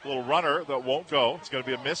 a little runner that won't go. It's going to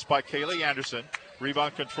be a miss by Kaylee Anderson.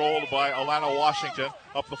 Rebound controlled by Alana Washington.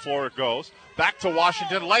 Up the floor it goes. Back to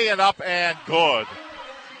Washington, laying up and good.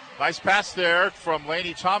 Nice pass there from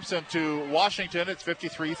Lainey Thompson to Washington. It's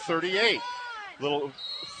 53-38. Little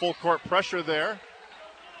full court pressure there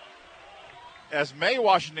as May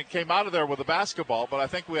Washington came out of there with a basketball, but I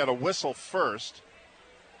think we had a whistle first.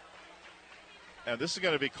 And this is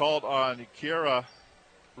going to be called on Kiera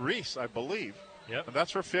Reese, I believe. Yep. And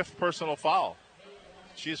that's her 5th personal foul.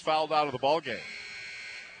 She's fouled out of the ball game.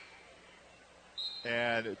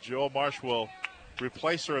 And Joe Marsh will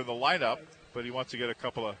replace her in the lineup, but he wants to get a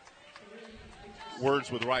couple of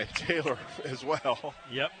words with Ryan Taylor as well.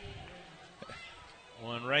 Yep.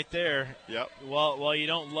 One right there. Yep. Well, you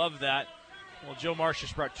don't love that. Well, Joe Marsh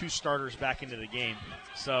just brought 2 starters back into the game.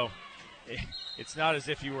 So it's not as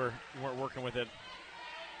if you weren't working with a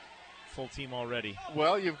full team already.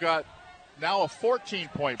 Well, you've got now a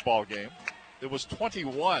 14-point ball game. It was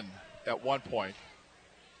 21 at one point.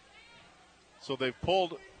 So they've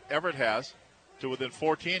pulled, Everett has, to within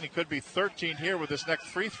 14. It could be 13 here with this next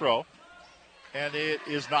free throw. And it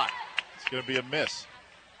is not. It's going to be a miss.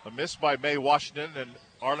 A miss by May Washington, and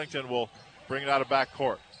Arlington will bring it out of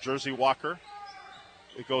backcourt. Jersey Walker.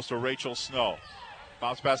 It goes to Rachel Snow.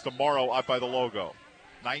 Bounce pass to Morrow out by the logo.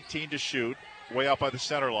 19 to shoot, way out by the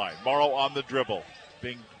center line. Morrow on the dribble,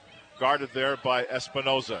 being guarded there by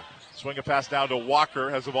Espinoza. Swing a pass down to Walker,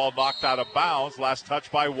 has the ball knocked out of bounds. Last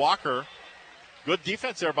touch by Walker. Good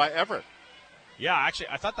defense there by Everett. Yeah, actually,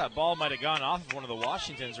 I thought that ball might have gone off of one of the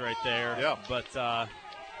Washingtons right there. Yeah. But,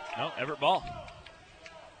 no, Everett ball.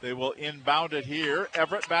 They will inbound it here.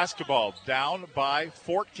 Everett basketball down by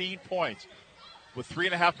 14 points with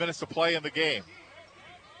 3.5 minutes to play in the game.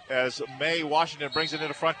 As May Washington brings it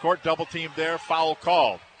into front court, double team there, foul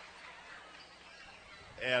called.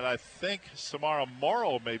 And I think Samara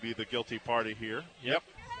Morrow may be the guilty party here. Yep.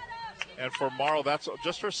 And for Morrow, that's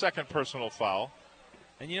just her second personal foul.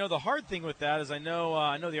 And, you know, the hard thing with that is I know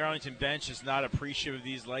the Arlington bench is not appreciative of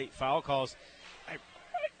these late foul calls.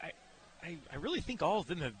 I really think all of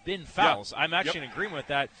them have been fouls. Yeah. I'm actually in agreement with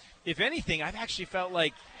that. If anything, I've actually felt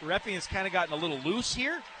like reffing has kind of gotten a little loose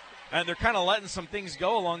here, and they're kind of letting some things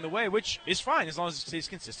go along the way, which is fine as long as it stays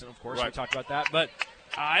consistent, of course. Right. We talked about that. But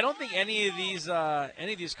I don't think any of these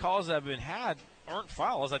calls that have been had aren't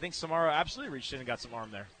fouls. I think Samara absolutely reached in and got some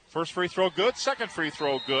arm there. First free throw good, second free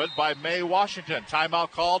throw good by May Washington.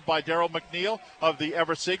 Timeout called by Daryl McNeil of the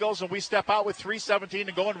Everett Seagulls, and we step out with 3:17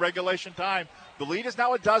 to go in regulation time. The lead is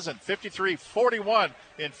now a dozen, 53-41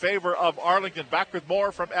 in favor of Arlington. Back with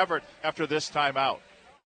more from Everett after this timeout.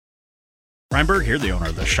 Ryan Berg here, the owner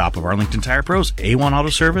of the Shop of Arlington Tire Pros, A1 Auto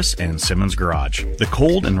Service, and Simmons Garage. The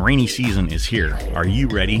cold and rainy season is here. Are you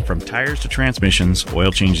ready? From tires to transmissions,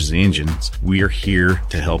 oil changes, and engines, we are here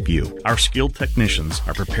to help you. Our skilled technicians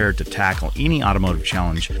are prepared to tackle any automotive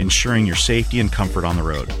challenge, ensuring your safety and comfort on the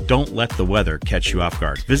road. Don't let the weather catch you off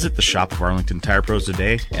guard. Visit the Shop of Arlington Tire Pros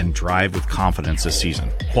today and drive with confidence this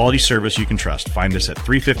season. Quality service you can trust. Find us at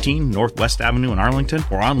 315 Northwest Avenue in Arlington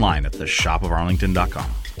or online at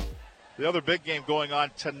theshopofarlington.com. The other big game going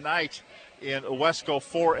on tonight in Wesco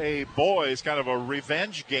 4A boys, kind of a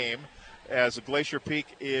revenge game as Glacier Peak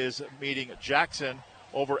is meeting Jackson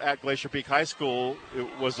over at Glacier Peak High School. It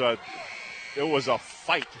was a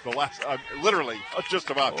fight the last, literally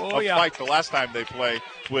just about fight the last time they played,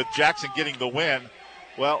 with Jackson getting the win.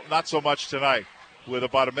 Well, not so much tonight. With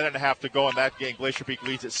about a minute and a half to go in that game, Glacier Peak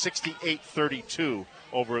leads at 68-32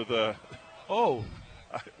 over the.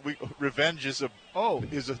 Revenge is a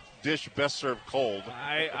dish best served cold.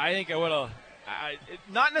 I think I would have.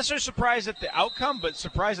 Not necessarily surprised at the outcome, but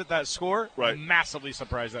surprised at that score. Right. Massively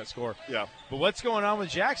surprised at that score. Yeah. But what's going on with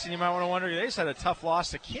Jackson? You might want to wonder. They just had a tough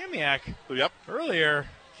loss to Kamiak. Yep. Earlier.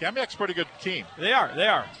 Kamiak's a pretty good team. They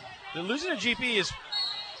are. The losing to GP is.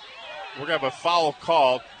 We're going to have a foul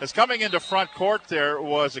called. As coming into front court there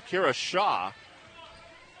was Akira Shaw.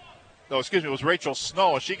 No, excuse me, it was Rachel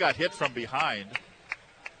Snow, and she got hit from behind.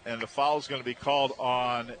 And the foul is going to be called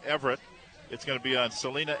on Everett. It's going to be on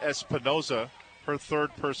Selena Espinoza, her third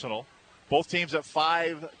personal. Both teams at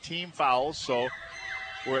 5 team fouls, so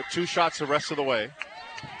we're at 2 shots the rest of the way.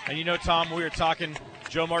 And you know, Tom, we were talking,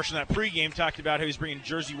 Joe Marsh in that pregame talked about how he's bringing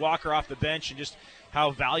Jersey Walker off the bench and just how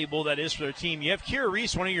valuable that is for their team. You have Kira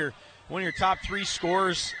Reese, one of your top 3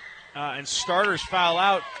 scorers and starters, foul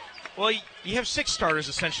out. Well, you have 6 starters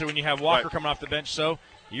essentially when you have Walker coming off the bench, so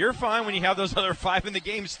you're fine when you have those other 5 in the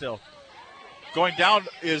game still. Going down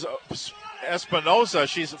is Espinoza.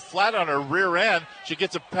 She's flat on her rear end. She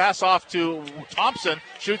gets a pass off to Thompson.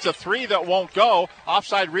 Shoots a 3 that won't go.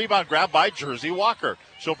 Offside rebound grab by Jersey Walker.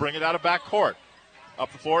 She'll bring it out of backcourt. Up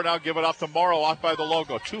the floor now, give it off to Morrow off by the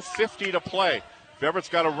logo. 2:50 to play. If Everett's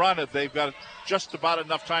got to run it, they've got just about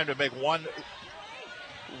enough time to make one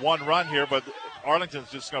run here, but Arlington's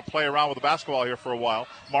just going to play around with the basketball here for a while.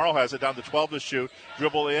 Morrow has it down to 12 to shoot.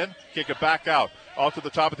 Dribble in, kick it back out. All to the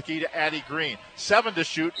top of the key to Addie Green. 7 to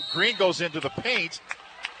shoot. Green goes into the paint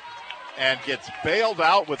and gets bailed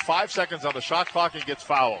out with 5 seconds on the shot clock and gets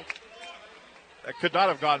fouled. That could not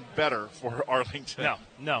have gone better for Arlington.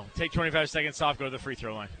 No. Take 25 seconds off, go to the free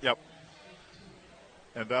throw line. Yep.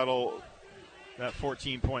 And that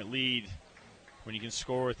 14-point lead when you can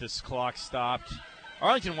score with this clock stopped.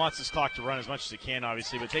 Arlington wants this clock to run as much as it can,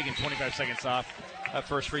 obviously, but taking 25 seconds off, that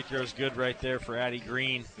first free throw is good right there for Addie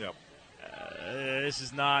Green. Yep. This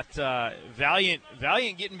is not Valiant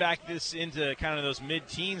getting back this into kind of those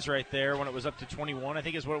mid-teens right there when it was up to 21, I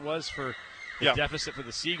think is what it was for the deficit for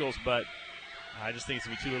the Seagulls, but I just think it's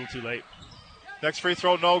going to be too little too late. Next free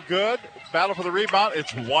throw, no good. Battle for the rebound.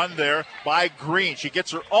 It's won there by Green. She gets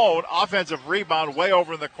her own offensive rebound way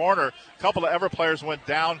over in the corner. A couple of Everett players went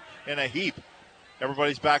down in a heap.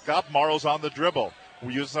 Everybody's back up. Morrow's on the dribble.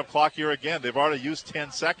 We're using some clock here again. They've already used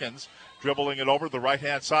 10 seconds. dribbling it over the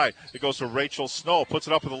right-hand side. It goes to Rachel Snow, puts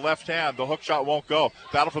it up with the left hand. The hook shot won't go.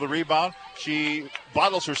 Battle for the rebound. She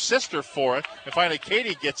bottles her sister for it, and finally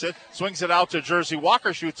Katie gets it, swings it out to Jersey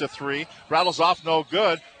Walker, shoots a three, rattles off, no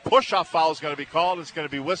good. Push-off foul is going to be called. It's going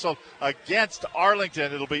to be whistled against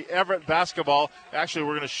Arlington. It'll be Everett basketball. Actually,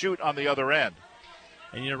 we're going to shoot on the other end.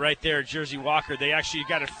 And right there, Jersey Walker, they actually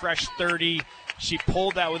got a fresh 30. She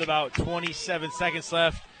pulled that with about 27 seconds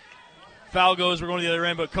left. Foul goes, we're going to the other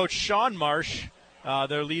end, but Coach Sean Marsh,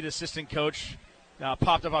 their lead assistant coach,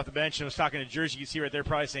 popped up off the bench and was talking to Jersey. You can see right there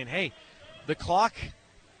probably saying, hey, the clock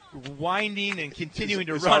winding and continuing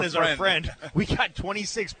to run is our friend. We got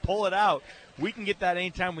 26, pull it out. We can get that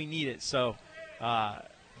anytime we need it. So,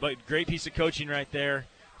 but great piece of coaching right there,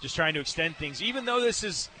 just trying to extend things. Even though this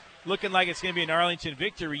is looking like it's going to be an Arlington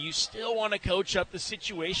victory, you still want to coach up the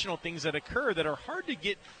situational things that occur that are hard to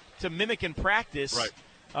get to mimic in practice,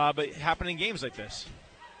 but happen in games like this.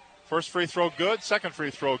 First free throw good, second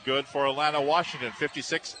free throw good for Atlanta Washington.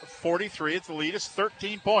 56-43. It's the lead is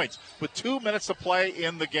 13 points with 2 minutes to play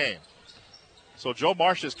in the game. So Joe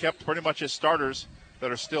Marsh has kept pretty much his starters that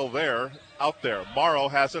are still there out there. Morrow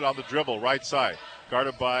has it on the dribble, right side,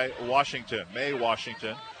 guarded by Washington, May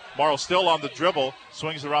Washington. Morrow still on the dribble,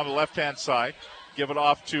 swings around the left-hand side. Give it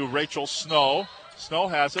off to Rachel Snow. Snow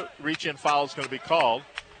has it. Reach-in foul is going to be called.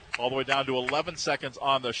 All the way down to 11 seconds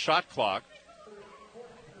on the shot clock.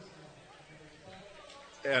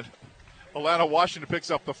 And Atlanta Washington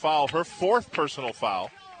picks up the foul, her fourth personal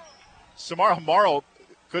foul. Samara Morrow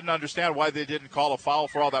couldn't understand why they didn't call a foul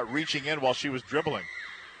for all that reaching in while she was dribbling.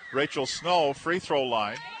 Rachel Snow, free throw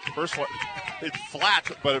line. First one, it's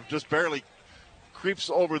flat, but it just barely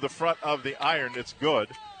creeps over the front of the iron. It's good.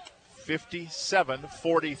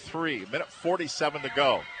 57-43. Minute 47 to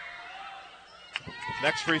go.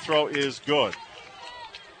 Next free throw is good.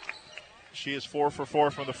 She is 4 for 4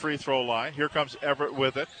 from the free throw line. Here comes Everett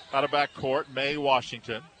with it. Out of back court, May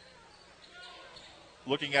Washington.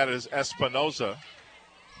 Looking at it is Espinoza.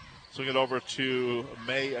 Swing it over to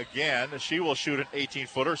May again. She will shoot an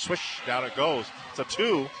 18-footer. Swish, down it goes. It's a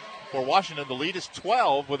 2 for Washington. The lead is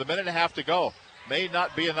 12 with a minute and a half to go. May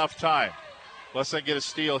not be enough time. Let's then get a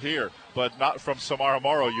steal here, but not from Samara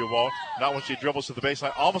Morrow, you won't. Not when she dribbles to the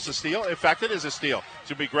baseline. Almost a steal. In fact, it is a steal.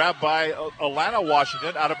 To be grabbed by Atlanta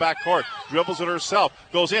Washington out of backcourt. Dribbles it herself.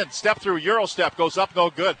 Goes in. Step through. Euro step. Goes up. No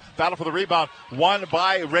good. Battle for the rebound. Won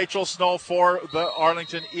by Rachel Snow for the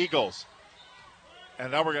Arlington Eagles.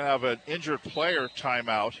 And now we're going to have an injured player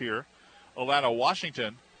timeout here. Atlanta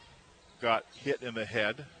Washington got hit in the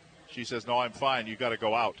head. She says, no, I'm fine. You got to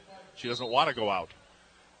go out. She doesn't want to go out.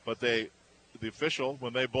 But the official,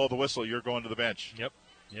 when they blow the whistle, you're going to the bench. Yep,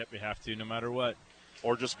 you have to no matter what.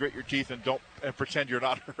 Or just grit your teeth and pretend you're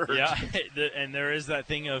not hurt. Yeah, and there is that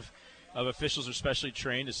thing of officials are specially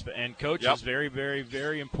trained, and coaches, very, very,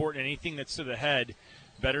 very important. Anything that's to the head,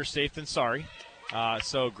 better safe than sorry.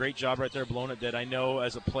 So great job right there blowing it dead. I know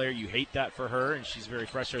as a player you hate that for her, and she's very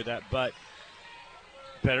frustrated with that, but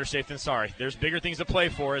better safe than sorry. There's bigger things to play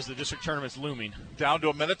for as the district tournament's looming. Down to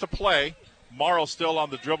a minute to play. Morrow still on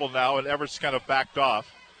the dribble now, and Everett's kind of backed off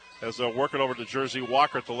as they're working over to Jersey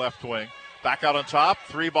Walker at the left wing. Back out on top,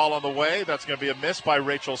 3 ball on the way. That's going to be a miss by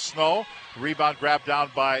Rachel Snow. Rebound grabbed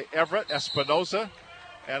down by Everett Espinoza,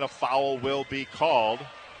 and a foul will be called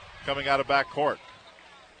coming out of backcourt.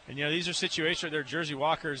 And, these are situations where they're Jersey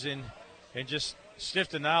Walkers and just stiff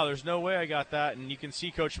denial. There's no way I got that. And you can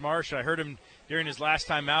see Coach Marsh, I heard him during his last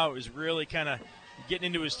time out, was really kind of getting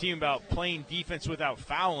into his team about playing defense without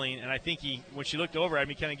fouling. And I think when she looked over at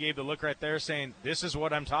me, kind of gave the look right there saying, this is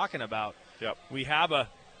what I'm talking about. Yep. We have a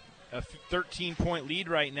 13-point lead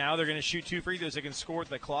right now. They're going to shoot 2 free throws. They can score with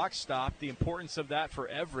the clock stopped. The importance of that for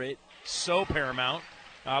Everett, so paramount.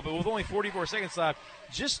 But with only 44 seconds left,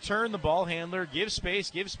 just turn the ball handler, give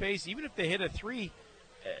space. Even if they hit a 3,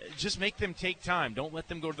 just make them take time. Don't let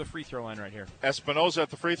them go to the free throw line right here. Espinoza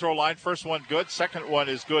at the free throw line. First one good. Second one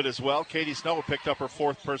is good as well. Katie Snow picked up her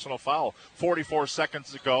 4th personal foul. 44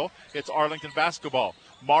 seconds to go. It's Arlington basketball.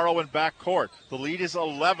 Morrow in backcourt. The lead is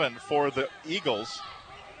 11 for the Eagles.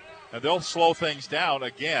 And they'll slow things down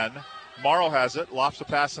again. Morrow has it. Lofts a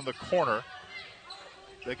pass in the corner.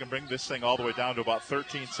 They can bring this thing all the way down to about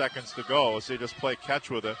 13 seconds to go as they just play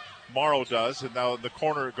catch with it. Morrow does, and now in the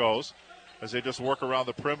corner it goes as they just work around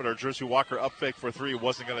the perimeter. Jersey Walker up fake for 3,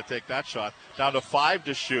 wasn't going to take that shot. Down to 5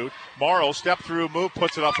 to shoot. Morrow, step through move,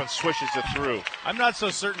 puts it up and swishes it through. I'm not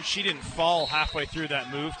so certain she didn't fall halfway through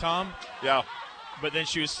that move, Tom. Yeah. But then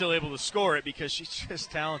she was still able to score it because she's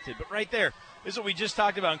just talented. But right there, this is what we just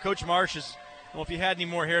talked about. And Coach Marsh is, well, if he had any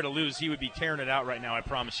more hair to lose, he would be tearing it out right now, I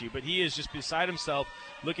promise you. But he is just beside himself,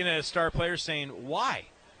 looking at a star player saying, why?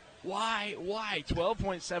 Why?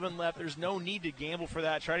 12.7 left. There's no need to gamble for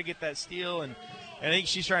that. Try to get that steal. And I think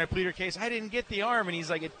she's trying to plead her case. I didn't get the arm. And he's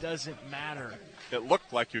like, it doesn't matter. It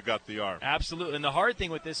looked like you got the arm. Absolutely. And the hard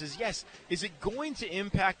thing with this is, yes, is it going to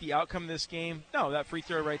impact the outcome of this game? No, that free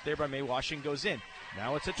throw right there by Mae Washington goes in.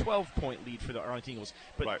 Now it's a 12-point lead for the Arlington Eagles.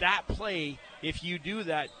 But that play, if you do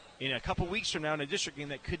that in a couple weeks from now in a district game,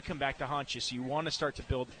 that could come back to haunt you. So you want to start to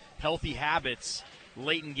build healthy habits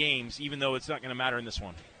late in games, even though it's not going to matter in this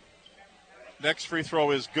one. Next free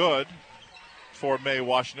throw is good for Mae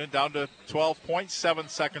Washington. Down to 12.7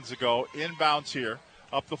 seconds ago. Inbounds here.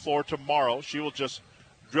 Up the floor to Morrow. She will just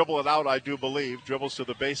dribble it out, I do believe. Dribbles to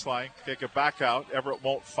the baseline. Kick it back out. Everett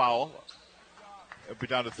won't foul. It'll be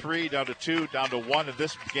down to 3, down to 2, down to 1. And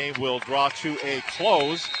this game will draw to a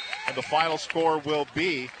close. And the final score will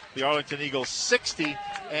be the Arlington Eagles 60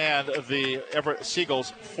 and the Everett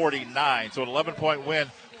Seagulls 49. So an 11-point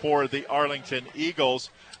win for the Arlington Eagles.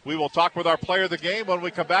 We will talk with our player of the game when we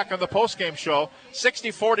come back on the postgame show.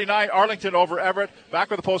 60-49 Arlington over Everett. Back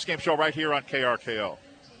with the postgame show right here on KRKO.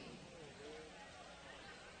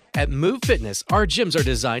 At Move Fitness, our gyms are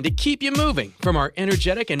designed to keep you moving. From our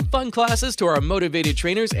energetic and fun classes to our motivated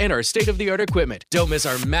trainers and our state-of-the-art equipment. Don't miss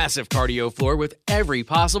our massive cardio floor with every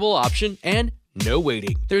possible option and no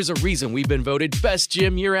waiting. There's a reason we've been voted best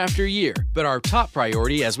gym year after year. But our top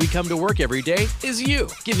priority as we come to work every day is you,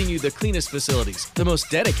 giving you the cleanest facilities, the most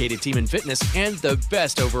dedicated team in fitness, and the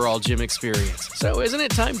best overall gym experience. So isn't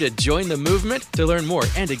it time to join the movement? To learn more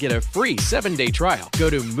and to get a free 7-day trial, go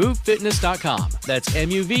to movefitness.com. That's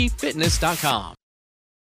MUVfitness.com.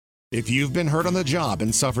 If you've been hurt on the job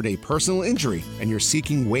and suffered a personal injury and you're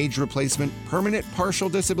seeking wage replacement, permanent partial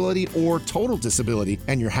disability, or total disability,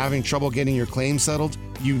 and you're having trouble getting your claim settled,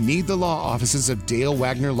 you need the law offices of Dale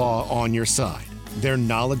Wagner Law on your side. Their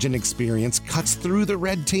knowledge and experience cuts through the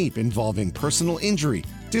red tape involving personal injury,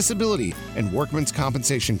 disability, and workman's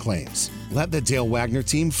compensation claims. Let the Dale Wagner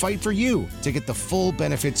team fight for you to get the full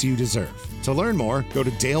benefits you deserve. To learn more, go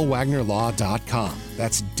to DaleWagnerLaw.com.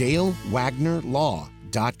 That's DaleWagnerLaw.com.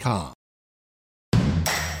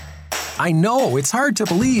 I know it's hard to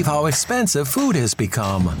believe how expensive food has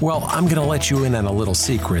become. Well, I'm going to let you in on a little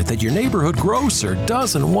secret that your neighborhood grocer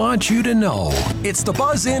doesn't want you to know. It's the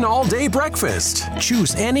Buzz In All Day Breakfast.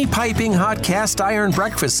 Choose any piping hot cast iron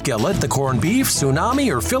breakfast skillet, the corned beef,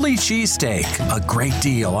 tsunami, or Philly cheesesteak. A great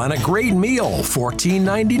deal on a great meal,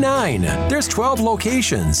 $14.99. There's 12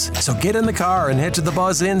 locations, so get in the car and head to the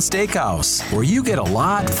Buzz In Steakhouse, where you get a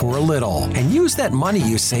lot for a little, and use that money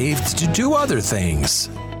you saved to do other things.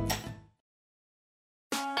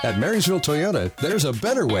 At Marysville Toyota, there's a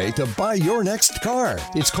better way to buy your next car.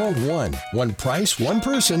 It's called One. One price, one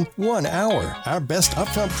person, 1 hour. Our best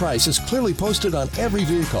upfront price is clearly posted on every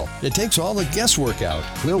vehicle. It takes all the guesswork out.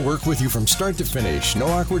 We'll work with you from start to finish. No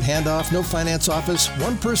awkward handoff, no finance office.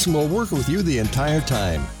 One person will work with you the entire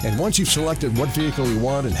time. And once you've selected what vehicle you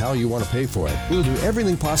want and how you want to pay for it, we'll do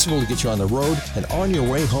everything possible to get you on the road and on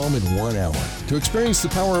your way home in 1 hour. To experience the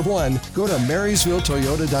power of one, go to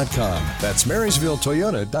MarysvilleToyota.com. That's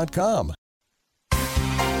MarysvilleToyota.com.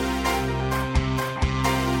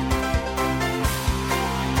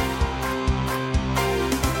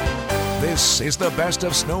 This is the best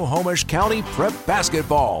of Snohomish County Prep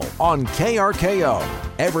Basketball on KRKO,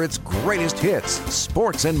 Everett's greatest hits,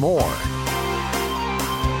 sports, and more. I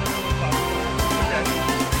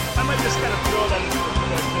might just kind of throw that into the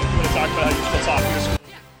you want to talk about how you're still talking to school.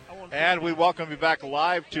 And we welcome you back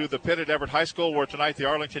live to the pit at Everett High School, where tonight the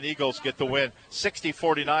Arlington Eagles get the win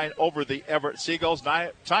 60-49 over the Everett Seagulls.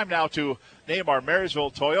 Time now to name our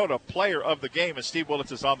Marysville Toyota Player of the Game, and Steve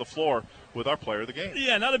Willits is on the floor with our Player of the Game.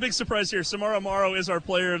 Yeah, not a big surprise here. Samara Morrow is our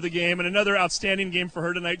Player of the Game, and another outstanding game for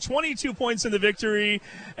her tonight. 22 points in the victory.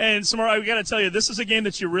 And Samara, I got to tell you, this is a game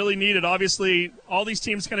that you really needed. Obviously, all these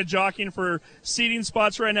teams kind of jockeying for seeding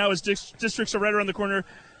spots right now as districts are right around the corner.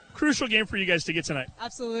 Crucial game for you guys to get tonight.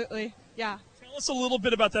 Absolutely, yeah. Tell us a little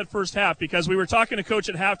bit about that first half, because we were talking to Coach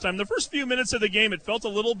at halftime. The first few minutes of the game, it felt a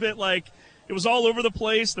little bit like it was all over the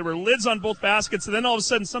place. There were lids on both baskets, and then all of a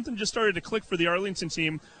sudden something just started to click for the Arlington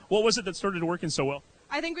team. What was it that started working so well?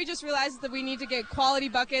 I think we just realized that we need to get quality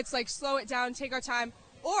buckets, like slow it down, take our time,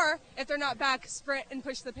 or if they're not back, sprint and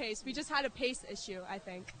push the pace. We just had a pace issue, I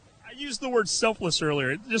think. I used the word selfless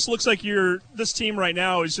earlier. It just looks like this team right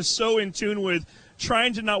now is just so in tune with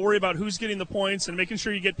trying to not worry about who's getting the points and making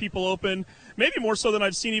sure you get people open, maybe more so than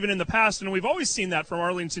I've seen even in the past, and we've always seen that from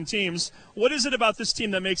Arlington teams. What is it about this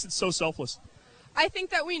team that makes it so selfless? I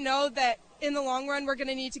think that we know that in the long run we're going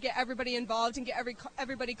to need to get everybody involved and get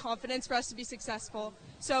everybody confidence for us to be successful.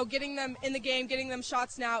 So getting them in the game, getting them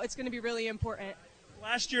shots now, it's going to be really important.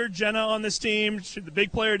 Last year, Jenna on this team, the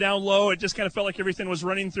big player down low. It just kind of felt like everything was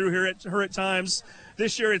running through her at times.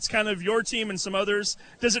 This year, it's kind of your team and some others.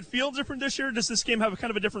 Does it feel different this year? Does this game have kind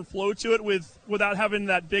of a different flow to it without having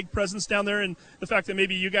that big presence down there, and the fact that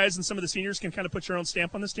maybe you guys and some of the seniors can kind of put your own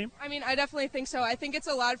stamp on this team? I mean, I definitely think so. I think it's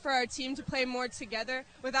allowed for our team to play more together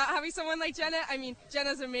without having someone like Jenna. I mean,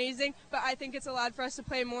 Jenna's amazing, but I think it's allowed for us to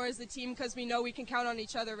play more as a team because we know we can count on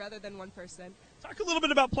each other rather than one person. Talk a little bit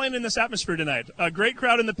about playing in this atmosphere tonight. A great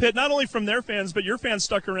crowd in the pit, not only from their fans, but your fans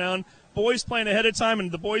stuck around. Boys playing ahead of time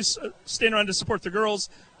and the boys staying around to support the girls.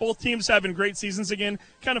 Both teams having great seasons again.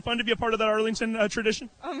 Kind of fun to be a part of that Arlington tradition?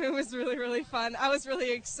 It was really, really fun. I was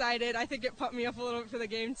really excited. I think it pumped me up a little bit for the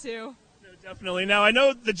game, too. Definitely. Now, I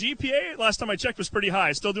know the GPA, last time I checked, was pretty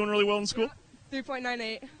high. Still doing really well in school? Yeah,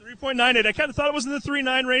 3.98. 3.98. I kind of thought it was in the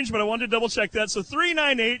 3.9 range, but I wanted to double-check that. So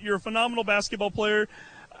 3.98, you're a phenomenal basketball player.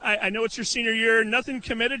 I know it's your senior year. Nothing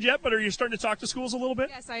committed yet, but are you starting to talk to schools a little bit?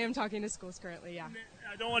 Yes, I am talking to schools currently, yeah.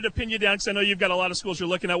 I don't want to pin you down because I know you've got a lot of schools you're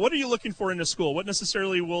looking at. What are you looking for in a school? What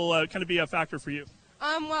necessarily will kind of be a factor for you?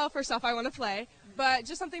 Well, first off, I want to play, but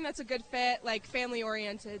just something that's a good fit, like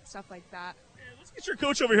family-oriented, stuff like that. Let's get your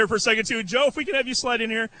coach over here for a second, too. Joe, if we can have you slide in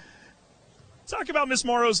here. Talk about Miss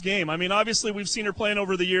Morrow's game. I mean, obviously we've seen her playing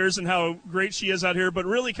over the years and how great she is out here, but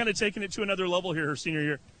really kind of taking it to another level here her senior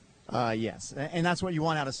year. Yes, and that's what you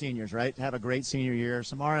want out of seniors, right? To have a great senior year.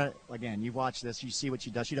 Samara, again, you watch this, you see what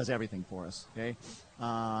she does. She does everything for us, okay?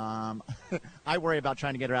 I worry about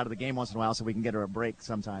trying to get her out of the game once in a while so we can get her a break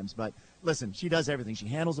sometimes. But listen, she does everything. She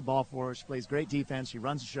handles the ball for us. She plays great defense. She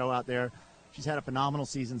runs the show out there. She's had a phenomenal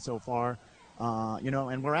season so far.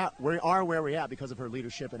 And we are where we're at because of her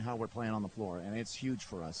leadership and how we're playing on the floor, and it's huge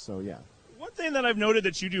for us. So, yeah. One thing that I've noted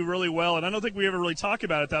that you do really well, and I don't think we ever really talk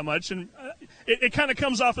about it that much, and it kind of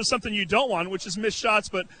comes off as something you don't want, which is missed shots,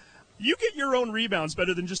 but you get your own rebounds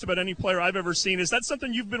better than just about any player I've ever seen. Is that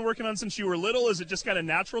something you've been working on since you were little? Is it just kind of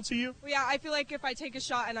natural to you? Well, yeah, I feel like if I take a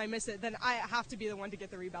shot and I miss it, then I have to be the one to get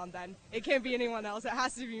the rebound then. It can't be anyone else. It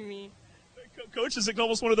has to be me. Coach, is it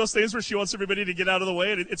almost one of those things where she wants everybody to get out of the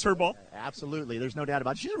way and it's her ball? Absolutely. There's no doubt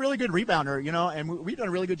about it. She's a really good rebounder, and we've done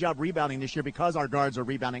a really good job rebounding this year because our guards are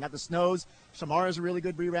rebounding. At the Snows, Samara's a really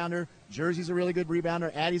good rebounder. Jersey's a really good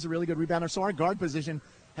rebounder. Addie's a really good rebounder. So our guard position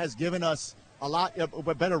has given us a lot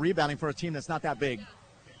of better rebounding for a team that's not that big.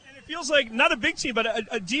 And it feels like not a big team, but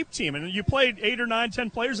a deep team. And you played 8 or 9, 10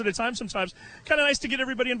 players at a time sometimes. Kind of nice to get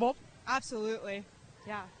everybody involved? Absolutely.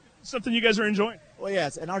 Yeah. Something you guys are enjoying. Well,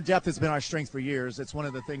 yes, and our depth has been our strength for years. It's one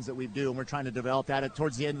of the things that we do, and we're trying to develop that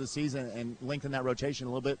towards the end of the season and lengthen that rotation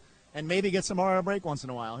a little bit and maybe get Samara a break once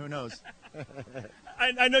in a while. Who knows?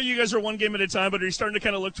 I know you guys are one game at a time, but are you starting to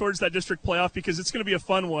kind of look towards that district playoff because it's going to be a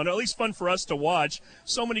fun one, or at least fun for us to watch?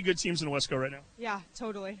 So many good teams in Wesco right now. Yeah,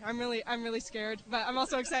 totally. I'm really scared, but I'm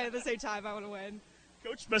also excited at the same time. I want to win.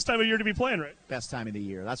 Coach, best time of year to be playing, right? Best time of the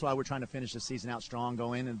year. That's why we're trying to finish the season out strong,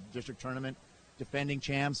 go in the district tournament. Defending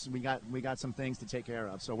champs, we got some things to take care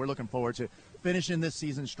of. So we're looking forward to finishing this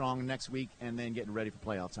season strong next week and then getting ready for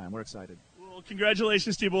playoff time. We're excited. Well,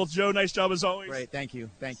 congratulations to you both. Joe, nice job as always. Great, thank you.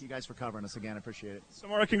 Thank you guys for covering us again. I appreciate it.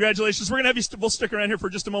 Samara, congratulations. We're going to have you, we'll stick around here for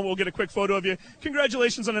just a moment. We'll get a quick photo of you.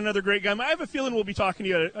 Congratulations on another great game. I have a feeling we'll be talking to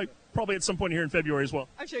you probably at some point here in February as well.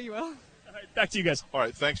 I'm sure you will. All right, back to you guys. All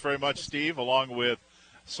right, thanks very much, Steve, along with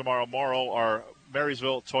Samara Morrow, our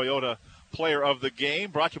Marysville Toyota Player of the Game,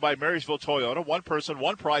 brought to you by Marysville Toyota. One person,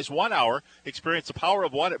 one prize, 1 hour. Experience the power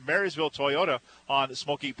of one at Marysville Toyota on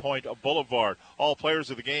Smoky Point Boulevard. All players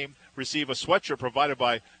of the game receive a sweatshirt provided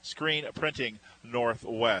by Screen Printing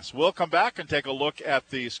Northwest. We'll come back and take a look at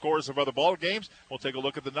the scores of other ball games. We'll take a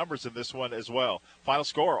look at the numbers in this one as well. Final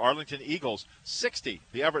score, Arlington Eagles 60,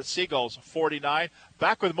 the Everett Seagulls 49.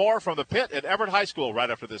 Back with more from the pit at Everett High School right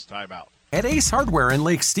after this timeout. At Ace Hardware in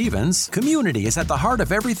Lake Stevens, community is at the heart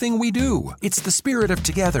of everything we do. It's the spirit of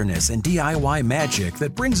togetherness and DIY magic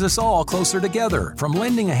that brings us all closer together. From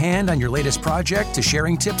lending a hand on your latest project to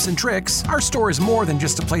sharing tips and tricks, our store is more than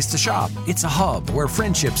just a place to shop. It's a hub where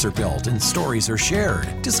friendships are built and stories are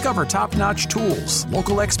shared. Discover top-notch tools,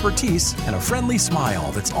 local expertise, and a friendly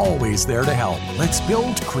smile that's always there to help. Let's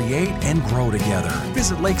build, create, and grow together.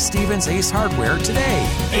 Visit Lake Stevens Ace Hardware today.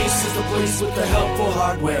 Ace is the place with the helpful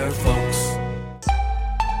hardware, folks.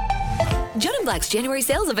 Judd & Black's January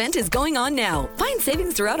sales event is going on now. Find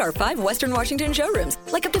savings throughout our 5 Western Washington showrooms,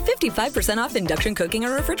 like up to 55% off induction cooking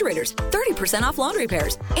and refrigerators, 30% off laundry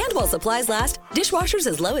pairs, and while supplies last, dishwashers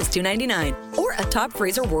as low as $2.99, or a top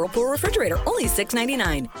freezer Whirlpool refrigerator, only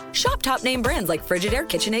 $6.99. Shop top name brands like Frigidaire,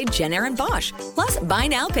 KitchenAid, Jenn-Air, and Bosch. Plus, buy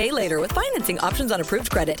now, pay later with financing options on approved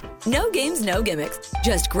credit. No games, no gimmicks.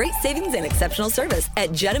 Just great savings and exceptional service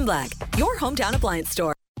at Judd & Black, your hometown appliance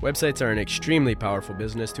store. Websites are an extremely powerful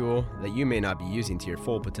business tool that you may not be using to your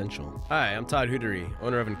full potential. Hi, I'm Todd Hootery,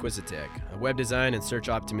 owner of Inquisitech, a web design and search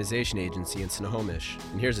optimization agency in Snohomish.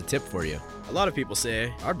 And here's a tip for you. A lot of people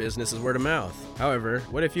say, our business is word of mouth. However,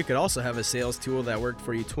 what if you could also have a sales tool that worked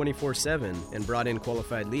for you 24/7 and brought in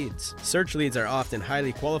qualified leads? Search leads are often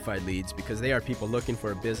highly qualified leads because they are people looking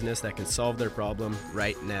for a business that can solve their problem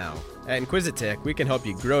right now. At Inquisitech, we can help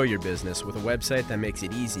you grow your business with a website that makes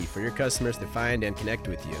it easy for your customers to find and connect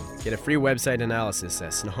with you. Get a free website analysis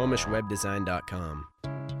at snohomishwebdesign.com.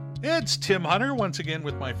 It's Tim Hunter once again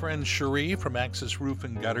with my friend Cherie from Axis Roof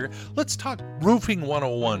and Gutter. Let's talk Roofing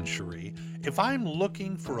 101, Cherie. If I'm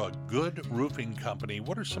looking for a good roofing company,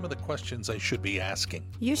 what are some of the questions I should be asking?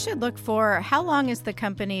 You should look for how long has the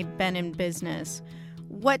company been in business?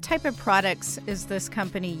 What type of products is this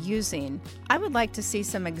company using? I would like to see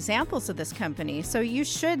some examples of this company, so you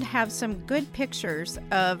should have some good pictures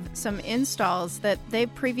of some installs that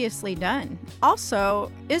they've previously done.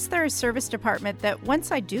 Also, is there a service department that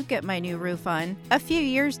once I do get my new roof on, a few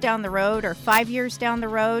years down the road or 5 years down the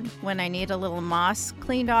road, when I need a little moss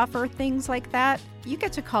cleaned off or things like that, you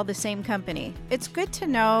get to call the same company. It's good to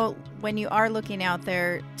know when you are looking out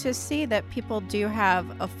there to see that people do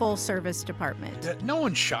have a full service department. No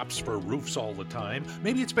one shops for roofs all the time.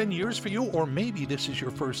 Maybe it's been years for you, or maybe this is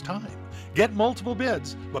your first time. Get multiple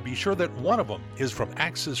bids, but be sure that one of them is from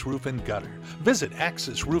Axis Roof and Gutter. Visit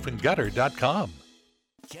axisroofandgutter.com.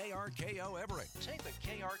 KRKO Everett. Take the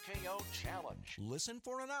KRKO Challenge. Listen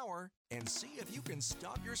for an hour and see if you can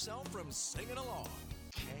stop yourself from singing along.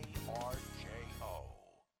 KRKO.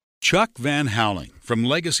 Chuck Van Howling from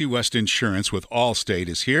Legacy West Insurance with Allstate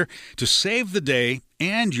is here to save the day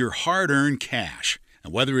and your hard-earned cash.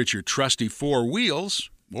 And whether it's your trusty four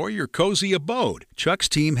wheels or your cozy abode, Chuck's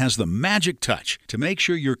team has the magic touch to make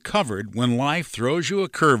sure you're covered when life throws you a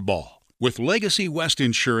curveball. With Legacy West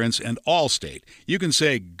Insurance and Allstate, you can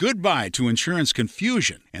say goodbye to insurance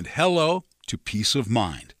confusion and hello to peace of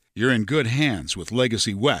mind. You're in good hands with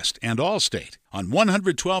Legacy West and Allstate on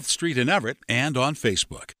 112th Street in Everett and on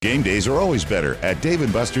Facebook. Game days are always better at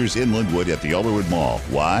Dave & Buster's in Linwood at the Alderwood Mall.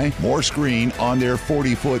 Why? More screen on their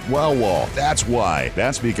 40-foot wow wall. That's why.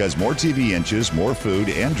 That's because more TV inches, more food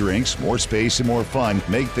and drinks, more space and more fun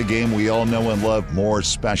make the game we all know and love more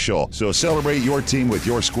special. So celebrate your team with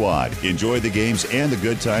your squad. Enjoy the games and the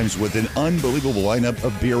good times with an unbelievable lineup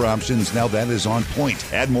of beer options. Now that is on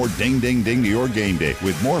point. Add more ding, ding, ding to your game day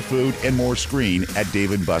with more food and more screen at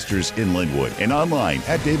Dave & Buster's in Linwood. And online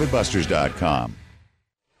at davidbusters.com.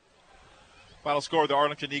 Final score, the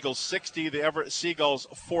Arlington Eagles 60, the Everett Seagulls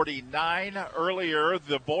 49. Earlier,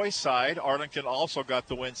 the boys' side, Arlington also got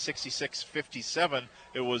the win 66-57.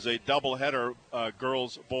 It was a doubleheader,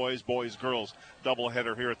 girls, boys, boys, girls,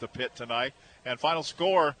 doubleheader here at the pit tonight. And final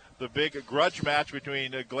score, the big grudge match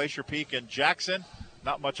between Glacier Peak and Jackson.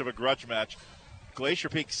 Not much of a grudge match. Glacier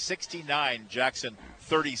Peak 69, Jackson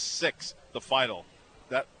 36, the final.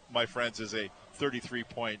 That, my friends, is a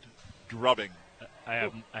 33-point drubbing. I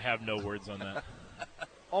have no words on that.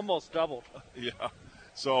 Almost doubled. Yeah.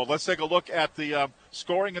 So let's take a look at the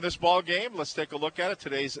scoring in this ball game. Let's take a look at it.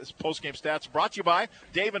 Today's post-game stats brought to you by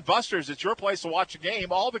Dave & Buster's. It's your place to watch a game,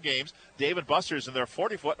 all the games. Dave & Buster's in their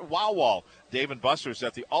 40-foot wow wall. Dave & Buster's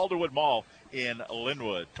at the Alderwood Mall in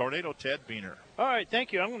Linwood. Tornado Ted Beener. All right,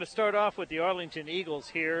 thank you. I'm going to start off with the Arlington Eagles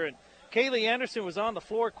here. And Kaylee Anderson was on the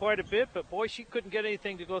floor quite a bit, but, boy, she couldn't get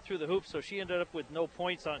anything to go through the hoop, so she ended up with no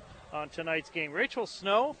points on tonight's game. Rachel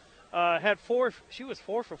Snow had 4. She was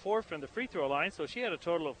 4 for 4 from the free throw line, so she had a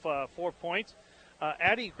total of 4 points.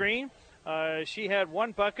 Addie Green, she had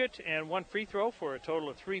 1 bucket and 1 free throw for a total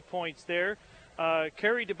of 3 points there.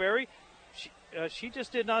 Carrie DeBerry, she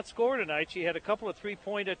just did not score tonight. She had a couple of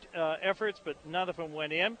 3-point efforts, but none of them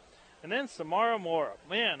went in. And then Samara Morrow.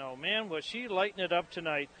 Man, oh, man, was she lighting it up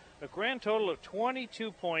tonight. A grand total of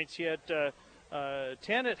 22 points. She had 10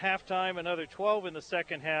 at halftime, another 12 in the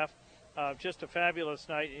second half. Just a fabulous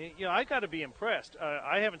night. You know, I got to be impressed.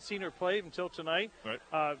 I haven't seen her play until tonight.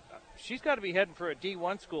 Right. She's got to be heading for a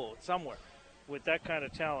D1 school somewhere with that kind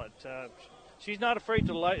of talent. She's not afraid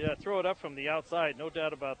to throw it up from the outside, no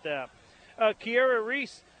doubt about that. Kiera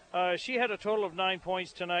Reese, she had a total of 9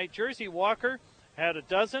 points tonight. Jersey Walker had a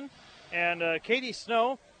dozen. And Katie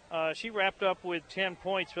Snow, she wrapped up with 10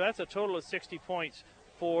 points. So that's a total of 60 points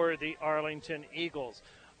for the Arlington Eagles.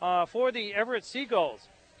 For the Everett Seagulls,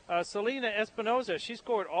 Selena Espinoza, she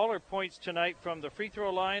scored all her points tonight from the free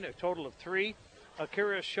throw line, a total of 3.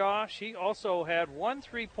 Akira Shaw, she also had 1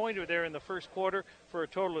 3-pointer there in the first quarter for a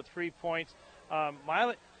total of 3 points.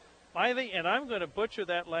 and I'm going to butcher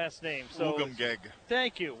that last name. So Woogumgeg.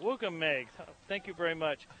 Thank you, Woogumgeg. Thank you very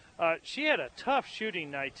much. She had a tough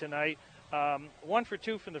shooting night tonight. 1 for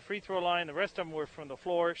 2 from the free throw line. The rest of them were from the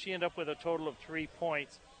floor. She ended up with a total of 3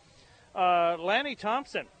 points. Lanny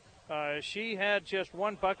Thompson, she had just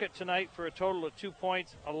 1 bucket tonight for a total of 2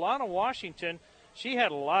 points. Alana Washington, she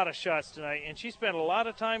had a lot of shots tonight, and she spent a lot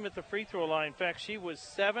of time at the free throw line. In fact, she was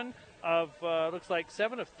 7 of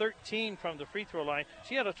 13 from the free throw line.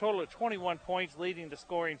 She had a total of 21 points, leading the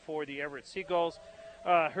scoring for the Everett Seagulls.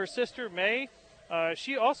 Her sister, May,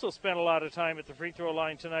 she also spent a lot of time at the free throw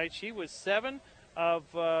line tonight. She was 7 of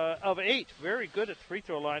 8. Very good at the free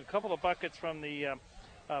throw line. A couple of buckets from the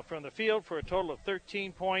field for a total of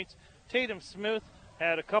 13 points. Tatum Smith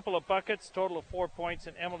had a couple of buckets, total of 4 points,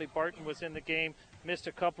 and Emily Barton was in the game, missed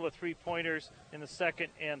a couple of 3-pointers in the second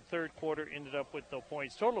and third quarter, ended up with no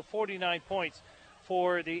points. Total of 49 points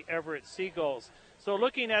for the Everett Seagulls. So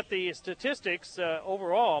looking at the statistics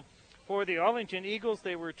overall, for the Arlington Eagles,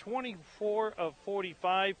 they were 24 of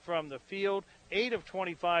 45 from the field, 8 of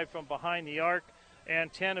 25 from behind the arc,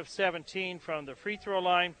 and 10 of 17 from the free throw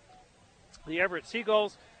line. The Everett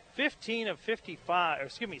Seagulls, 16 of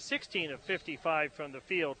 55 from the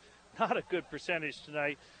field. Not a good percentage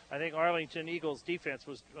tonight. I think Arlington Eagles defense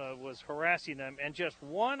was harassing them, and just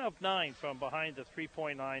 1 of 9 from behind the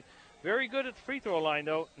three-point line. Very good at the free throw line,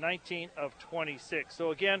 though, 19 of 26.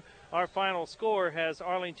 So, again, our final score has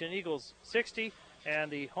Arlington Eagles 60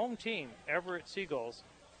 and the home team, Everett Seagulls,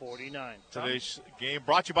 49. Today's game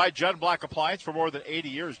brought to you by Judd & Black Appliance. For more than 80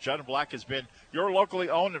 years, Judd & Black has been your locally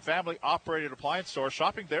owned and family-operated appliance store.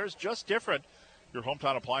 Shopping there is just different. Your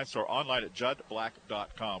hometown appliance store online at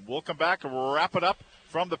juddblack.com. We'll come back and wrap it up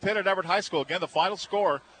from the pit at Everett High School. Again, the final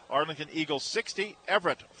score, Arlington Eagles 60,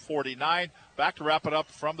 Everett 49. Back to wrap it up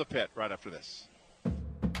from the pit right after this.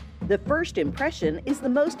 The first impression is the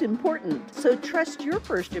most important, so trust your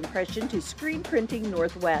first impression to Screen Printing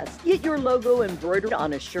Northwest. Get your logo embroidered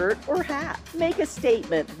on a shirt or hat. Make a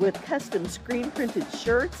statement with custom screen-printed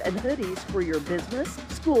shirts and hoodies for your business,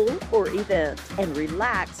 school, or event. And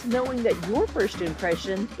relax knowing that your first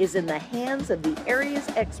impression is in the hands of the area's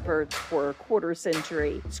experts for a quarter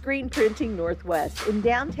century. Screen Printing Northwest in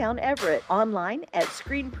downtown Everett. Online at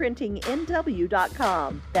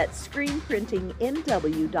screenprintingnw.com. That's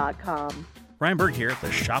screenprintingnw.com. Ryan Berg here at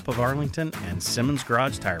the Shop of Arlington and Simmons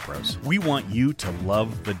Garage Tire Pros. We want you to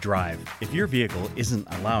love the drive. If your vehicle isn't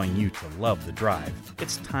allowing you to love the drive,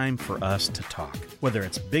 it's time for us to talk. Whether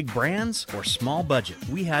it's big brands or small budget,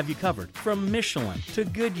 we have you covered. From Michelin to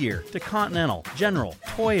Goodyear to Continental, General,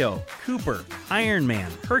 Toyo, Cooper,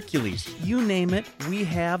 Ironman, Hercules, you name it, we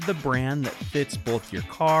have the brand that fits both your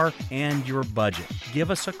car and your budget.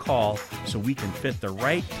 Give us a call so we can fit the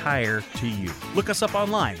right tire to you. Look us up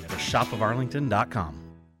online at shopofarlington.com.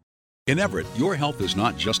 In Everett, your health is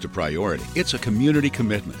not just a priority, it's a community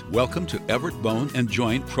commitment. Welcome to Everett Bone and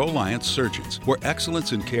Joint Proliance Surgeons, where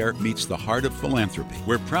excellence in care meets the heart of philanthropy.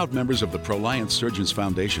 We're proud members of the Proliance Surgeons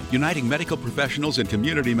Foundation, uniting medical professionals and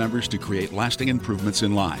community members to create lasting improvements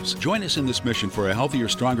in lives. Join us in this mission for a healthier,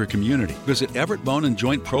 stronger community. Visit Everett Bone and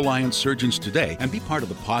Joint Proliance Surgeons today and be part of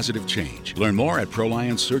the positive change. Learn more at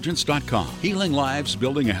proliancesurgeons.com. Healing lives,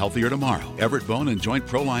 building a healthier tomorrow. Everett Bone and Joint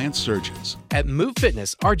Proliance Surgeons. At Move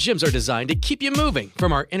Fitness, our gyms are designed to keep you moving.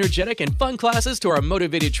 From our energetic and fun classes to our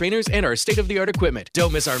motivated trainers and our state-of-the-art equipment.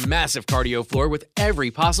 Don't miss our massive cardio floor with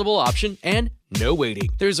every possible option and no waiting.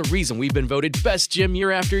 There's a reason we've been voted best gym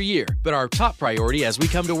year after year, but our top priority as we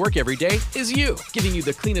come to work every day is you, giving you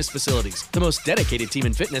the cleanest facilities, the most dedicated team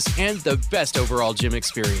in fitness, and the best overall gym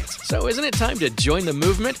experience. So isn't it time to join the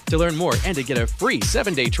movement? To learn more and to get a free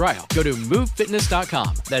 7-day trial, go to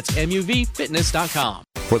movefitness.com. That's MUVfitness.com.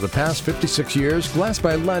 For the past 56 years, Glass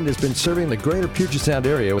by Lund has been serving the greater Puget Sound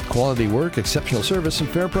area with quality work, exceptional service, and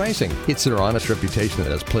fair pricing. It's their honest reputation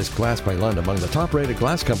that has placed Glass by Lund among the top-rated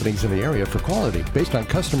glass companies in the area for quality based on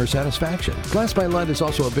customer satisfaction. Glass by Lund is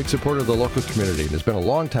also a big supporter of the local community and has been a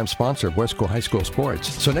long-time sponsor of Wesco High School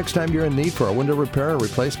sports. So next time you're in need for a window repair or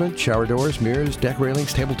replacement, shower doors, mirrors, deck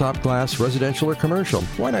railings, tabletop glass, residential or commercial,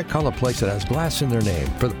 why not call a place that has glass in their name?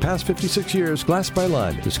 For the past 56 years, Glass by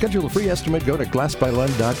Lund. To schedule a free estimate, go to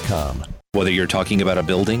glassbylund.com. Whether you're talking about a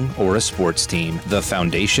building or a sports team, the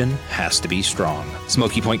foundation has to be strong.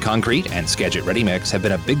 Smoky Point Concrete and Skagit Ready Mix have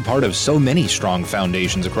been a big part of so many strong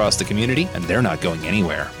foundations across the community, and they're not going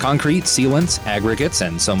anywhere. Concrete, sealants, aggregates,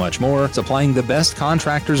 and so much more, supplying the best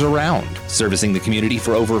contractors around. Servicing the community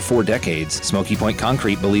for over 4 decades, Smoky Point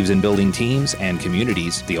Concrete believes in building teams and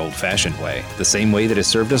communities the old-fashioned way, the same way that has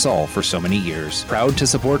served us all for so many years. Proud to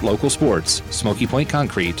support local sports,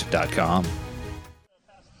 SmokyPointConcrete.com.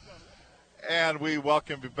 And we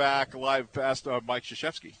welcome you back live past Mike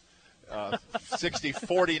Krzyzewski.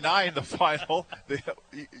 60-49 the final.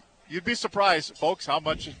 You'd be surprised, folks, how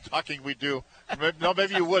much talking we do.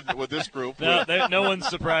 Maybe you wouldn't with this group. No one's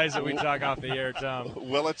surprised that we talk off the air, Tom.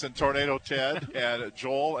 Willits and Tornado Ted and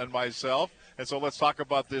Joel and myself. And so let's talk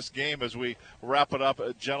about this game as we wrap it up,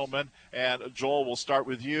 gentlemen. And Joel, we'll start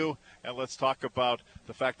with you. And let's talk about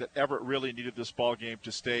the fact that Everett really needed this ball game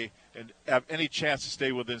to stay and have any chance to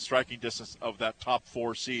stay within striking distance of that top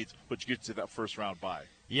 4 seeds, which gets to that first round bye.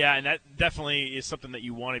 Yeah, and that definitely is something that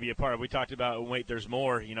you want to be a part of. We talked about, wait, there's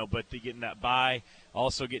more, but to get in that bye,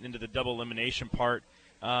 also getting into the double elimination part,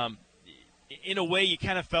 in a way you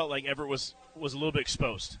kind of felt like Everett was a little bit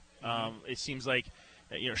exposed. It seems like,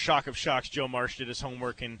 shock of shocks, Joe Marsh did his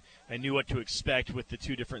homework and knew what to expect with the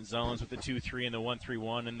 2 different zones, with the 2-3 and the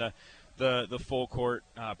 1-3-1, and the full court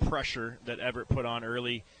pressure that Everett put on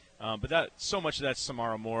early. But so much of that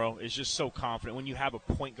Samara Morrow is just so confident. When you have a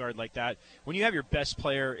point guard like that, when you have your best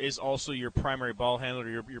player is also your primary ball handler,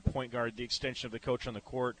 your point guard, the extension of the coach on the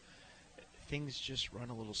court, things just run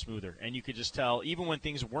a little smoother. And you could just tell, even when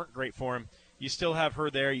things weren't great for him, you still have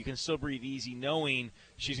her there. You can still breathe easy knowing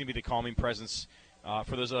she's going to be the calming presence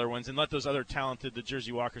for those other ones, and let those other talented, the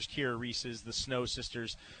Jersey Walkers, Kira Reese's, the Snow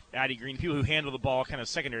Sisters, Addie Green, people who handle the ball, kind of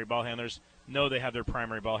secondary ball handlers, know they have their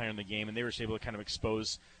primary ball handler in the game, and they were able to kind of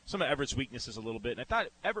expose some of Everett's weaknesses a little bit. And I thought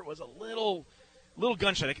Everett was a little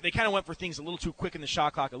gun-shy. They kind of went for things a little too quick in the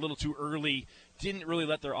shot clock, a little too early, didn't really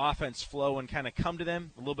let their offense flow and kind of come to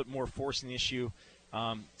them, a little bit more forcing the issue.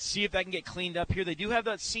 See if that can get cleaned up here. They do have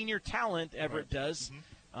that senior talent, Everett does.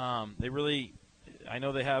 They really, I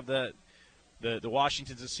know they have the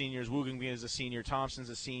Washington's a senior, Woogan is a senior, Thompson's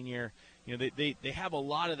a senior. They have a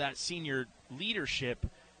lot of that senior leadership,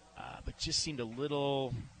 but just seemed a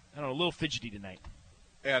little fidgety tonight.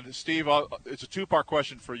 And Steve, it's a 2-part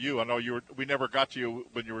question for you. I know we never got to you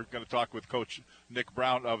when you were going to talk with Coach Nick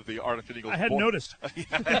Brown of the Arlington Eagles. I hadn't noticed.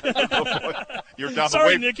 You're down.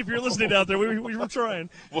 Sorry, Nick, if you're listening out there, we were trying.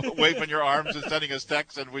 Waving your arms and sending us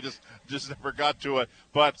texts, and we just never got to it.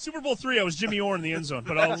 But Super Bowl III, I was Jimmy Orr in the end zone.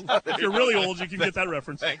 But if you're really old, you can get that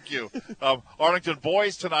reference. Thank you. Arlington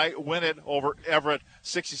boys tonight win it over Everett,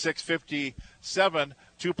 66-57.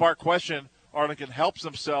 2-part question. Arlington helps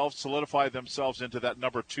themselves solidify themselves into that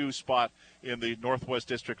number 2 spot in the Northwest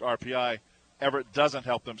District RPI. Everett doesn't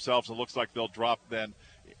help themselves. It looks like they'll drop then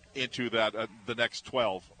into that the next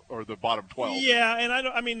 12 or the bottom 12. Yeah, and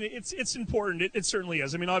it's important. It certainly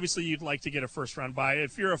is. Obviously you'd like to get a first round bye.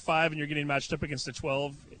 If you're a 5 and you're getting matched up against a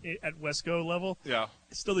 12 at Wesco level, yeah,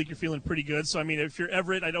 I still think you're feeling pretty good. So if you're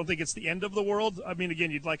Everett, I don't think it's the end of the world.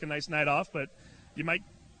 Again, you'd like a nice night off, but you might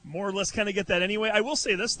more or less kind of get that anyway. I will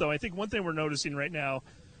say this, though. I think one thing we're noticing right now,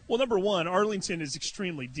 well, number one, Arlington is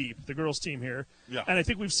extremely deep, the girls' team here. Yeah. And I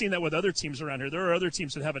think we've seen that with other teams around here. There are other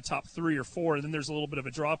teams that have a top 3 or 4, and then there's a little bit of a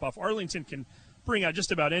drop-off. Arlington can bring out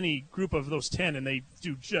just about any group of those 10, and they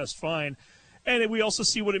do just fine. And we also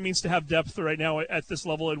see what it means to have depth right now at this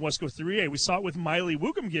level in Wesco 3A. We saw it with Miley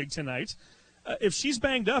Woogumgig tonight. If she's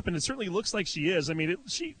banged up, and it certainly looks like she is,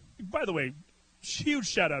 by the way, huge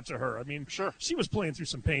shout out to her. Sure. She was playing through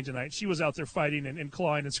some pain tonight. She was out there fighting and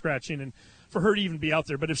clawing and scratching, and for her to even be out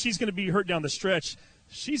there. But if she's going to be hurt down the stretch,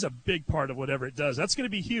 she's a big part of whatever it does. That's going to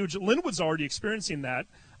be huge. Linwood's already experiencing that.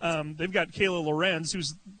 They've got Kayla Lorenz,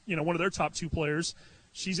 who's one of their top 2 players.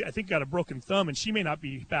 She's, I think, got a broken thumb, and she may not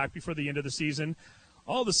be back before the end of the season.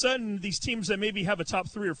 All of a sudden, these teams that maybe have a top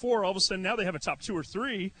 3 or 4, all of a sudden now they have a top 2 or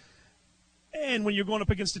 3. And when you're going up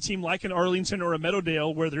against a team like an Arlington or a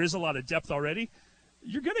Meadowdale where there is a lot of depth already,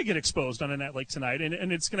 you're going to get exposed on a night like tonight,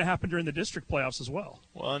 and it's going to happen during the district playoffs as well.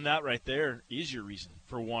 Well, and that right there is your reason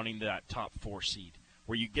for wanting that top 4 seed,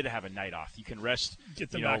 where you get to have a night off. You can rest. Get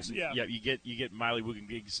them back. Yeah. You get Miley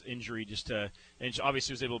Woogumgig's injury and she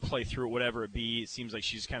obviously was able to play through it, whatever it be. It seems like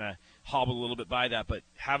she's kind of hobbled a little bit by that, but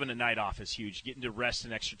having a night off is huge. Getting to rest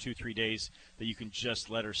an extra 2-3 days that you can just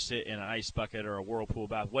let her sit in an ice bucket or a whirlpool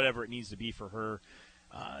bath, whatever it needs to be for her.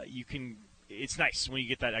 It's nice when you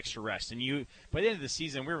get that extra rest. And by the end of the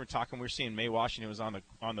season, we were seeing Mae Washington was on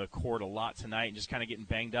the court a lot tonight and just kind of getting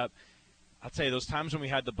banged up. I'll tell you, those times when we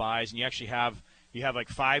had the buys and you actually have like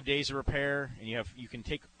 5 days of repair and you can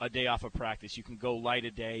take a day off of practice, you can go light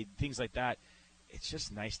a day, things like that. It's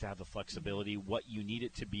just nice to have the flexibility, what you need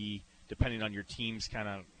it to be, depending on your team's kind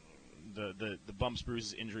of the bumps,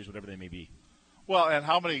 bruises, injuries, whatever they may be. Well, and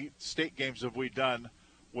how many state games have we done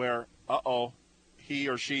where, he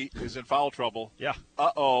or she is in foul trouble? Yeah.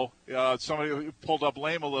 Somebody pulled up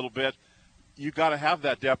lame a little bit. You got to have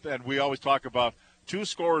that depth, and we always talk about 2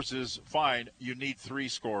 scores is fine. You need 3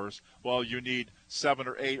 scores. Well, you need 7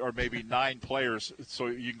 or 8 or maybe 9 players so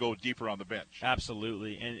you can go deeper on the bench.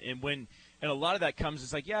 Absolutely. And a lot of that comes,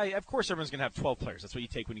 it's like, yeah, of course everyone's going to have 12 players. That's what you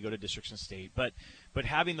take when you go to districts and state. But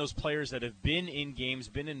having those players that have been in games,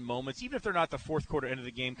 been in moments, even if they're not the fourth quarter end of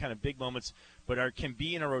the game kind of big moments, but can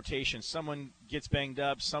be in a rotation. Someone gets banged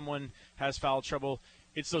up. Someone has foul trouble.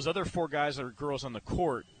 It's those other 4 guys or girls on the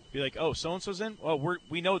court. Be like, oh, so-and-so's in? Well,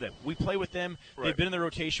 we know them. We play with them. Right. They've been in the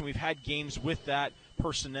rotation. We've had games with that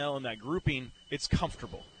personnel and that grouping. It's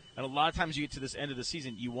comfortable. And a lot of times you get to this end of the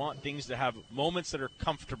season, you want things to have moments that are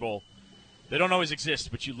comfortable. They don't always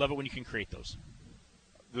exist, but you love it when you can create those.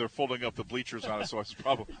 They're folding up the bleachers on us, so it's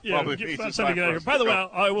probably time means to it's get time out of here. By the way,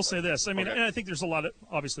 I will say this. I mean, okay. And I think there's a lot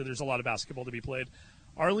of basketball to be played.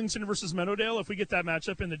 Arlington versus Meadowdale, if we get that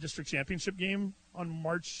matchup in the district championship game on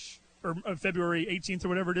February 18th or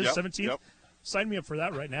whatever it is, 17th, sign me up for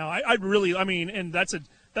that right now. I'd really, and that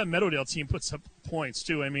Meadowdale team puts up points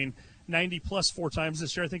too. I mean, 90-plus 4 times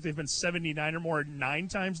this year. I think they've been 79 or more 9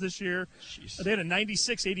 times this year. Jeez. They had a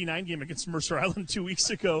 96-89 game against Mercer Island 2 weeks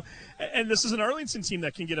ago. And this is an Arlington team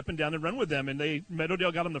that can get up and down and run with them. And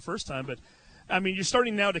Meadowdale got them the first time. But, you're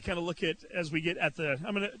starting now to kind of look at, as we get at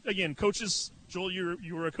again, coaches, Joel,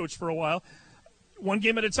 you were a coach for a while. One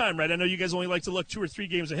game at a time, right? I know you guys only like to look 2 or 3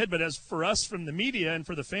 games ahead, but as for us from the media and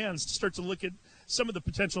for the fans to start to look at some of the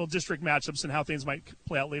potential district matchups and how things might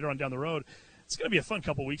play out later on down the road, it's going to be a fun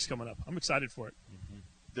couple weeks coming up. I'm excited for it.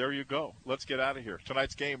 There you go. Let's get out of here.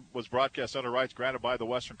 Tonight's game was broadcast under rights granted by the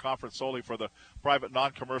Western Conference solely for the private,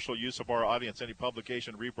 non-commercial use of our audience. Any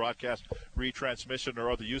publication, rebroadcast, retransmission, or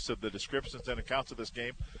other use of the descriptions and accounts of this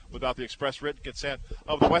game without the express written consent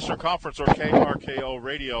of the Western Conference or KRKO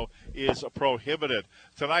Radio is prohibited.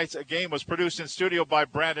 Tonight's game was produced in studio by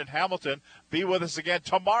Brandon Hamilton. Be with us again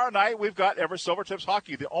tomorrow night. We've got Everett Silvertips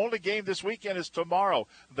hockey. The only game this weekend is tomorrow.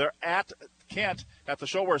 They're at Kent at the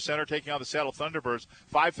ShoWare Center taking on the Seattle Thunderbirds.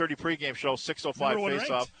 5:30 pregame show, 6:05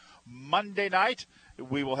 face-off. Monday night,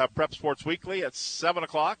 we will have Prep Sports Weekly at 7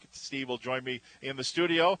 o'clock. Steve will join me in the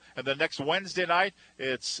studio. And then next Thursday night,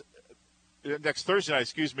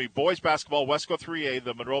 boys basketball, Wesco 3A,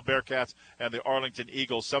 the Monroe Bearcats, and the Arlington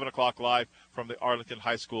Eagles, 7 o'clock live from the Arlington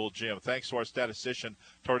High School gym. Thanks to our statistician,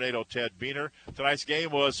 Tornado Ted Beener. Tonight's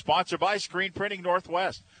game was sponsored by Screen Printing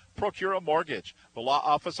Northwest, Procura Mortgage, the Law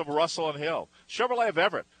Office of Russell and Hill, Chevrolet of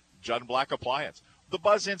Everett, Judd Black Appliance, the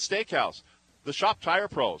Buzz Inn Steakhouse, the Shop Tire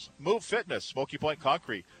Pros, Move Fitness, Smoky Point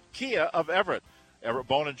Concrete, Kia of Everett, Everett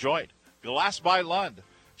Bone and Joint, Glass by Lund,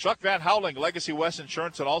 Chuck Van Howling, Legacy West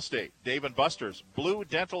Insurance and Allstate, Dave & Buster's, Blue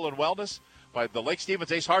Dental and Wellness, by the Lake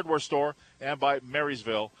Stevens Ace Hardware Store, and by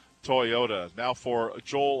Marysville Toyota. Now for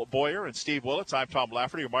Joel Boyer and Steve Willits, I'm Tom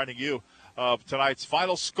Lafferty, reminding you of tonight's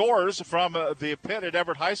final scores from the pit at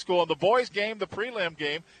Everett High School. In the boys' game, the prelim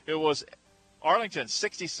game, it was Arlington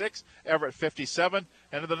 66, Everett 57.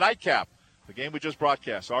 And in the nightcap, the game we just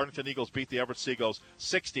broadcast, Arlington Eagles beat the Everett Seagulls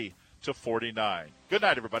 60-49. Good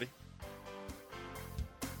night, everybody.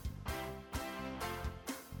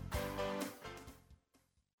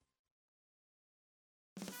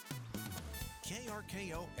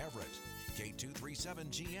 KRKO Everett,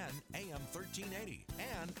 K237GN, AM 1380,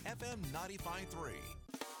 and FM 95.3.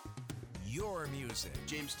 Your music.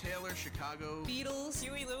 James Taylor, Chicago. Beatles.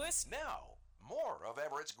 Huey Lewis. Now, more of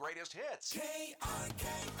Everett's greatest hits.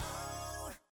 KRKO.